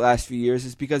chokers the last few years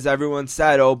is because everyone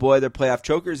said, oh boy, they're playoff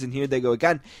chokers, and here they go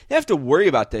again. They have to worry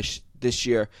about this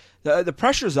year. The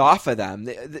pressure's off of them.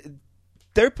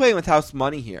 They're playing with house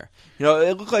money here. You know,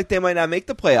 it looked like they might not make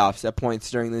the playoffs at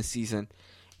points during this season.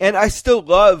 And I still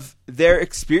love their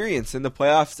experience in the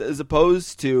playoffs as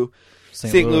opposed to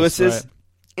St. Louis's. Right.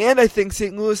 And I think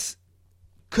St. Louis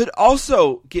could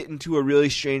also get into a really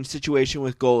strange situation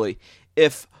with goalie.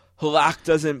 If Halak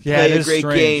doesn't play a great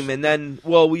game, and then,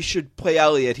 well, we should play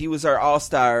Elliott. He was our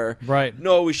all-star. Right.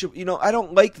 No, we should. You know, I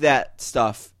don't like that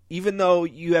stuff. Even though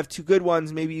you have 2 good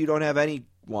ones, maybe you don't have any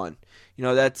one. You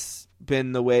know, that's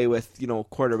been the way with, you know,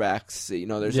 quarterbacks. You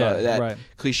know, there's that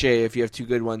cliche, if you have 2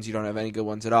 good ones, you don't have any good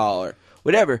ones at all, or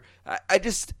whatever. I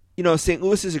just, you know, St.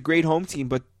 Louis is a great home team,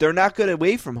 but they're not good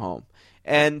away from home.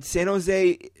 And San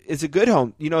Jose is a good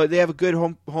home. You know, they have a good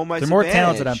home ice They're more advantage.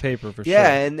 talented on paper, for sure.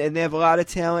 Yeah, and they have a lot of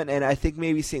talent, and I think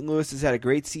maybe St. Louis has had a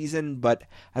great season, but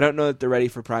I don't know that they're ready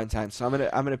for prime time. So I'm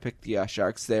gonna pick the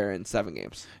Sharks there in 7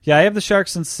 games. Yeah, I have the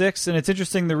Sharks in 6, and it's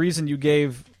interesting the reason you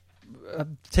gave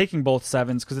taking both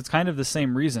 7s, because it's kind of the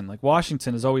same reason. Like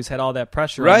Washington has always had all that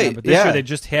pressure on them, but this year they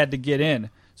just had to get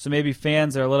in. So maybe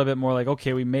fans are a little bit more like,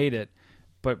 okay, we made it.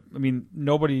 But, I mean,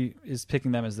 nobody is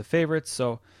picking them as the favorites,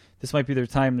 so this might be their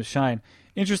time to shine.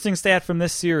 Interesting stat from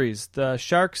this series. The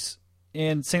Sharks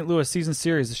and St. Louis season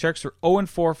series, the Sharks are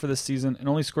 0-4 for this season and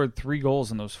only scored 3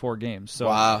 goals in those 4 games. So,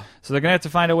 wow. So they're going to have to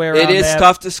find a way around that. It is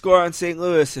tough to score on St.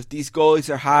 Louis. If these goalies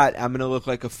are hot, I'm going to look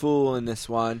like a fool in this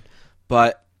one.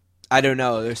 But I don't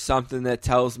know. There's something that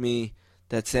tells me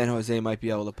that San Jose might be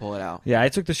able to pull it out. Yeah, I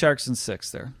took the Sharks in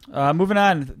 6 there. Moving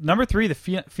on, number 3,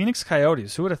 the Phoenix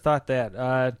Coyotes. Who would have thought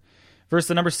that? Versus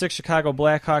the number 6 Chicago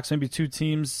Blackhawks, maybe 2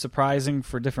 teams surprising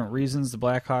for different reasons. The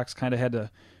Blackhawks kind of had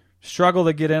to struggle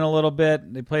to get in a little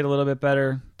bit. They played a little bit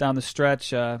better down the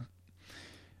stretch.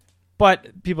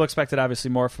 But people expected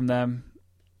obviously more from them.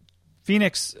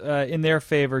 Phoenix, in their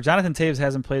favor, Jonathan Taves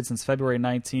hasn't played since February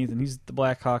 19th, and he's the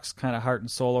Blackhawks' kind of heart and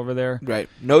soul over there. Right.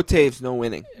 No Taves, no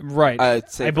winning. Right.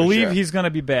 I believe he's going to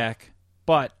be back,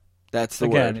 but that's the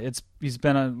again, word. He's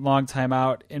been a long time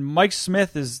out. And Mike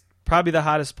Smith is probably the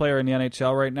hottest player in the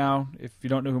NHL right now, if you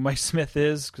don't know who Mike Smith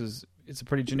is, because it's a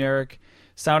pretty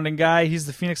generic-sounding guy. He's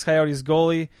the Phoenix Coyotes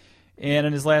goalie, and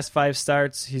in his last 5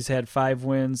 starts, he's had 5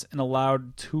 wins and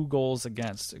allowed 2 goals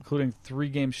against, including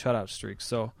 3-game shutout streaks.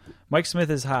 So Mike Smith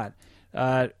is hot.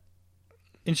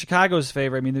 In Chicago's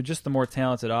favor, I mean, they're just the more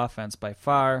talented offense by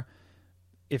far.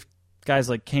 If guys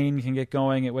like Kane can get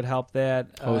going, it would help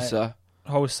that.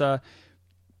 Hossa.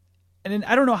 And then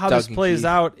I don't know how this plays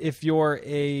out if you're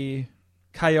a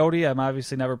Coyote. I'm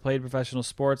obviously never played professional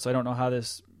sports, so I don't know how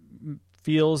this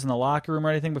feels in the locker room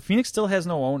or anything. But Phoenix still has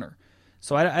no owner,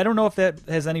 so I don't know if that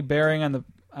has any bearing on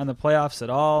the playoffs at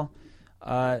all.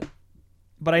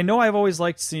 But I know I've always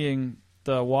liked seeing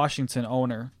the Washington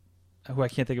owner, who I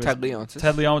can't think of. Ted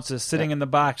Leonsis sitting in the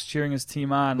box cheering his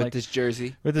team on with his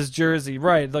jersey.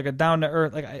 Right, like a down to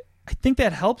earth. Like I think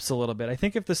that helps a little bit. I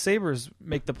think if the Sabres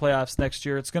make the playoffs next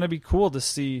year, it's going to be cool to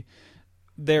see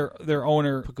their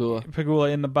owner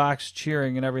Pagula in the box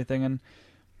cheering and everything. And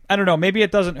I don't know, maybe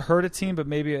it doesn't hurt a team, but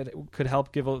maybe it could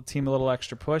help give a team a little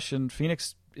extra push. And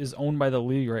Phoenix is owned by the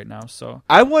league right now, so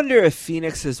I wonder if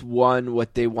Phoenix has won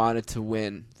what they wanted to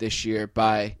win this year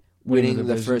by winning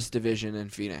the first division in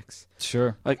Phoenix.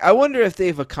 Sure. Like, I wonder if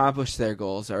they've accomplished their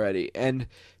goals already. And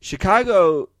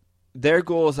Chicago, their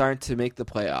goals aren't to make the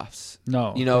playoffs.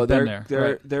 No, you know,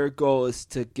 their their goal is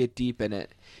to get deep in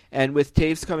it. And with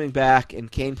Taves coming back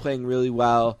and Kane playing really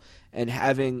well and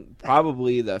having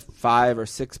probably the 5 or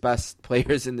 6 best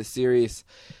players in the series,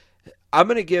 I'm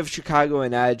going to give Chicago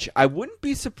an edge. I wouldn't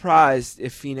be surprised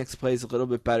if Phoenix plays a little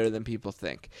bit better than people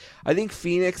think. I think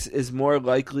Phoenix is more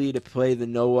likely to play the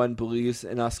no one believes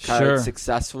in us card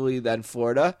successfully than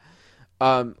Florida.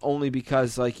 Only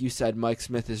because, like you said, Mike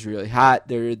Smith is really hot.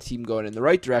 They're a team going in the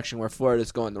right direction where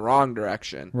Florida's going the wrong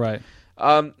direction. Right.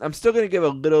 I'm still going to give a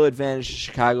little advantage to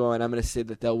Chicago, and I'm going to say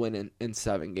that they'll win in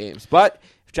 7 games. But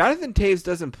if Jonathan Taves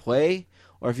doesn't play,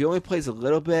 or if he only plays a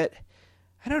little bit,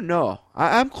 I don't know.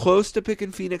 I'm close to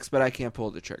picking Phoenix, but I can't pull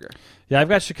the trigger. Yeah, I've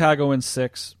got Chicago in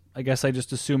 6. I guess I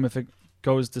just assume if it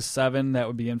goes to 7, that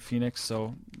would be in Phoenix.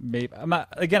 So maybe I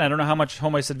don't know how much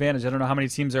home ice advantage. I don't know how many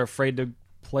teams are afraid to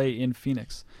play in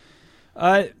Phoenix.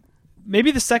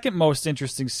 Maybe the second most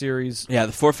interesting series. Yeah,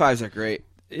 the 4-5s are great.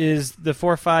 Is the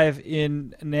 4-5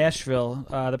 in Nashville,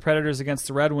 the Predators against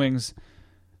the Red Wings.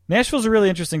 Nashville's a really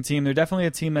interesting team. They're definitely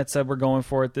a team that said we're going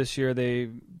for it this year. They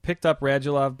picked up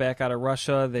Radulov back out of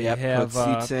Russia. They have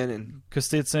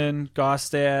Kostitsyn,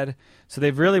 Gaustad. So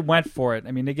they've really went for it.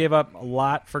 I mean, they gave up a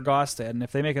lot for Gaustad, and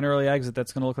if they make an early exit,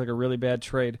 that's going to look like a really bad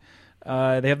trade.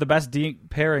 They have the best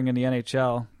pairing in the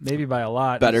NHL, maybe by a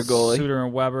lot. Better goalie. Suter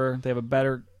and Weber. They have a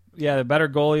better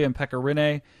goalie in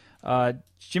Pekka Rinne.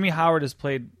 Jimmy Howard has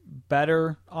played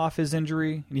better off his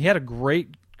injury, and he had a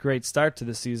great start to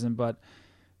the season, but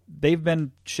they've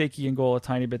been shaky in goal a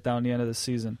tiny bit down the end of the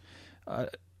season.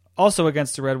 Also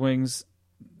against the Red Wings,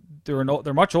 they're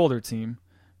a much older team.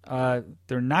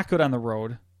 They're not good on the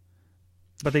road,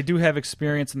 but they do have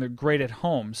experience and they're great at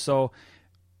home. So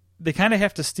they kind of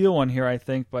have to steal one here, I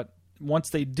think. But once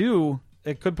they do,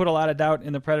 it could put a lot of doubt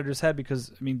in the Predators' head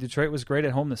because, I mean, Detroit was great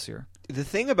at home this year. The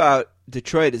thing about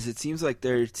Detroit is it seems like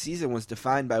their season was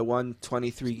defined by one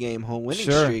 23-game home winning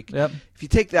streak. Yep. If you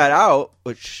take that out,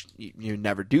 which you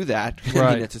never do that, right.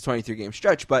 I mean, it's a 23-game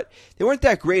stretch, but they weren't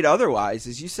that great otherwise.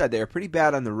 As you said, they were pretty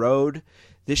bad on the road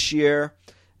this year.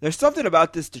 There's something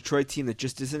about this Detroit team that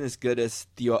just isn't as good as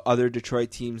the other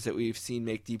Detroit teams that we've seen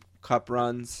make deep cup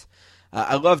runs.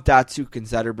 I love Datsuk and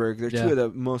Zetterberg. They're two of the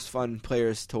most fun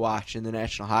players to watch in the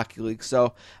National Hockey League, so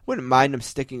I wouldn't mind them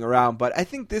sticking around. But I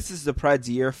think this is the Preds'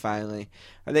 year finally.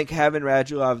 I think having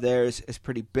Radulov there is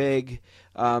pretty big.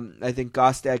 I think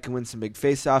Gaustad can win some big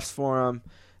faceoffs for him.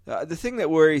 The thing that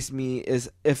worries me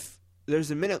is if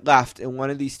there's a minute left and one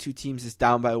of these two teams is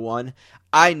down by 1,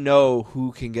 I know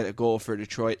who can get a goal for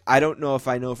Detroit. I don't know if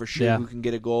I know for sure who can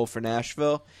get a goal for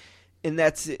Nashville. And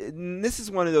this is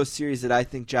one of those series that I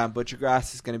think John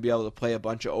Butchergrass is going to be able to play a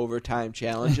bunch of overtime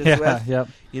challenges with. Yep.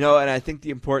 You know, and I think the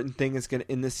important thing is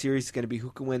in this series is going to be who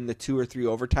can win the 2 or 3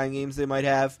 overtime games they might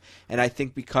have. And I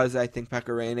think because I think Pekka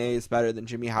Rinne is better than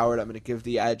Jimmy Howard, I'm going to give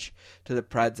the edge to the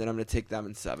Preds, and I'm going to take them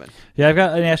in 7. Yeah, I've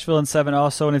got Nashville in 7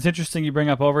 also, and it's interesting you bring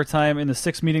up overtime. In the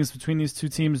 6 meetings between these two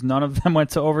teams, none of them went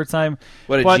to overtime.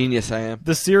 What a genius I am.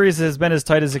 The series has been as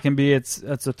tight as it can be. It's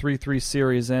a 3-3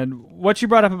 series. And what you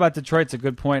brought up about Detroit's a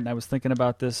good point, and I was thinking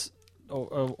about this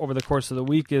over the course of the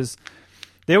week, is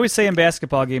they always say in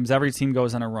basketball games every team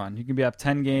goes on a run. You can be up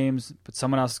 10 games, but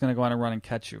someone else is going to go on a run and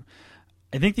catch you.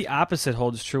 I think the opposite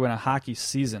holds true in a hockey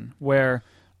season, where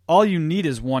all you need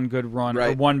is one good run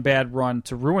or one bad run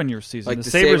to ruin your season. Like the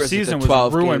Sabres season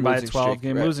was ruined by a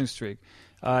 12-game losing streak.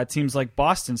 Teams like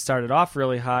Boston started off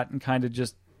really hot and kind of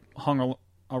just hung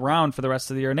around for the rest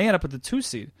of the year, and they ended up with the 2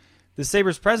 seed. The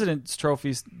Sabres President's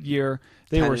Trophy year,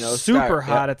 they were super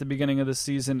hot at the beginning of the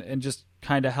season and just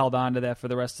kind of held on to that for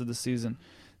the rest of the season.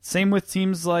 Same with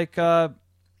teams like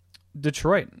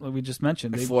Detroit, like we just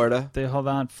mentioned. Florida. They held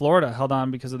on. Florida held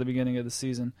on because of the beginning of the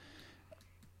season.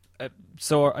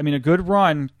 So, I mean, a good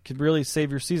run could really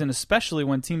save your season, especially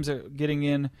when teams are getting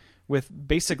in with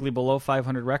basically below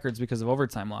 500 records because of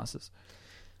overtime losses.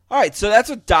 All right, so that's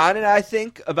what Don and I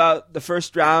think about the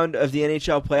first round of the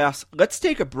NHL playoffs. Let's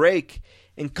take a break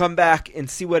and come back and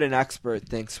see what an expert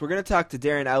thinks. We're going to talk to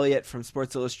Darren Elliott from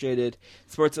Sports Illustrated,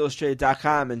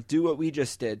 sportsillustrated.com, and do what we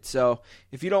just did. So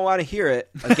if you don't want to hear it,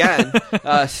 again,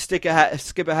 skip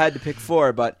ahead to pick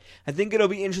 4. But I think it'll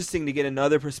be interesting to get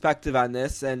another perspective on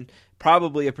this, and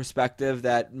probably a perspective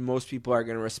that most people are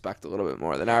going to respect a little bit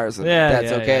more than ours. And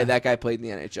that's okay. Yeah. That guy played in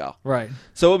the NHL. Right.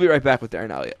 So we'll be right back with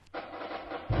Darren Elliott.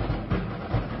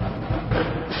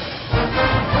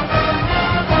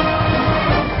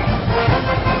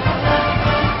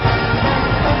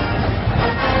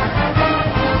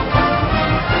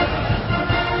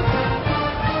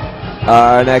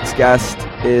 Our next guest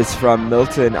is from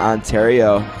Milton,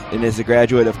 Ontario, and is a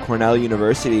graduate of Cornell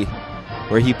University,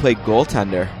 where he played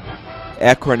goaltender.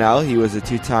 At Cornell, he was a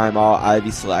two-time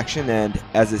All-Ivy selection, and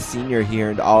as a senior, he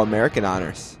earned All-American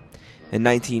honors. In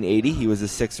 1980, he was a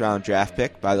sixth-round draft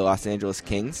pick by the Los Angeles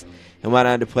Kings and went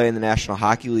on to play in the National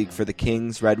Hockey League for the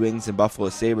Kings, Red Wings, and Buffalo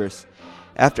Sabres.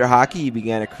 After hockey, he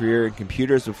began a career in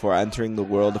computers before entering the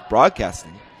world of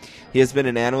broadcasting. He has been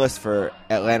an analyst for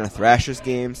Atlanta Thrashers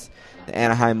games, the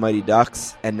Anaheim Mighty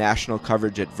Ducks, and national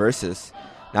coverage at Versus,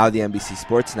 now the NBC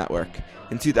Sports Network.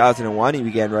 In 2001, he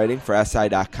began writing for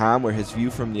SI.com, where his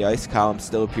View from the Ice column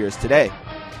still appears today.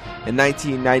 In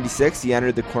 1996, he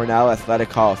entered the Cornell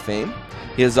Athletic Hall of Fame.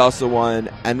 He has also won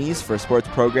Emmys for sports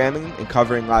programming and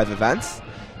covering live events,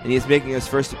 and he is making his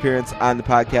first appearance on the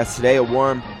podcast today. A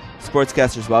warm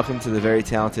sportscaster's welcome to the very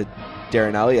talented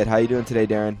Darren Elliott. How are you doing today,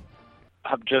 Darren?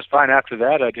 I'm just fine after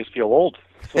that. I just feel old.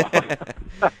 So.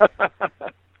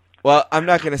 Well, I'm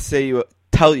not going to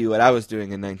tell you what I was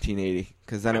doing in 1980,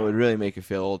 because then it would really make you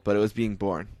feel old, but it was being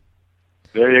born.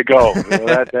 There you go.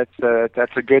 Well,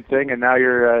 that's a good thing, and now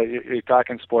you're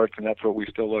talking sports, and that's what we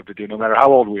still love to do, no matter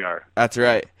how old we are. That's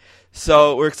right.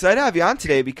 So we're excited to have you on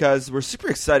today because we're super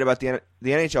excited about the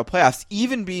NHL playoffs,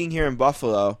 even being here in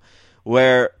Buffalo,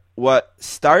 where what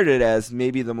started as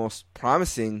maybe the most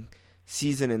promising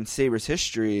season in Sabres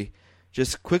history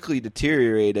just quickly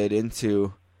deteriorated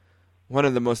into one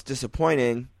of the most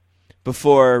disappointing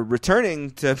before returning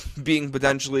to being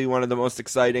potentially one of the most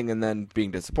exciting and then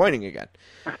being disappointing again.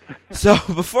 So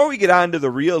before we get on to the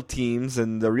real teams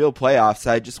and the real playoffs,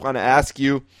 I just want to ask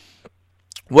you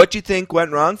what you think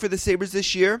went wrong for the Sabres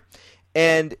this year,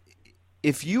 and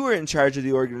if you were in charge of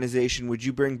the organization, would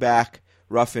you bring back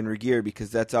Ruff and Regier? Because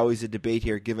that's always a debate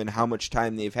here, given how much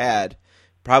time they've had,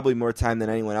 probably more time than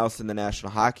anyone else in the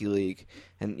National Hockey League,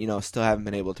 and still haven't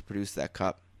been able to produce that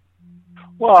cup.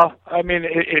 Well, I mean,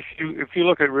 if you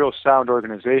look at real sound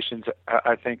organizations,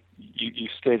 I think you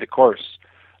stay the course.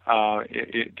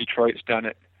 Detroit's done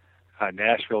it.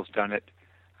 Nashville's done it.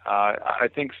 I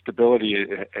think stability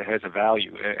has a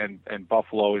value, and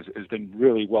Buffalo has been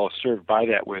really well served by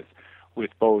that with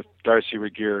both Darcy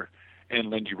Regier and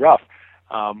Lindy Ruff.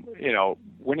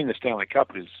 Winning the Stanley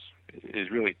Cup is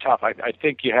really tough. I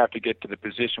think you have to get to the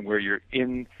position where you're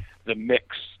in the mix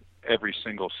every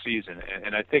single season,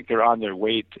 and I think they're on their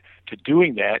way to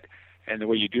doing that. And the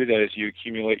way you do that is you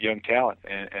accumulate young talent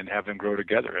and have them grow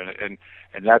together, and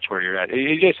that's where you're at.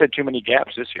 You just had too many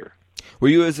gaps this year. Were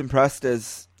you as impressed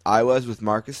as I was with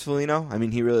Marcus Foligno? I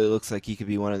mean, he really looks like he could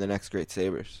be one of the next great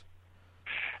Sabres.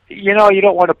 You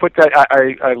don't want to put that.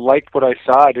 I liked what I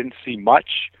saw. I didn't see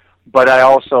much, but I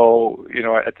also,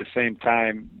 at the same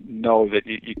time, know that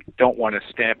you don't want to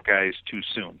stamp guys too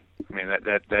soon. I mean,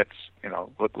 that's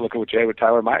look at what you had with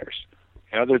Tyler Myers.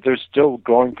 There's still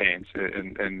growing pains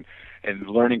and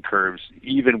learning curves,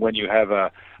 even when you have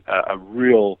a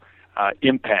real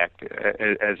impact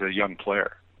as a young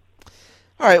player.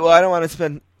 All right, well, I don't want to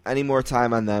spend any more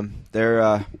time on them.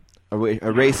 They're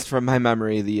erased from my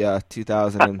memory, the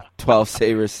 2012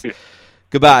 Sabres.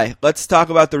 Goodbye. Let's talk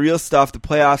about the real stuff, the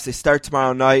playoffs. They start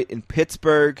tomorrow night in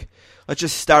Pittsburgh. Let's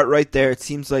just start right there. It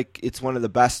seems like it's one of the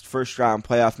best first-round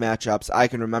playoff matchups I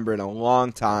can remember in a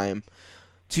long time.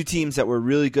 Two teams that were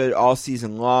really good all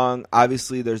season long.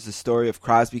 Obviously, there's the story of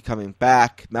Crosby coming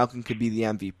back. Malkin could be the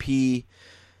MVP.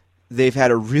 They've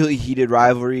had a really heated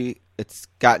rivalry. It's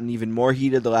gotten even more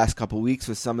heated the last couple weeks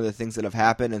with some of the things that have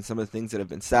happened and some of the things that have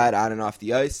been said on and off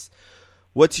the ice.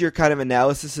 What's your kind of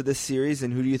analysis of this series,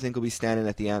 and who do you think will be standing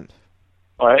at the end?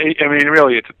 I mean,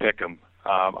 really, it's a pick 'em.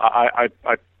 I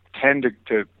tend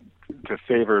to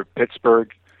favor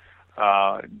Pittsburgh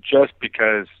just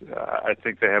because I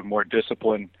think they have more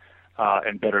discipline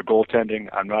and better goaltending.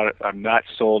 I'm not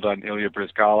sold on Ilya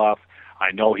Bryzgalov.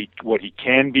 I know what he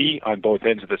can be on both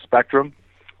ends of the spectrum.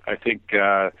 I think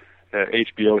the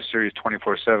HBO series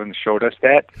 24/7 showed us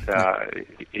that.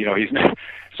 He's not,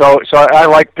 so I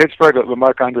like Pittsburgh. But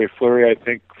Marc-Andre Fleury, I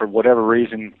think, for whatever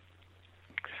reason,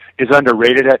 is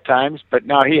underrated at times. But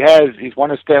now he's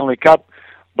won a Stanley Cup,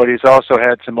 but he's also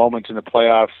had some moments in the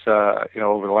playoffs,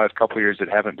 over the last couple of years that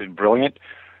haven't been brilliant.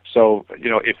 So,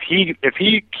 if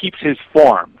he keeps his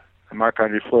form,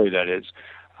 Marc-Andre Fleury, that is,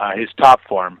 his top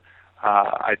form,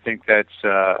 I think that's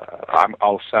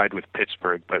I'll side with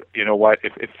Pittsburgh. But you know what?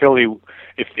 If Philly,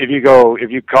 if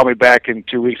you call me back in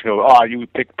 2 weeks and go, you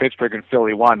picked Pittsburgh and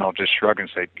Philly won, I'll just shrug and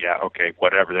say, yeah, okay,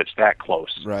 whatever. That's that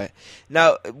close. Right.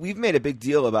 Now we've made a big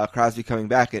deal about Crosby coming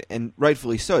back, and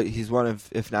rightfully so. He's one of,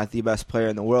 if not the best player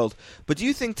in the world. But do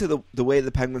you think, to the way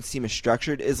the Penguins team is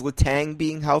structured, is Letang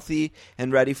being healthy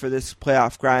and ready for this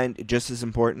playoff grind just as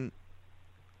important?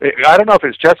 I don't know if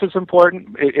it's just as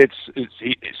important. It's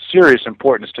serious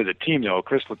importance to the team, though.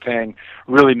 Chris Letang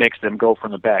really makes them go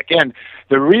from the back end.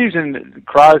 The reason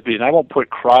Crosby, and I won't put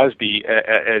Crosby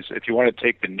as if you want to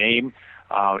take the name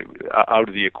out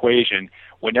of the equation,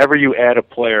 whenever you add a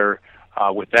player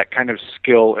with that kind of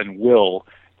skill and will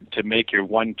to make your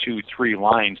 1, 2, 3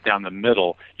 lines down the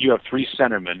middle, you have 3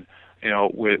 centermen,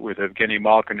 with Evgeny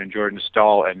Malkin and Jordan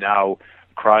Staal, and now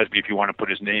Crosby, if you want to put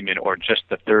his name in, or just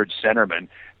the third centerman.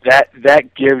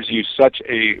 That gives you such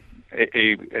an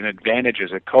advantage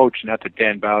as a coach. Not that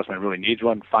Dan Bousman really needs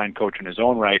one, fine coach in his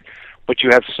own right, but you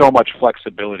have so much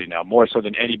flexibility now, more so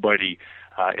than anybody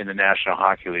in the National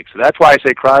Hockey League. So that's why I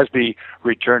say Crosby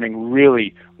returning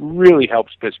really, really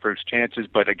helps Pittsburgh's chances.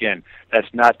 But again,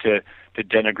 that's not to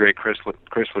denigrate Chris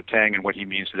Letang and what he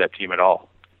means to that team at all.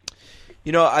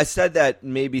 I said that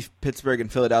maybe Pittsburgh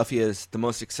and Philadelphia is the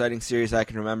most exciting series I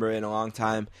can remember in a long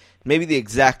time. Maybe the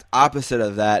exact opposite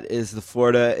of that is the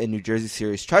Florida and New Jersey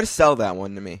series. Try to sell that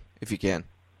one to me, if you can.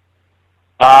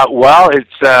 Well,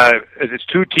 it's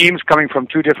 2 teams coming from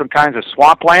 2 different kinds of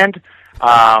swampland.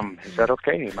 Is that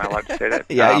okay? Am I allowed to say that?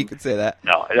 Yeah, you could say that.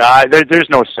 No, there's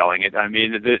no selling it. I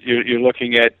mean, you're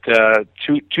looking at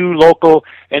two local.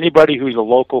 Anybody who's a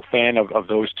local fan of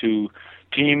those 2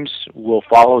 teams will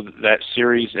follow that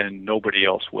series, and nobody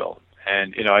else will.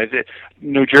 And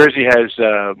New Jersey has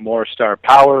more star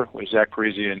power with Zach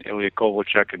Parise and Ilya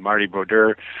Kovalchuk and Marty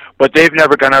Brodeur, but they've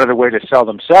never gone out of their way to sell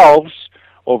themselves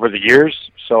over the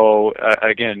years. So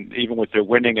again, even with their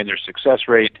winning and their success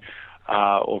rate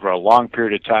over a long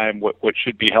period of time, what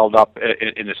should be held up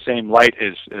in the same light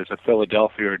as a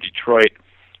Philadelphia or Detroit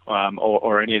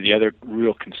or any of the other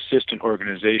real consistent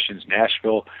organizations,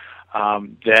 Nashville.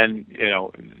 Then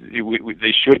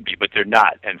they should be, but they're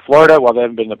not. And Florida, well, they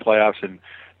haven't been in the playoffs, and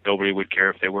nobody would care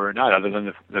if they were or not, other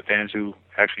than the fans who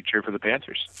actually cheer for the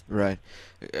Panthers. Right,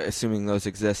 assuming those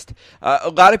exist. A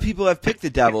lot of people have picked the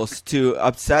Devils to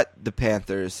upset the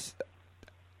Panthers.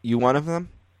 You one of them?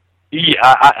 Yeah,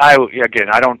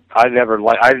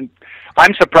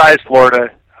 I'm surprised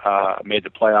Florida made the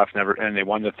playoffs, and they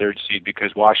won the 3rd seed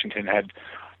because Washington had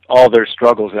all their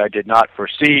struggles that I did not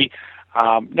foresee.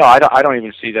 No, I don't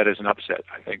even see that as an upset.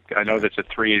 I know that's a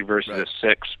 3 versus a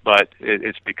 6, but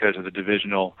it's because of the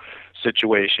divisional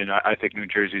situation. I think New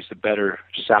Jersey's the better,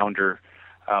 sounder,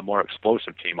 more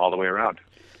explosive team all the way around.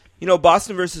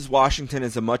 Boston versus Washington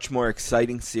is a much more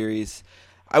exciting series.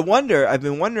 I've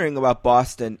been wondering about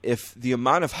Boston if the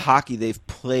amount of hockey they've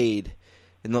played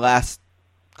in the last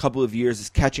couple of years is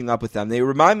catching up with them. They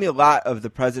remind me a lot of the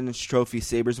President's Trophy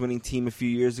Sabres winning team a few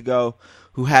years ago,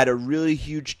 who had a really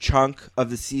huge chunk of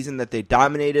the season that they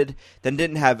dominated, then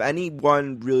didn't have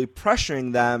anyone really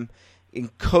pressuring them,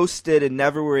 and coasted and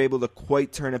never were able to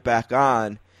quite turn it back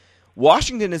on.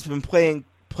 Washington has been playing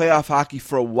playoff hockey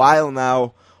for a while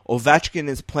now. Ovechkin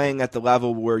is playing at the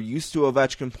level we're used to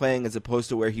Ovechkin playing as opposed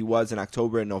to where he was in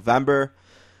October and November.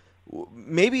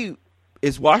 Maybe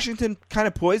is Washington kind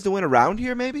of poised to win around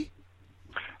here, maybe?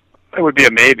 It would be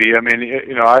a maybe. I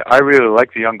mean, I really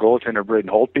like the young goaltender, Braden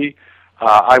Holtby.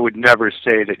 I would never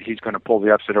say that he's going to pull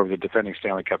the upset over the defending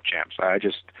Stanley Cup champs. I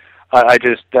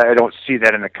don't see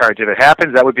that in the cards. If it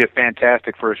happens, that would be a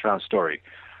fantastic first-round story.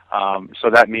 So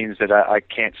that means that I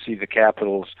can't see the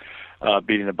Capitals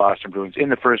beating the Boston Bruins in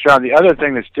the first round. The other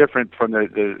thing that's different from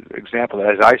the example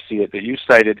that, as I see it, that you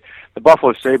cited, the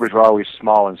Buffalo Sabres were always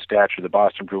small in stature. The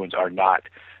Boston Bruins are not.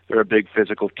 They're a big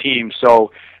physical team.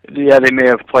 So, yeah, they may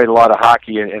have played a lot of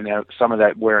hockey, and some of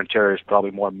that wear and tear is probably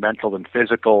more mental than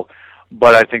physical,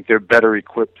 but I think they're better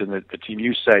equipped than the team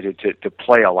you cited to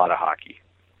play a lot of hockey.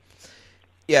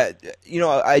 Yeah,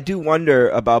 I do wonder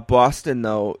about Boston,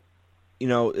 though.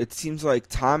 It seems like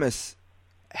Thomas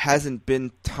hasn't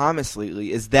been Thomas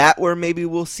lately. Is that where maybe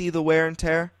we'll see the wear and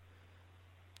tear?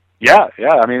 Yeah.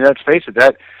 I mean, let's face it.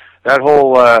 That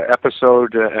whole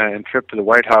episode and trip to the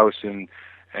White House and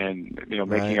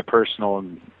making a personal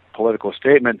and political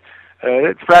statement,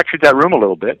 it fractured that room a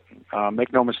little bit.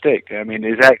 Make no mistake. I mean,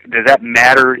 does that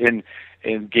matter in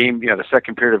game? The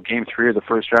second period of Game 3 of the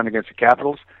first round against the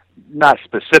Capitals? Not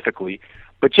specifically,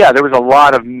 but yeah, there was a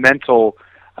lot of mental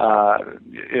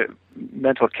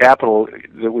capital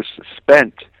that was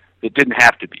spent that didn't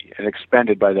have to be and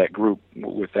expended by that group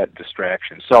with that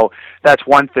distraction. So that's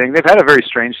one thing. They've had a very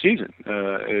strange season.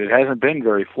 It hasn't been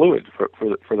very fluid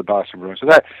for the Boston Bruins. So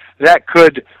that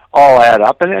could all add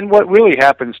up. And then what really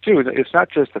happens too, it's not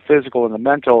just the physical and the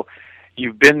mental.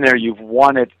 You've been there, you've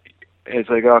won it. It's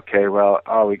like, okay, well,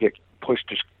 we get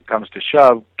pushed comes to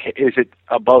shove. Is it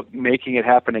about making it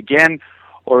happen again,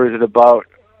 or is it about,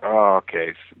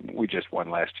 okay, we just won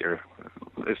last year,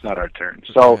 it's not our turn?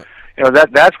 So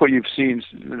that's what you've seen.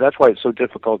 That's why it's so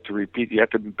difficult to repeat. You have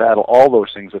to battle all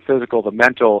those things: the physical, the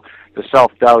mental, the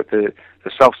self-doubt, the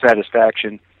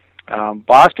self-satisfaction.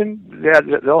 Boston,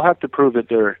 they'll have to prove that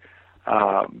they're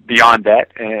beyond that,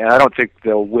 and I don't think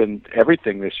they'll win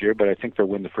everything this year, but I think they'll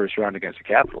win the first round against the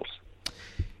Capitals.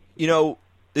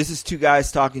 This is two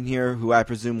guys talking here who I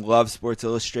presume love Sports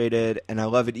Illustrated, and I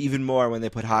love it even more when they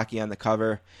put hockey on the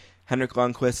cover. Henrik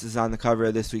Lundqvist is on the cover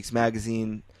of this week's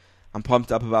magazine. I'm pumped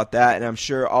up about that, and I'm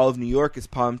sure all of New York is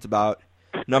pumped about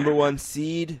number one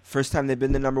seed. First time they've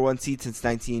been the number one seed since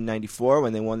 1994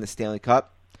 when they won the Stanley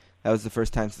Cup. That was the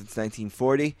first time since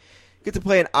 1940. Get to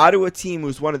play an Ottawa team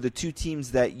who's one of the two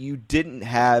teams that you didn't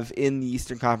have in the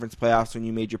Eastern Conference playoffs when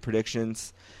you made your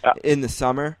predictions in the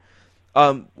summer.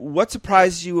 What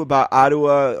surprised you about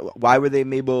Ottawa? Why were they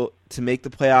able to make the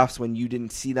playoffs when you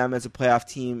didn't see them as a playoff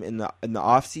team in the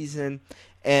off season?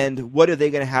 And what are they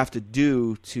going to have to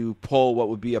do to pull what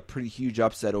would be a pretty huge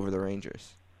upset over the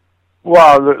Rangers?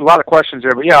 Well, a lot of questions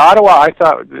there, but yeah, Ottawa. I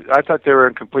thought they were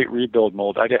in complete rebuild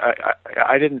mode.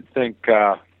 I didn't think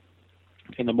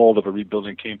in the mold of a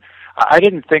rebuilding team. I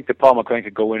didn't think that Paul McLean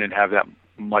could go in and have that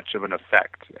much of an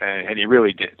effect, and he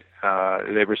really did.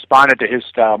 They responded to his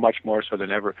style much more so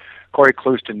than ever. Corey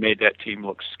Clouston made that team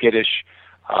look skittish,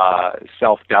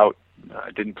 self-doubt,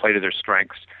 didn't play to their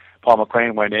strengths. Paul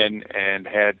McLean went in and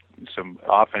had some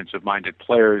offensive-minded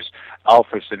players,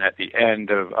 Alfredsson at the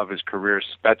end of his career,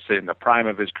 Spezza in the prime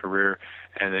of his career,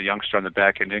 and the youngster on the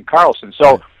back end in Carlson.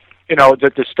 So,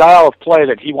 the style of play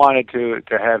that he wanted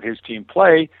to have his team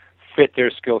play fit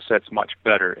their skill sets much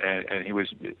better, and he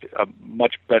was a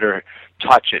much better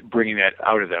touch at bringing that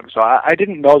out of them. So I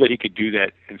didn't know that he could do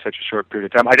that in such a short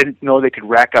period of time. I didn't know they could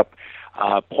rack up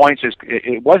points.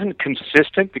 It wasn't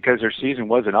consistent because their season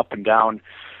was an up and down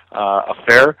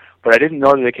affair, but I didn't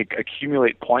know that they could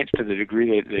accumulate points to the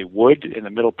degree they would in the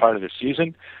middle part of the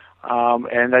season.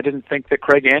 And I didn't think that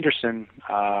Craig Anderson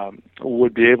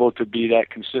would be able to be that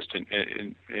consistent,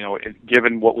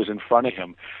 given what was in front of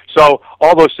him. So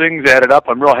all those things added up.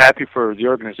 I'm real happy for the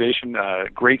organization.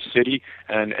 Great city,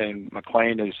 and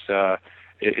McLean is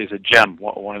a gem,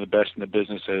 one of the best in the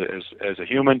business as a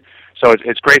human. So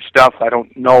it's great stuff. I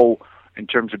don't know in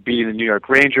terms of beating the New York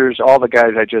Rangers. All the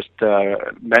guys I just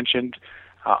mentioned,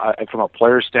 from a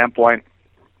player standpoint,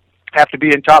 have to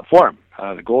be in top form.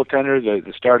 The goaltender,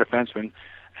 the star defenseman,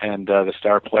 and the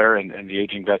star player, and the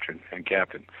aging veteran and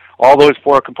captain. All those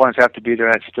four components have to be there,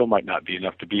 and it still might not be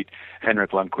enough to beat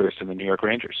Henrik Lundqvist and the New York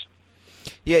Rangers.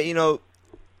 Yeah,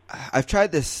 I've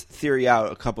tried this theory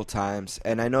out a couple times,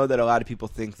 and I know that a lot of people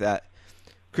think that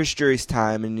Chris Drury's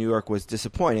time in New York was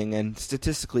disappointing, and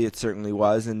statistically it certainly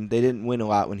was, and they didn't win a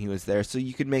lot when he was there, so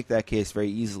you could make that case very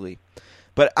easily.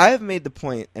 But I have made the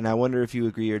point, and I wonder if you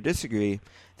agree or disagree,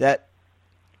 that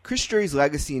Chris Drury's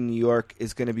legacy in New York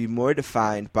is going to be more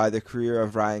defined by the career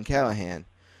of Ryan Callahan,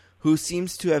 who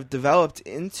seems to have developed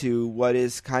into what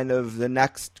is kind of the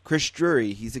next Chris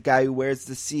Drury. He's a guy who wears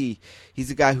the C. He's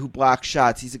a guy who blocks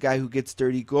shots. He's a guy who gets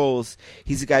dirty goals.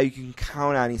 He's a guy you can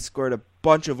count on. He scored a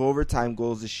bunch of overtime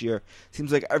goals this year.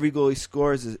 Seems like every goal he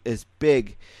scores is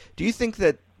big. Do you think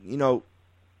that,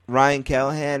 Ryan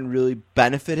Callahan really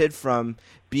benefited from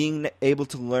being able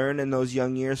to learn in those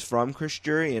young years from Chris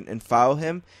Drury and follow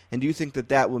him? And do you think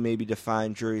that will maybe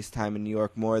define Drury's time in New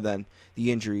York more than the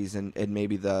injuries and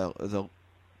maybe the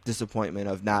disappointment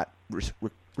of not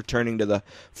returning to the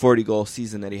 40-goal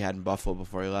season that he had in Buffalo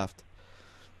before he left?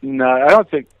 No, I don't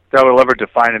think that will ever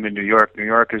define him in New York. New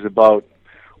York is about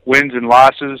wins and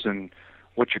losses and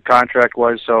what your contract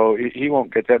was, so he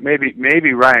won't get that.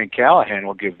 Maybe Ryan Callahan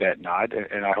will give that nod,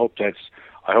 and I hope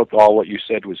all what you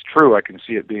said was true. I can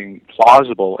see it being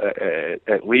plausible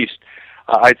at least.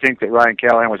 I think that Ryan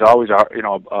Callahan was always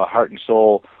a heart and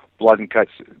soul, blood and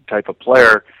guts type of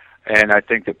player, and I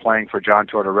think that playing for John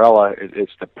Tortorella,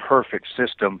 it's the perfect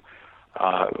system.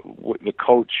 The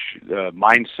coach, the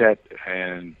mindset,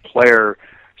 and player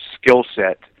skill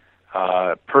set,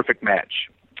 perfect match,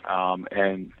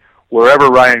 and wherever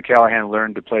Ryan Callahan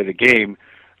learned to play the game,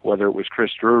 whether it was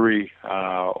Chris Drury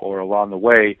or along the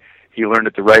way, he learned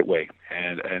it the right way.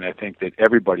 And I think that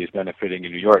everybody is benefiting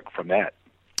in New York from that.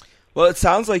 Well, it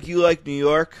sounds like you like New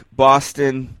York,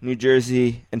 Boston, New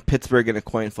Jersey, and Pittsburgh in a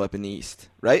coin flip in the East,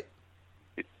 right?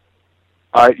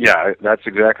 Yeah, that's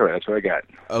exactly right. That's what I got.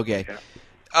 Okay.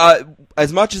 Yeah.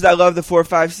 As much as I love the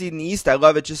 4-5 seed in the East, I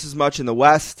love it just as much in the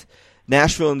West.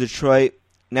 Nashville and Detroit.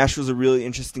 Nashville's a really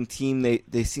interesting team.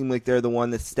 They seem like they're the one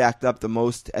that stacked up the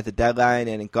most at the deadline,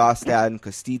 and in Gostad and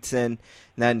Kostitsin, and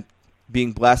then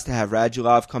being blessed to have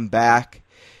Radulov come back.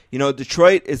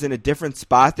 Detroit is in a different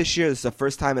spot this year. This is the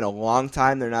first time in a long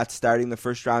time they're not starting the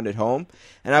first round at home.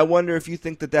 And I wonder if you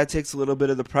think that takes a little bit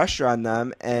of the pressure on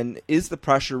them, and is the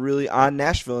pressure really on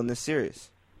Nashville in this series?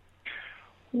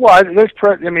 Well, there's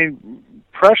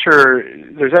pressure.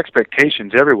 There's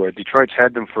expectations everywhere. Detroit's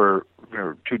had them for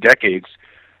 2 decades.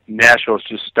 Nashville's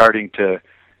just starting to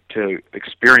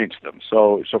experience them.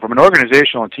 So from an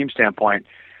organizational and team standpoint,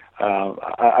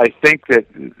 I think that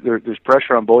there's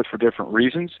pressure on both for different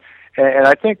reasons. And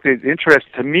I think the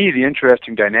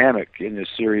interesting dynamic in this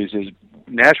series is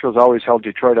Nashville's always held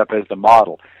Detroit up as the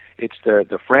model. It's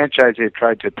the franchise they've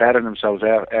tried to pattern themselves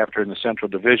after in the Central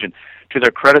Division. To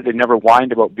their credit, they never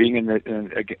whined about being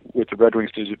with the Red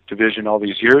Wings division all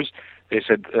these years. They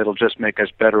said it'll just make us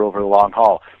better over the long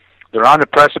haul. They're on the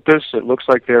precipice. It looks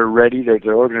like they're ready.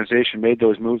 Their organization made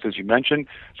those moves, as you mentioned,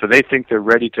 so they think they're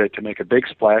ready to make a big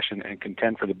splash and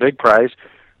contend for the big prize.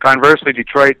 Conversely,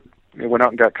 Detroit went out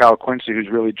and got Kyle Quincy, who's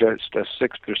really just a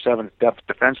 6th or 7th depth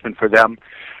defenseman for them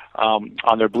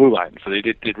on their blue line. So they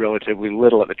did relatively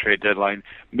little at the trade deadline,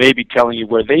 maybe telling you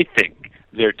where they think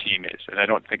their team is. And I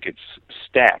don't think it's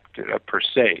stacked per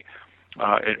se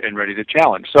and ready to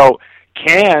challenge. So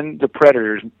can the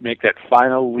Predators make that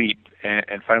final leap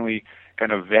and finally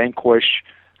kind of vanquish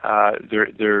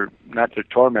their not their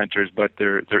tormentors, but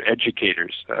their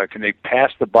educators? Can they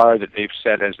pass the bar that they've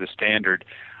set as the standard?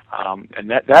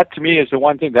 And that to me is the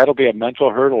one thing that'll be a mental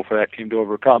hurdle for that team to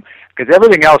overcome, because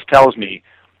everything else tells me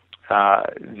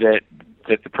that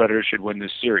the Predators should win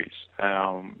this series.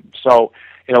 So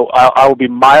I will be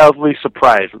mildly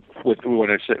surprised when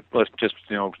I say, let's just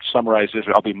summarize this.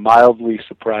 I'll be mildly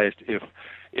surprised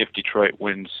if Detroit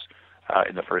wins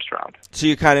in the first round. So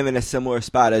you're kind of in a similar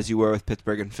spot as you were with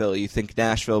Pittsburgh and Philly. You think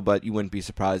Nashville, but you wouldn't be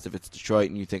surprised if it's Detroit,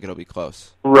 and you think it'll be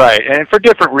close. Right, and for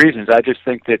different reasons. I just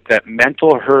think that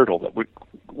mental hurdle that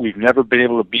we've never been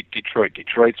able to beat Detroit.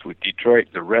 Detroit's with Detroit.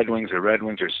 The Red Wings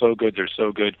are so good. They're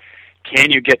so good.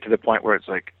 Can you get to the point where it's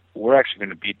like, we're actually going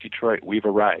to beat Detroit? We've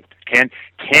arrived. Can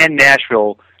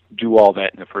Nashville do all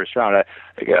that in the first round?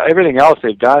 Everything else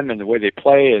they've done and the way they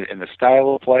play and the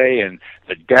style of play and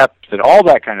the depth and all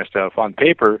that kind of stuff on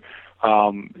paper,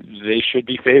 they should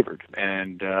be favored.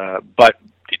 But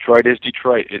Detroit is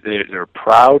Detroit. They're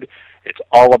proud. It's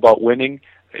all about winning.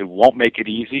 It won't make it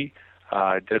easy.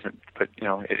 It doesn't, but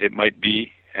it might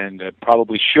be and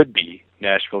probably should be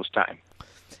Nashville's time.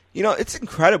 It's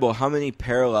incredible how many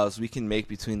parallels we can make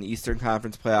between the Eastern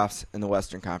Conference playoffs and the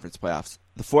Western Conference playoffs.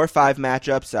 The 4-5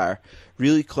 matchups are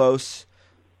really close.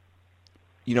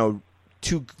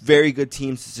 Two very good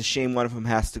teams. It's a shame one of them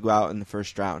has to go out in the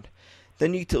first round.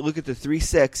 Then you look at the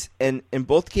 3-6, and in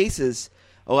both cases,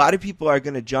 a lot of people are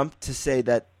going to jump to say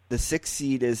that the 6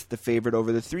 seed is the favorite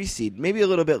over the 3 seed. Maybe a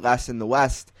little bit less in the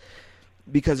West,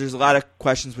 because there's a lot of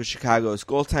questions with Chicago's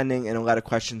goaltending and a lot of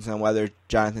questions on whether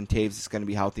Jonathan Toews is going to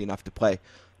be healthy enough to play.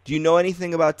 Do you know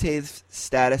anything about Toews'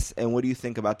 status, and what do you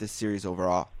think about this series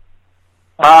overall?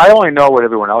 I only know what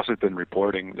everyone else has been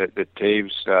reporting, that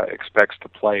Toews expects to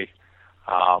play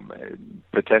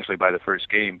potentially by the first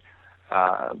game.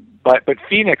 But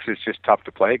Phoenix is just tough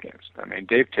to play against. I mean,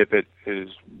 Dave Tippett is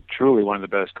truly one of the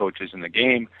best coaches in the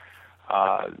game.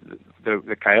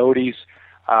 The Coyotes...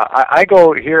 I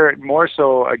go here more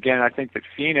so, again, I think that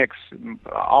Phoenix,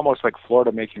 almost like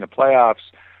Florida making the playoffs,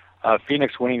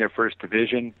 Phoenix winning their first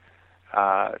division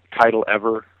title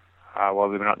ever while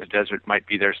they've been out in the desert might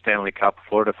be their Stanley Cup.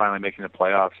 Florida finally making the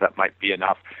playoffs, that might be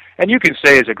enough. And you can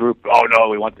say as a group, oh, no,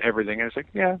 we want everything. And it's like,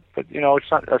 yeah, but,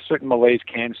 it's not, a certain malaise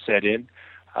can set in.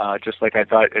 Just like I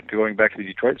thought, going back to the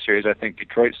Detroit series, I think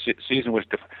Detroit's season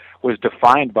was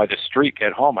defined by the streak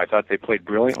at home. I thought they played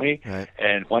brilliantly, right.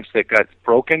 And once they got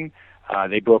broken,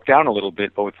 they broke down a little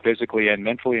bit, both physically and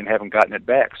mentally, and haven't gotten it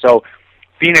back. So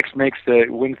Phoenix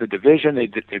wins the division. They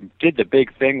did the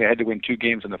big thing. They had to win 2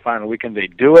 games in the final weekend. They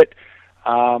do it.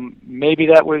 Maybe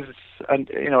that was,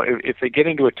 if they get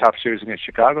into a tough series against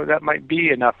Chicago, that might be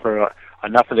enough for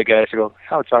enough of the guys to go,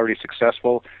 it's already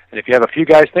successful. And if you have a few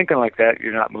guys thinking like that,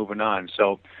 you're not moving on.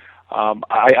 So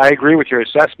I agree with your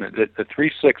assessment that the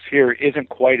 3-6 here isn't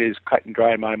quite as cut and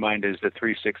dry in my mind as the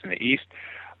 3-6 in the East.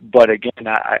 But again,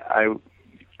 I'm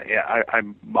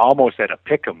almost at a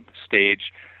pick'em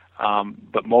stage,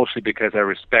 but mostly because I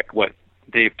respect what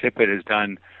Dave Tippett has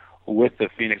done with the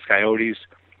Phoenix Coyotes.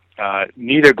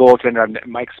 Neither goaltender,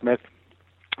 Mike Smith,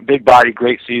 big body,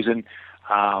 great season.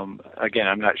 Again,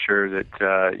 I'm not sure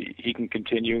that he can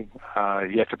continue.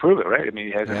 He has to prove it, right? I mean,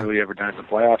 he hasn't really ever done it in the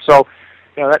playoffs. So,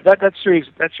 that series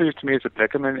to me is a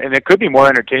pick'em, and it could be more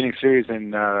entertaining series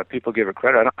than people give it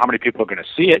credit. I don't know how many people are going to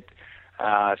see it,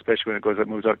 especially when it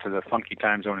moves out to the funky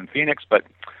time zone in Phoenix. But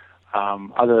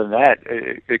Other than that,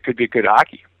 it could be good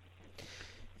hockey.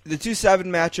 The 2-7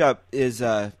 matchup is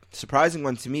a surprising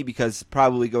one to me because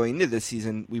probably going into this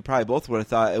season, we probably both would have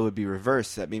thought it would be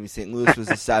reversed, that maybe St. Louis was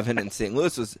the 7 and San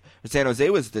Jose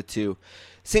was the 2.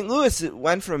 St. Louis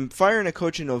went from firing a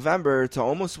coach in November to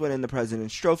almost winning the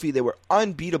President's Trophy. They were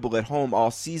unbeatable at home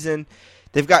all season.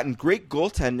 They've gotten great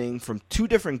goaltending from 2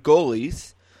 different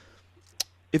goalies.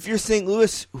 If you're St.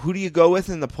 Louis, who do you go with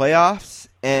in the playoffs,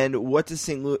 and what does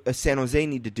San Jose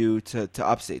need to do to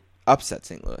upset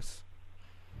St. Louis?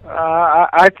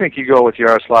 I think you go with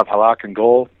Yaroslav Halak in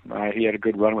goal. He had a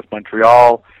good run with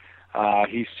Montreal.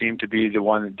 He seemed to be the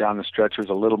one that down the stretch was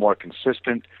a little more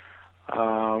consistent.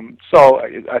 So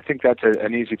I think that's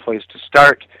an easy place to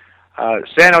start.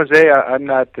 San Jose, I'm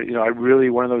not, I really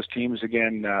one of those teams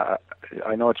again.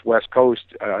 I know it's West Coast.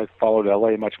 I followed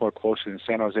LA much more closely than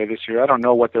San Jose this year. I don't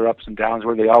know what their ups and downs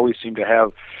were. They always seem to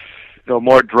have,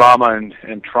 more drama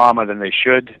and trauma than they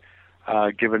should,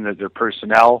 given that their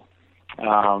personnel.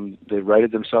 They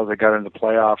righted themselves. They got into the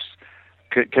playoffs.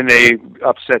 Can they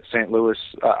upset St. Louis?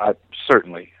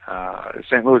 Certainly.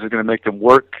 St. Louis is going to make them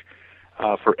work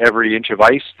for every inch of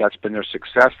ice. That's been their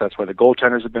success. That's why the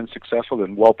goaltenders have been successful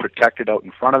and well protected out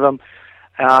in front of them.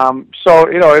 So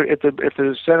if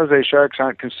the San Jose Sharks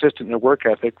aren't consistent in their work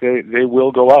ethic, they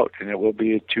will go out, and it will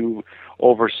be a 2-7.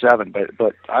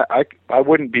 But I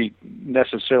wouldn't be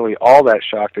necessarily all that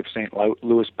shocked if St.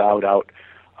 Louis bowed out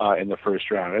in the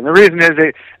first round. And the reason is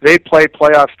they play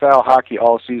playoff style hockey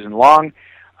all season long.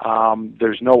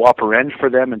 There's no upper end for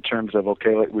them in terms of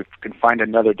we can find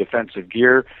another defensive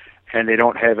gear, and they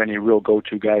don't have any real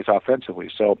go-to guys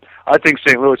offensively. So I think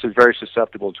St. Louis is very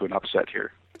susceptible to an upset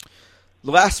here.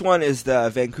 The last one is the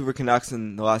Vancouver Canucks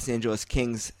and the Los Angeles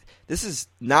Kings. This is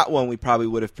not one we probably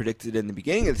would have predicted in the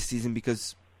beginning of the season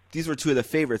because these were 2 of the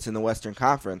favorites in the Western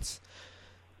Conference.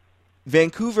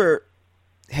 Vancouver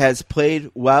has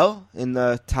played well in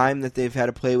the time that they've had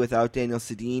to play without Daniel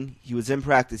Sedin. He was in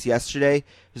practice yesterday.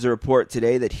 There's a report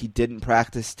today that he didn't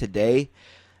practice today.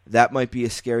 That might be a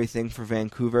scary thing for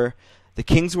Vancouver. The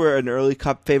Kings were an early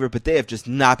Cup favorite, but they have just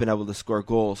not been able to score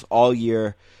goals all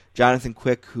year. Jonathan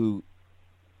Quick, who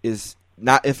is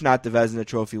not, if not the Vezina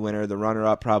Trophy winner, the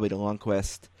runner-up probably to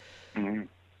Lundqvist. Mm-hmm.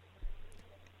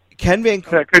 Can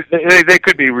Vancouver? They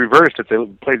could be reversed if they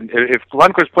played. If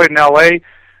Lundqvist played in L.A.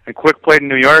 and Quick played in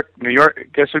New York,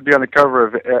 guess who'd be on the cover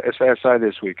of SI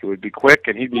this week? It would be Quick,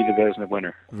 and he'd be the Vezina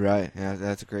winner. Right. Yeah,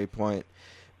 that's a great point.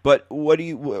 But how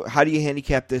do you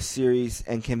handicap this series,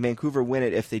 and can Vancouver win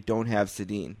it if they don't have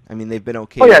Sedin? I mean, they've been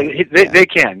okay. Oh yeah, they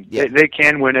can. Yeah. They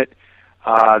can win it.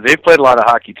 They've played a lot of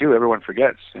hockey too. Everyone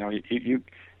forgets.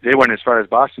 They went as far as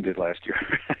Boston did last year.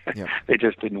 Yeah. They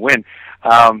just didn't win.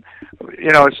 So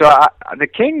the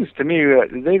Kings, to me,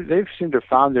 they've seemed to have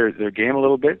found their game a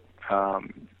little bit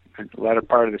in the latter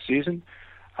part of the season.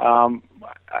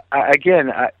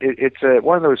 It's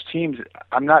one of those teams.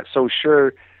 I'm not so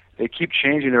sure. They keep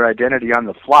changing their identity on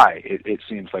the fly. It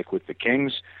seems like with the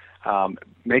Kings,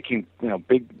 making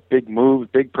big moves,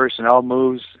 big personnel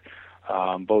moves,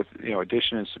 both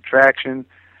addition and subtraction.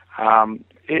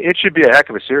 It should be a heck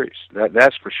of a series.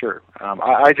 That's for sure.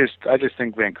 I just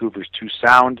think Vancouver's too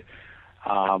sound.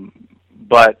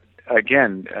 But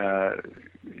again,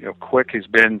 Quick has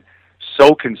been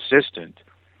so consistent,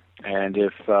 and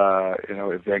if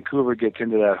Vancouver gets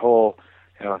into that hole.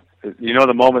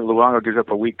 The moment Luongo gives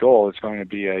up a weak goal, it's going to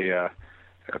be a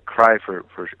cry for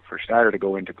Schneider to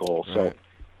go into goal. Right. So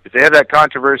if they have that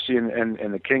controversy and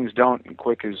the Kings don't, and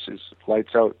Quick is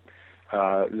lights out,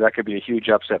 that could be a huge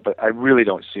upset. But I really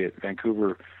don't see it.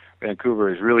 Vancouver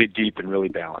is really deep and really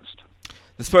balanced.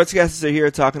 The Sportscasters are here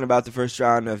talking about the first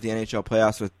round of the NHL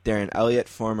playoffs with Darren Elliott,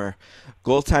 former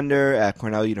goaltender at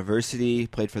Cornell University,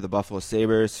 played for the Buffalo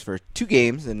Sabres for 2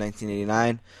 games in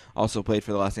 1989, also played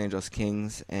for the Los Angeles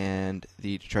Kings and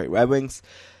the Detroit Red Wings.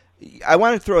 I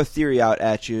want to throw a theory out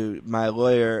at you. My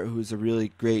lawyer, who's a really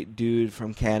great dude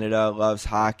from Canada, loves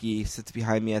hockey, sits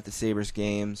behind me at the Sabres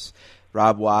games.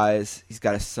 Rob Wise, he's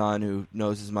got a son who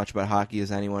knows as much about hockey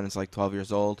as anyone. He's like 12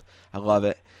 years old. I love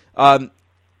it.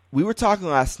 We were talking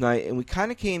last night, and we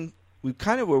kind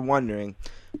of were wondering,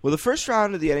 will the first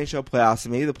round of the NHL playoffs,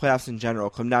 and maybe the playoffs in general,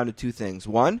 come down to 2 things.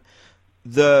 One,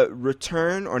 the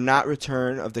return or not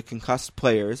return of the concussed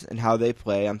players and how they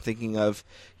play. I'm thinking of,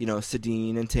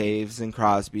 Sedin and Taves and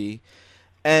Crosby.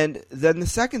 And then the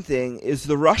second thing is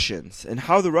the Russians and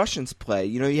how the Russians play.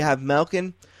 You have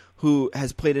Malkin, who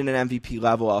has played at an MVP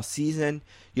level all season.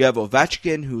 You have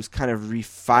Ovechkin, who's kind of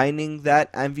refining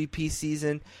that MVP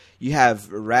season. You have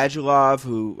Radulov,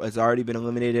 who has already been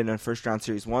eliminated in a first-round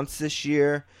series once this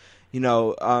year.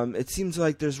 It seems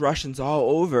like there's Russians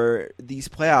all over. These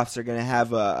playoffs are going to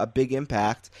have a big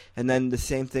impact, and then the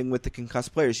same thing with the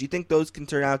concussed players. Do you think those can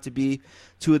turn out to be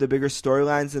two of the bigger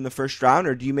storylines in the first round,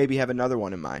 or do you maybe have another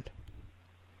one in mind?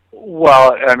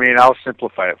 Well, I mean, I'll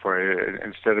simplify it for you.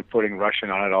 Instead of putting Russian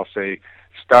on it, I'll say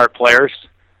star players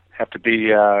have to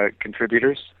be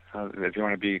contributors. If you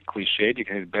want to be cliched, you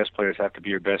can. The best players have to be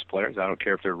your best players. I don't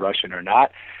care if they're Russian or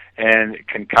not, and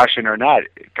concussion or not.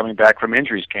 Coming back from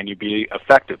injuries, can you be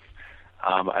effective?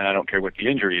 And I don't care what the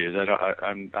injury is.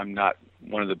 I'm not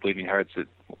one of the bleeding hearts that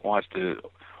wants to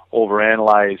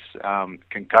overanalyze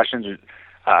concussions.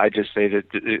 I just say that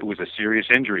it was a serious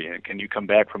injury, and can you come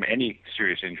back from any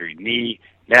serious injury? Knee,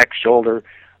 neck, shoulder,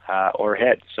 or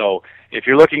head. So if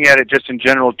you're looking at it just in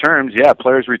general terms, yeah,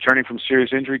 players returning from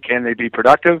serious injury, can they be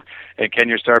productive? And can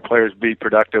your star players be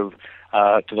productive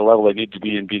to the level they need to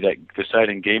be and be that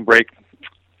deciding game break?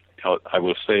 I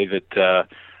will say that,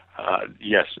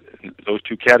 yes, those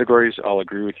two categories, I'll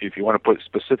agree with you. If you want to put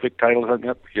specific titles on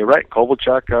them, you're right.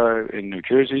 Kovalchuk in New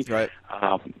Jersey. Right.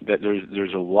 That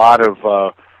there's a lot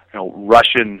of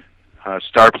Russian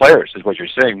star players, is what you're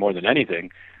saying, more than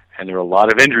anything. And there are a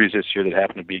lot of injuries this year that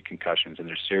happen to be concussions, and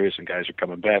they're serious, and guys are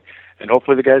coming back. And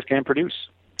hopefully the guys can produce.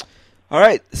 All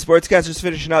right, Sportscasters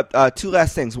finishing up. Two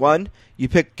last things. One, you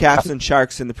picked Caps and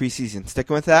Sharks in the preseason.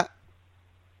 Sticking with that?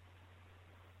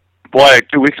 Boy,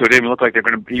 2 weeks ago, it didn't even look like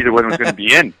either one was going to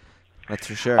be in. That's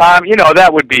for sure. That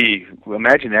would be,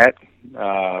 imagine that.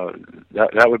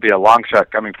 That would be a long shot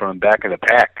coming from the back of the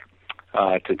pack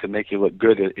to make you look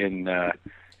good in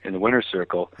the winner's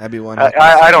circle. That'd be one.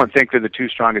 I don't think they're the two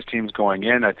strongest teams going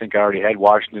in. I think I already had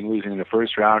Washington losing in the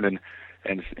first round, and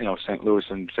St. Louis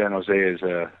and San Jose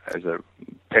as a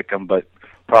pick 'em, but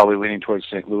probably leaning towards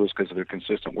St. Louis because of their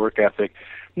consistent work ethic.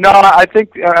 No, I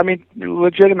think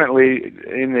legitimately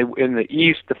in the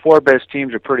East, the four best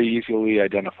teams are pretty easily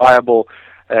identifiable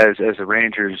as the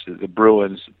Rangers, the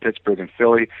Bruins, Pittsburgh, and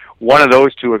Philly. One of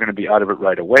those two are going to be out of it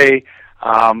right away.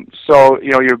 So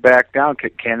you're back down.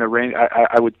 Can the Rangers?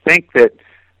 I would think that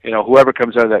whoever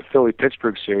comes out of that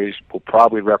Philly-Pittsburgh series will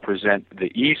probably represent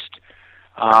the East.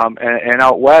 And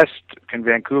out west, can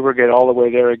Vancouver get all the way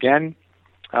there again?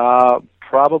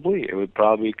 Probably. It would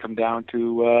probably come down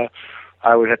to,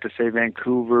 I would have to say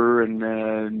Vancouver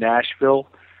and Nashville.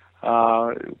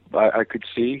 I could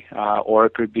see, or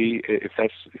it could be if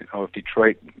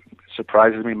Detroit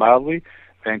surprises me mildly,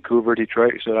 Vancouver,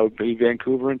 Detroit. So that would be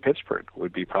Vancouver and Pittsburgh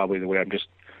would be probably the way. I'm just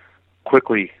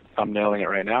quickly thumbnailing it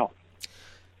right now.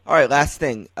 All right, last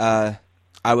thing.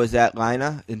 I was at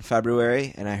Lina in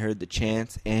February, and I heard the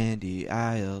chants, Andy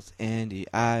Isles, Andy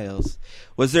Isles.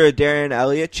 Was there a Darren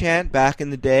Elliott chant back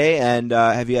in the day, and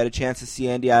have you had a chance to see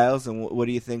Andy Isles, and what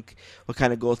do you think, what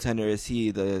kind of goaltender is he,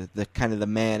 the kind of the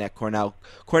man at Cornell?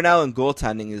 Cornell in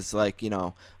goaltending is like,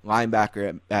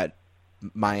 linebacker at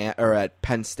Miami or at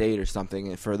Penn State or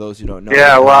something, for those who don't know.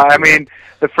 Yeah, well, I mean,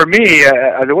 for me,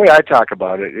 the way I talk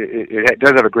about it, it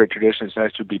does have a great tradition. It's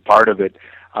nice to be part of it.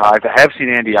 I have seen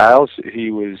Andy Isles. He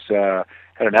was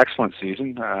had an excellent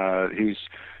season.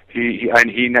 He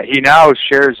now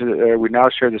shares. We now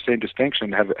share the same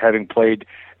distinction, having played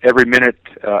every minute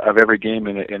of every game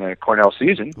in a Cornell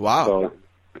season. Wow. So,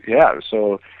 yeah.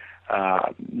 So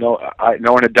no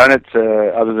one had done it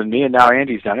other than me, and now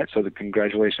Andy's done it. So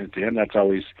congratulations to him. That's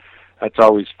always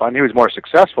fun. He was more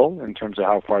successful in terms of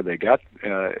how far they got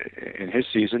in his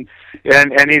season,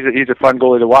 and he's a fun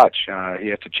goalie to watch. He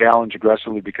has to challenge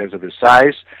aggressively because of his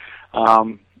size.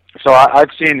 So I've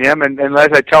seen him, and as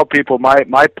I tell people,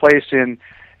 my place in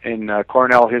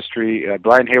Cornell history,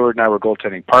 Brian Hayward and I were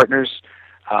goaltending partners,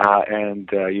 and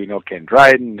Ken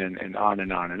Dryden, and on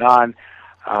and on and on.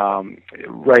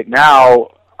 Right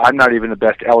now, I'm not even the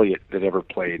best Elliott that ever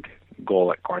played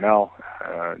goal at Cornell.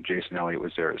 Jason Elliott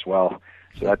was there as well.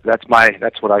 So that's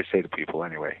what I say to people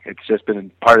anyway. It's just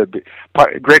been great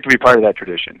to be part of that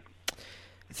tradition.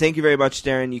 Thank you very much,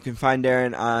 Darren. You can find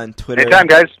Darren on Twitter. Anytime,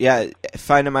 guys. Yeah,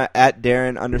 find him at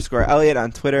Darren_Elliott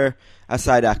on Twitter,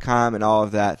 SI.com, and all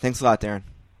of that. Thanks a lot, Darren.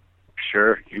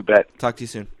 Sure, you bet. Talk to you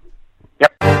soon.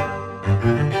 Yep.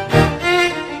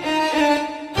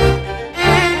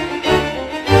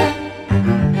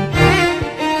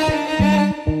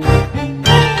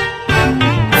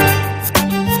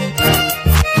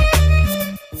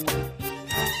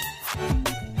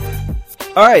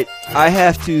 All right, I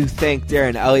have to thank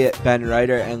Darren Elliott, Ben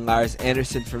Reiter, and Lars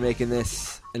Anderson for making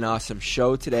this an awesome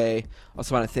show today.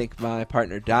 Also want to thank my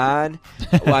partner, Don.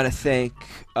 I want to thank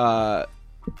a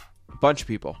bunch of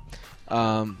people.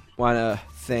 Want to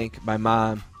thank my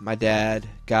mom, my dad,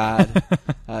 God,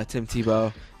 Tim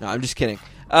Tebow. No, I'm just kidding.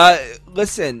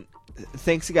 Listen,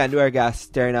 thanks again to our guests,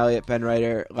 Darren Elliott, Ben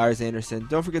Reiter, Lars Anderson.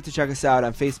 Don't forget to check us out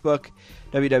on Facebook,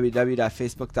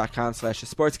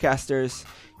 www.facebook.com/thesportscasters.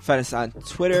 Find us on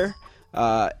Twitter,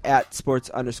 at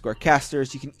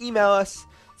sports_casters. You can email us,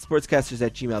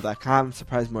 sportscasters@gmail.com. I'm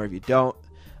surprised more of you don't.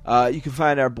 You can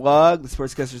find our blog,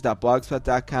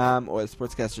 thesportscasters.blogspot.com or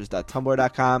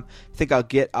thesportscasters.tumblr.com. I think I'll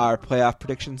get our playoff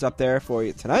predictions up there for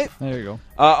you tonight. There you go.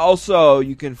 Also,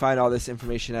 you can find all this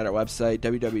information at our website,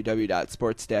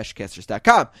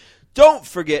 www.sports-casters.com. Don't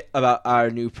forget about our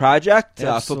new project,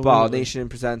 Football Nation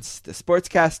presents the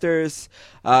Sportscasters.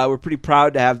 We're pretty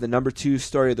proud to have the number 2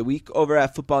 story of the week over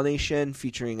at Football Nation,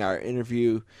 featuring our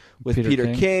interview with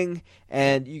Peter King.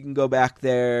 And you can go back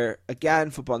there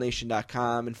again,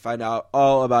 footballnation.com, and find out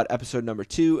all about episode number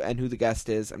 2 and who the guest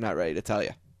is. I'm not ready to tell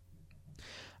you.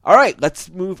 All right, let's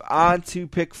move on to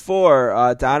pick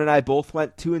 4. Don and I both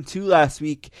went 2-2 last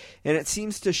week, and it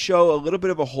seems to show a little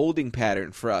bit of a holding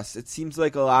pattern for us. It seems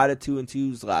like a lot of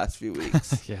 2-2s last few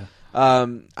weeks. Yeah.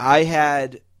 I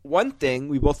had one thing.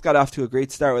 We both got off to a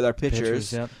great start with our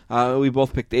pitchers. Yep. We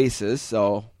both picked aces,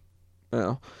 so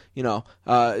Don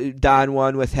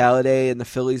won with Halladay and the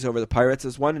Phillies over the Pirates. It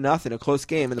was 1-0, a close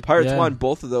game, and the Pirates won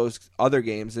both of those other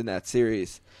games in that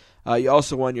series. You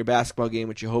also won your basketball game,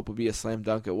 which you hope would be a slam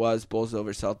dunk. It was. Bulls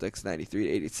over Celtics,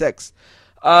 93-86.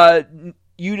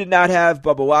 You did not have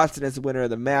Bubba Watson as the winner of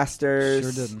the Masters.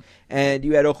 Sure didn't. And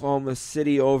you had Oklahoma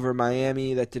City over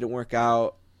Miami. That didn't work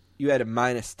out. You had a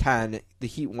 -10. The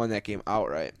Heat won that game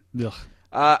outright. Ugh.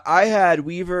 I had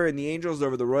Weaver and the Angels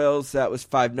over the Royals. That was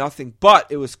 5-0, but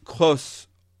it was close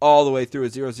all the way through, a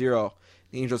 0-0.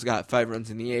 The Angels got 5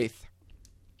 runs in the 8th.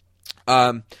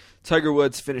 Tiger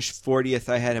Woods finished 40th.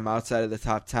 I had him outside of the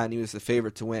top 10. He was the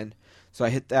favorite to win, so I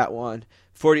hit that one.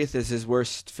 40th is his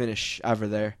worst finish ever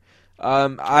there.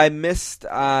 I missed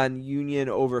on Union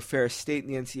over Ferris State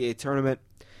in the NCAA tournament.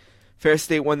 Ferris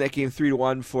State won that game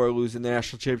 3-1 before losing the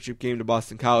national championship game to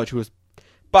Boston College, who was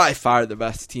by far the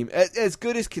best team. As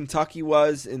good as Kentucky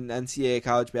was in NCAA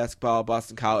college basketball,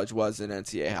 Boston College was in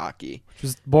NCAA hockey. Which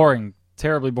was boring.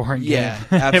 Terribly boring game. Yeah,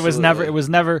 absolutely. It was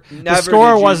never the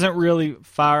score wasn't really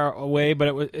far away,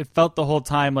 but it felt the whole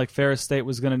time like Ferris State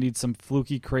was going to need some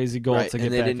fluky, crazy goal to get back in it.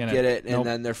 And they didn't get it. Nope.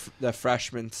 And then the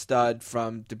freshman stud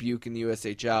from Dubuque in the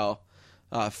USHL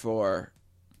for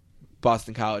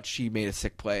Boston College, she made a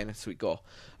sick play and a sweet goal.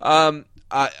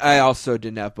 I also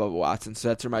didn't have Bubba Watson, so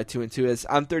that's where my 2-2 is.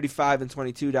 I'm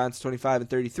 35-22, Don's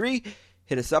 25-33.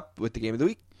 Hit us up with the game of the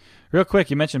week. Real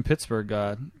quick, you mentioned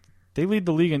Pittsburgh. They lead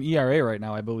the league in ERA right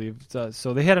now, I believe.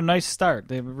 So they had a nice start.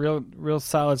 They have a real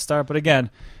solid start. But again,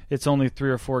 it's only 3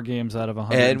 or 4 games out of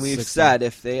 160. And we've said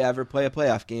if they ever play a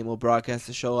playoff game, we'll broadcast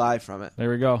the show live from it. There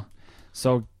we go.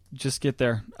 So just get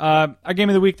there. Our game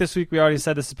of the week this week, we already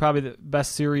said this is probably the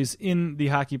best series in the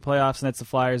hockey playoffs, and that's the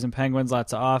Flyers and Penguins.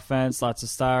 Lots of offense, lots of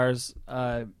stars.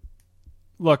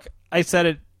 Look, I said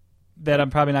it that I'm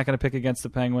probably not going to pick against the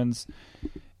Penguins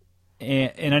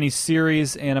in any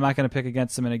series, and I'm not going to pick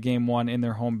against them in a game 1 in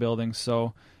their home building.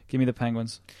 So give me the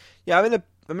Penguins. Yeah, I'm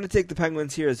going to take the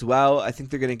Penguins here as well. I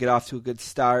think they're going to get off to a good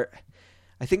start.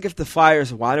 I think if the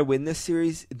Flyers want to win this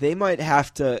series, they might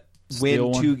have to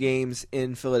win 2 games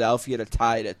in Philadelphia to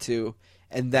tie it at 2,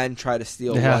 and then try to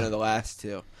steal one of the last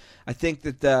 2. I think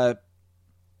that the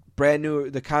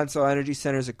Consol Energy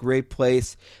Center is a great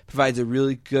place, provides a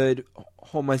really good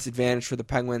home ice advantage for the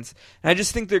Penguins. And I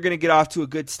just think they're going to get off to a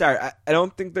good start. I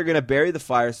don't think they're going to bury the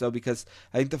Flyers, though, because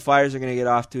I think the Flyers are going to get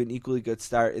off to an equally good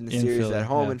start in the series Philly, at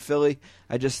home in Philly.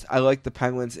 I like the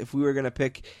Penguins. If we were going to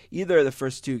pick either of the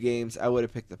first 2 games, I would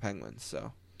have picked the Penguins.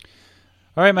 So,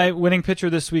 all right, my winning pitcher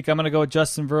this week, I'm going to go with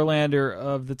Justin Verlander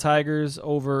of the Tigers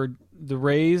over the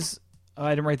Rays. I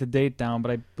didn't write the date down,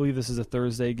 but I believe this is a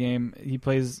Thursday game. He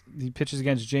pitches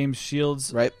against James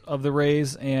Shields of the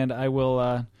Rays, and I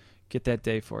will get that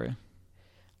day for you.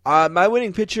 My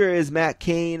winning pitcher is Matt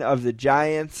Cain of the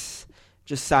Giants.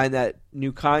 Just signed that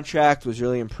new contract, was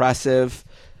really impressive.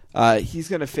 He's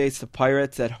going to face the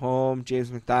Pirates at home. James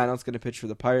McDonald's going to pitch for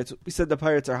the Pirates. We said the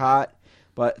Pirates are hot,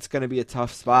 but it's going to be a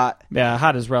tough spot. Yeah,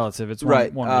 hot is relative. It's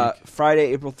one week.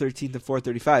 Friday, April 13th at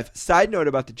 4:35. Side note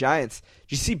about the Giants.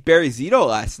 Did you see Barry Zito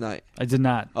last night? I did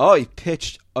not. Oh, he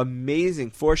pitched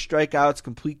amazing. 4 strikeouts,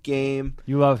 complete game.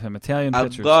 You love him. Italian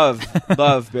pitchers. I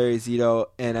love Barry Zito,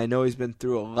 and I know he's been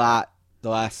through a lot the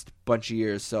last bunch of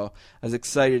years, so I was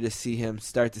excited to see him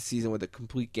start the season with a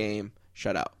complete game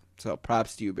shutout. So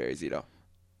props to you, Barry Zito.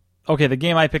 Okay, the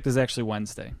game I picked is actually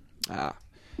Wednesday.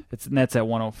 That's at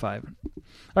 1:05.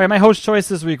 All right, my host choice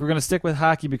this week, we're going to stick with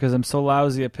hockey because I'm so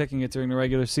lousy at picking it during the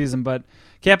regular season, but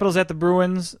Capitals at the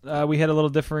Bruins. We had a little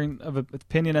differing of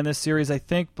opinion on this series, I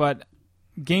think, but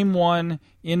Game 1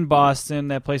 in Boston.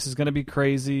 That place is going to be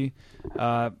crazy.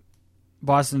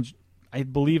 Boston, I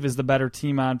believe, is the better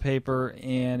team on paper.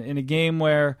 And in a game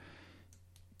where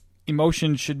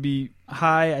emotion should be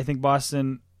high, I think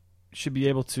Boston should be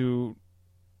able to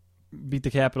beat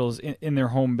the Capitals in their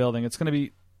home building. It's going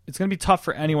to be tough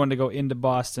for anyone to go into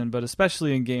Boston, but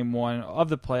especially in Game 1 of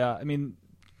the playoff. I mean,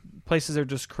 places are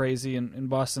just crazy, and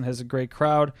Boston has a great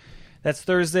crowd. That's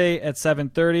Thursday at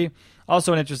 7:30.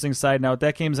 Also, an interesting side note,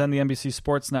 that game's on the NBC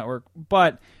Sports Network,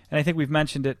 and I think we've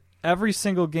mentioned it, every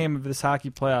single game of this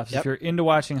hockey playoffs, if you're into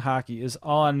watching hockey, is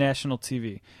all on national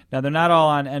TV. Now, they're not all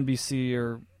on NBC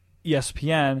or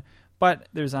ESPN, but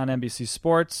there's on NBC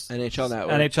Sports, NHL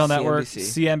Network,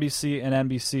 CNBC, and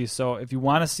NBC. So if you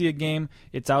want to see a game,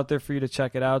 it's out there for you to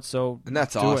check it out. And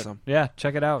that's awesome. Yeah,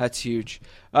 check it out. That's huge.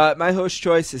 My host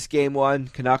choice is Game 1,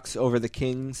 Canucks over the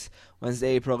Kings, Wednesday,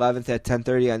 April 11th at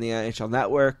 10:30 on the NHL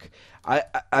Network.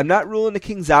 I'm not ruling the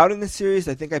Kings out in this series.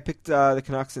 I think I picked the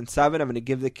Canucks in 7. I'm going to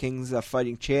give the Kings a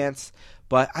fighting chance,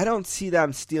 but I don't see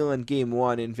them stealing Game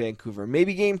 1 in Vancouver.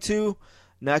 Maybe Game 2,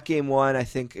 not Game 1. I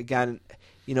think, again,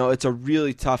 it's a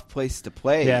really tough place to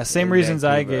play. Yeah, same reasons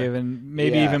Vancouver. I gave, and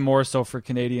maybe even more so for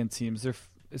Canadian teams.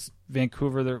 It's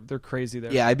Vancouver, they're crazy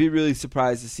there. Yeah, I'd be really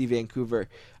surprised to see Vancouver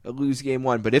lose Game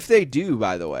 1. But if they do,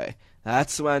 by the way,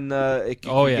 that's when it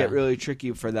can get really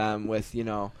tricky for them with, should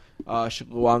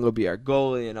Luongo be our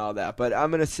goalie and all that. But I'm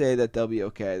going to say that they'll be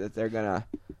okay, that they're going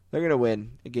to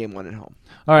win a Game 1 at home.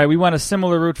 All right, we went a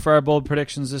similar route for our bold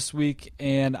predictions this week,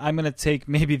 and I'm going to take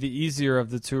maybe the easier of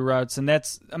the two routes, and I'm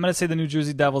going to say the New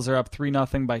Jersey Devils are up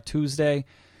 3-0 by Tuesday.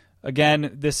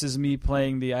 Again, this is me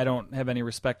playing I don't have any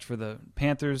respect for the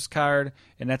Panthers card,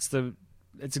 and it's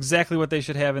exactly what they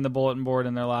should have in the bulletin board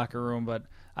in their locker room, but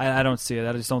I don't see it.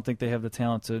 I just don't think they have the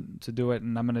talent to do it,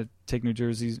 and I'm going to take New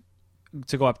Jersey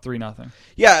to go up 3-0.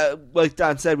 Yeah, like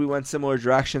Don said, we went similar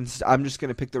directions. I'm just going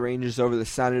to pick the Rangers over the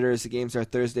Senators. The games are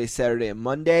Thursday, Saturday, and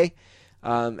Monday.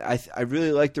 I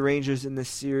really like the Rangers in this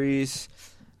series.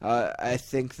 I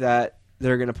think that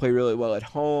they're going to play really well at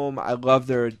home. I love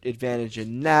their advantage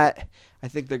in net. I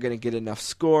think they're going to get enough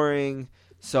scoring.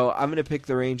 So I'm going to pick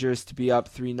the Rangers to be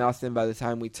up 3-0 by the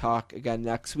time we talk again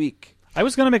next week. I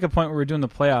was going to make a point when we were doing the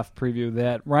playoff preview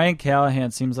that Ryan Callahan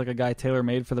seems like a guy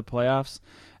tailor-made for the playoffs.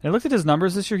 And I looked at his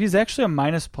numbers this year. He's actually a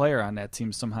minus player on that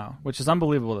team somehow, which is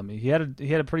unbelievable to me. He had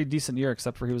a pretty decent year,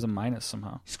 except for he was a minus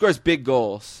somehow. He scores big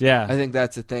goals. Yeah. I think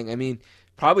that's the thing. I mean,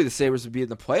 probably the Sabres would be in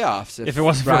the playoffs if it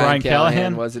wasn't for Ryan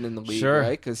Callahan wasn't in the league, sure.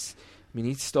 right? Because,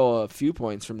 he stole a few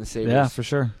points from the Sabres. Yeah, for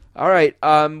sure. All right,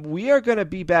 we are going to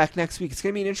be back next week. It's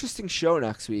going to be an interesting show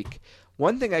next week.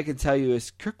 One thing I can tell you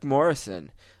is Kirk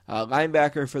Morrison,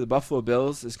 linebacker for the Buffalo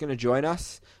Bills, is going to join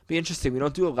us. Be interesting. We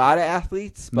don't do a lot of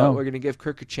athletes, but we're going to give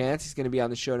Kirk a chance. He's going to be on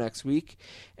the show next week.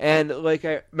 And like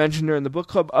I mentioned during the book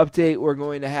club update, we're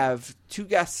going to have 2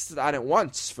 guests on at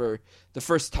once for the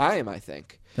first time, I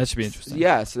think. That should be interesting.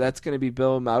 Yeah, so that's going to be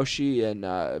Bill Mauschy and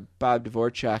Bob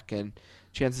Dvorak, and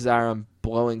chances are I'm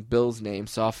blowing Bill's name,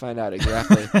 so I'll find out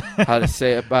exactly how to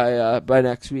say it by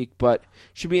next week. But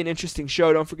should be an interesting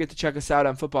show. Don't forget to check us out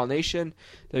on Football Nation,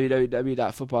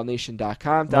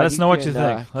 www.footballnation.com. Let us know what you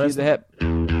think. Let us the hip.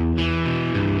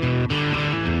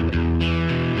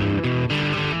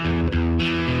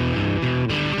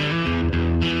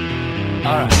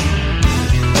 All right.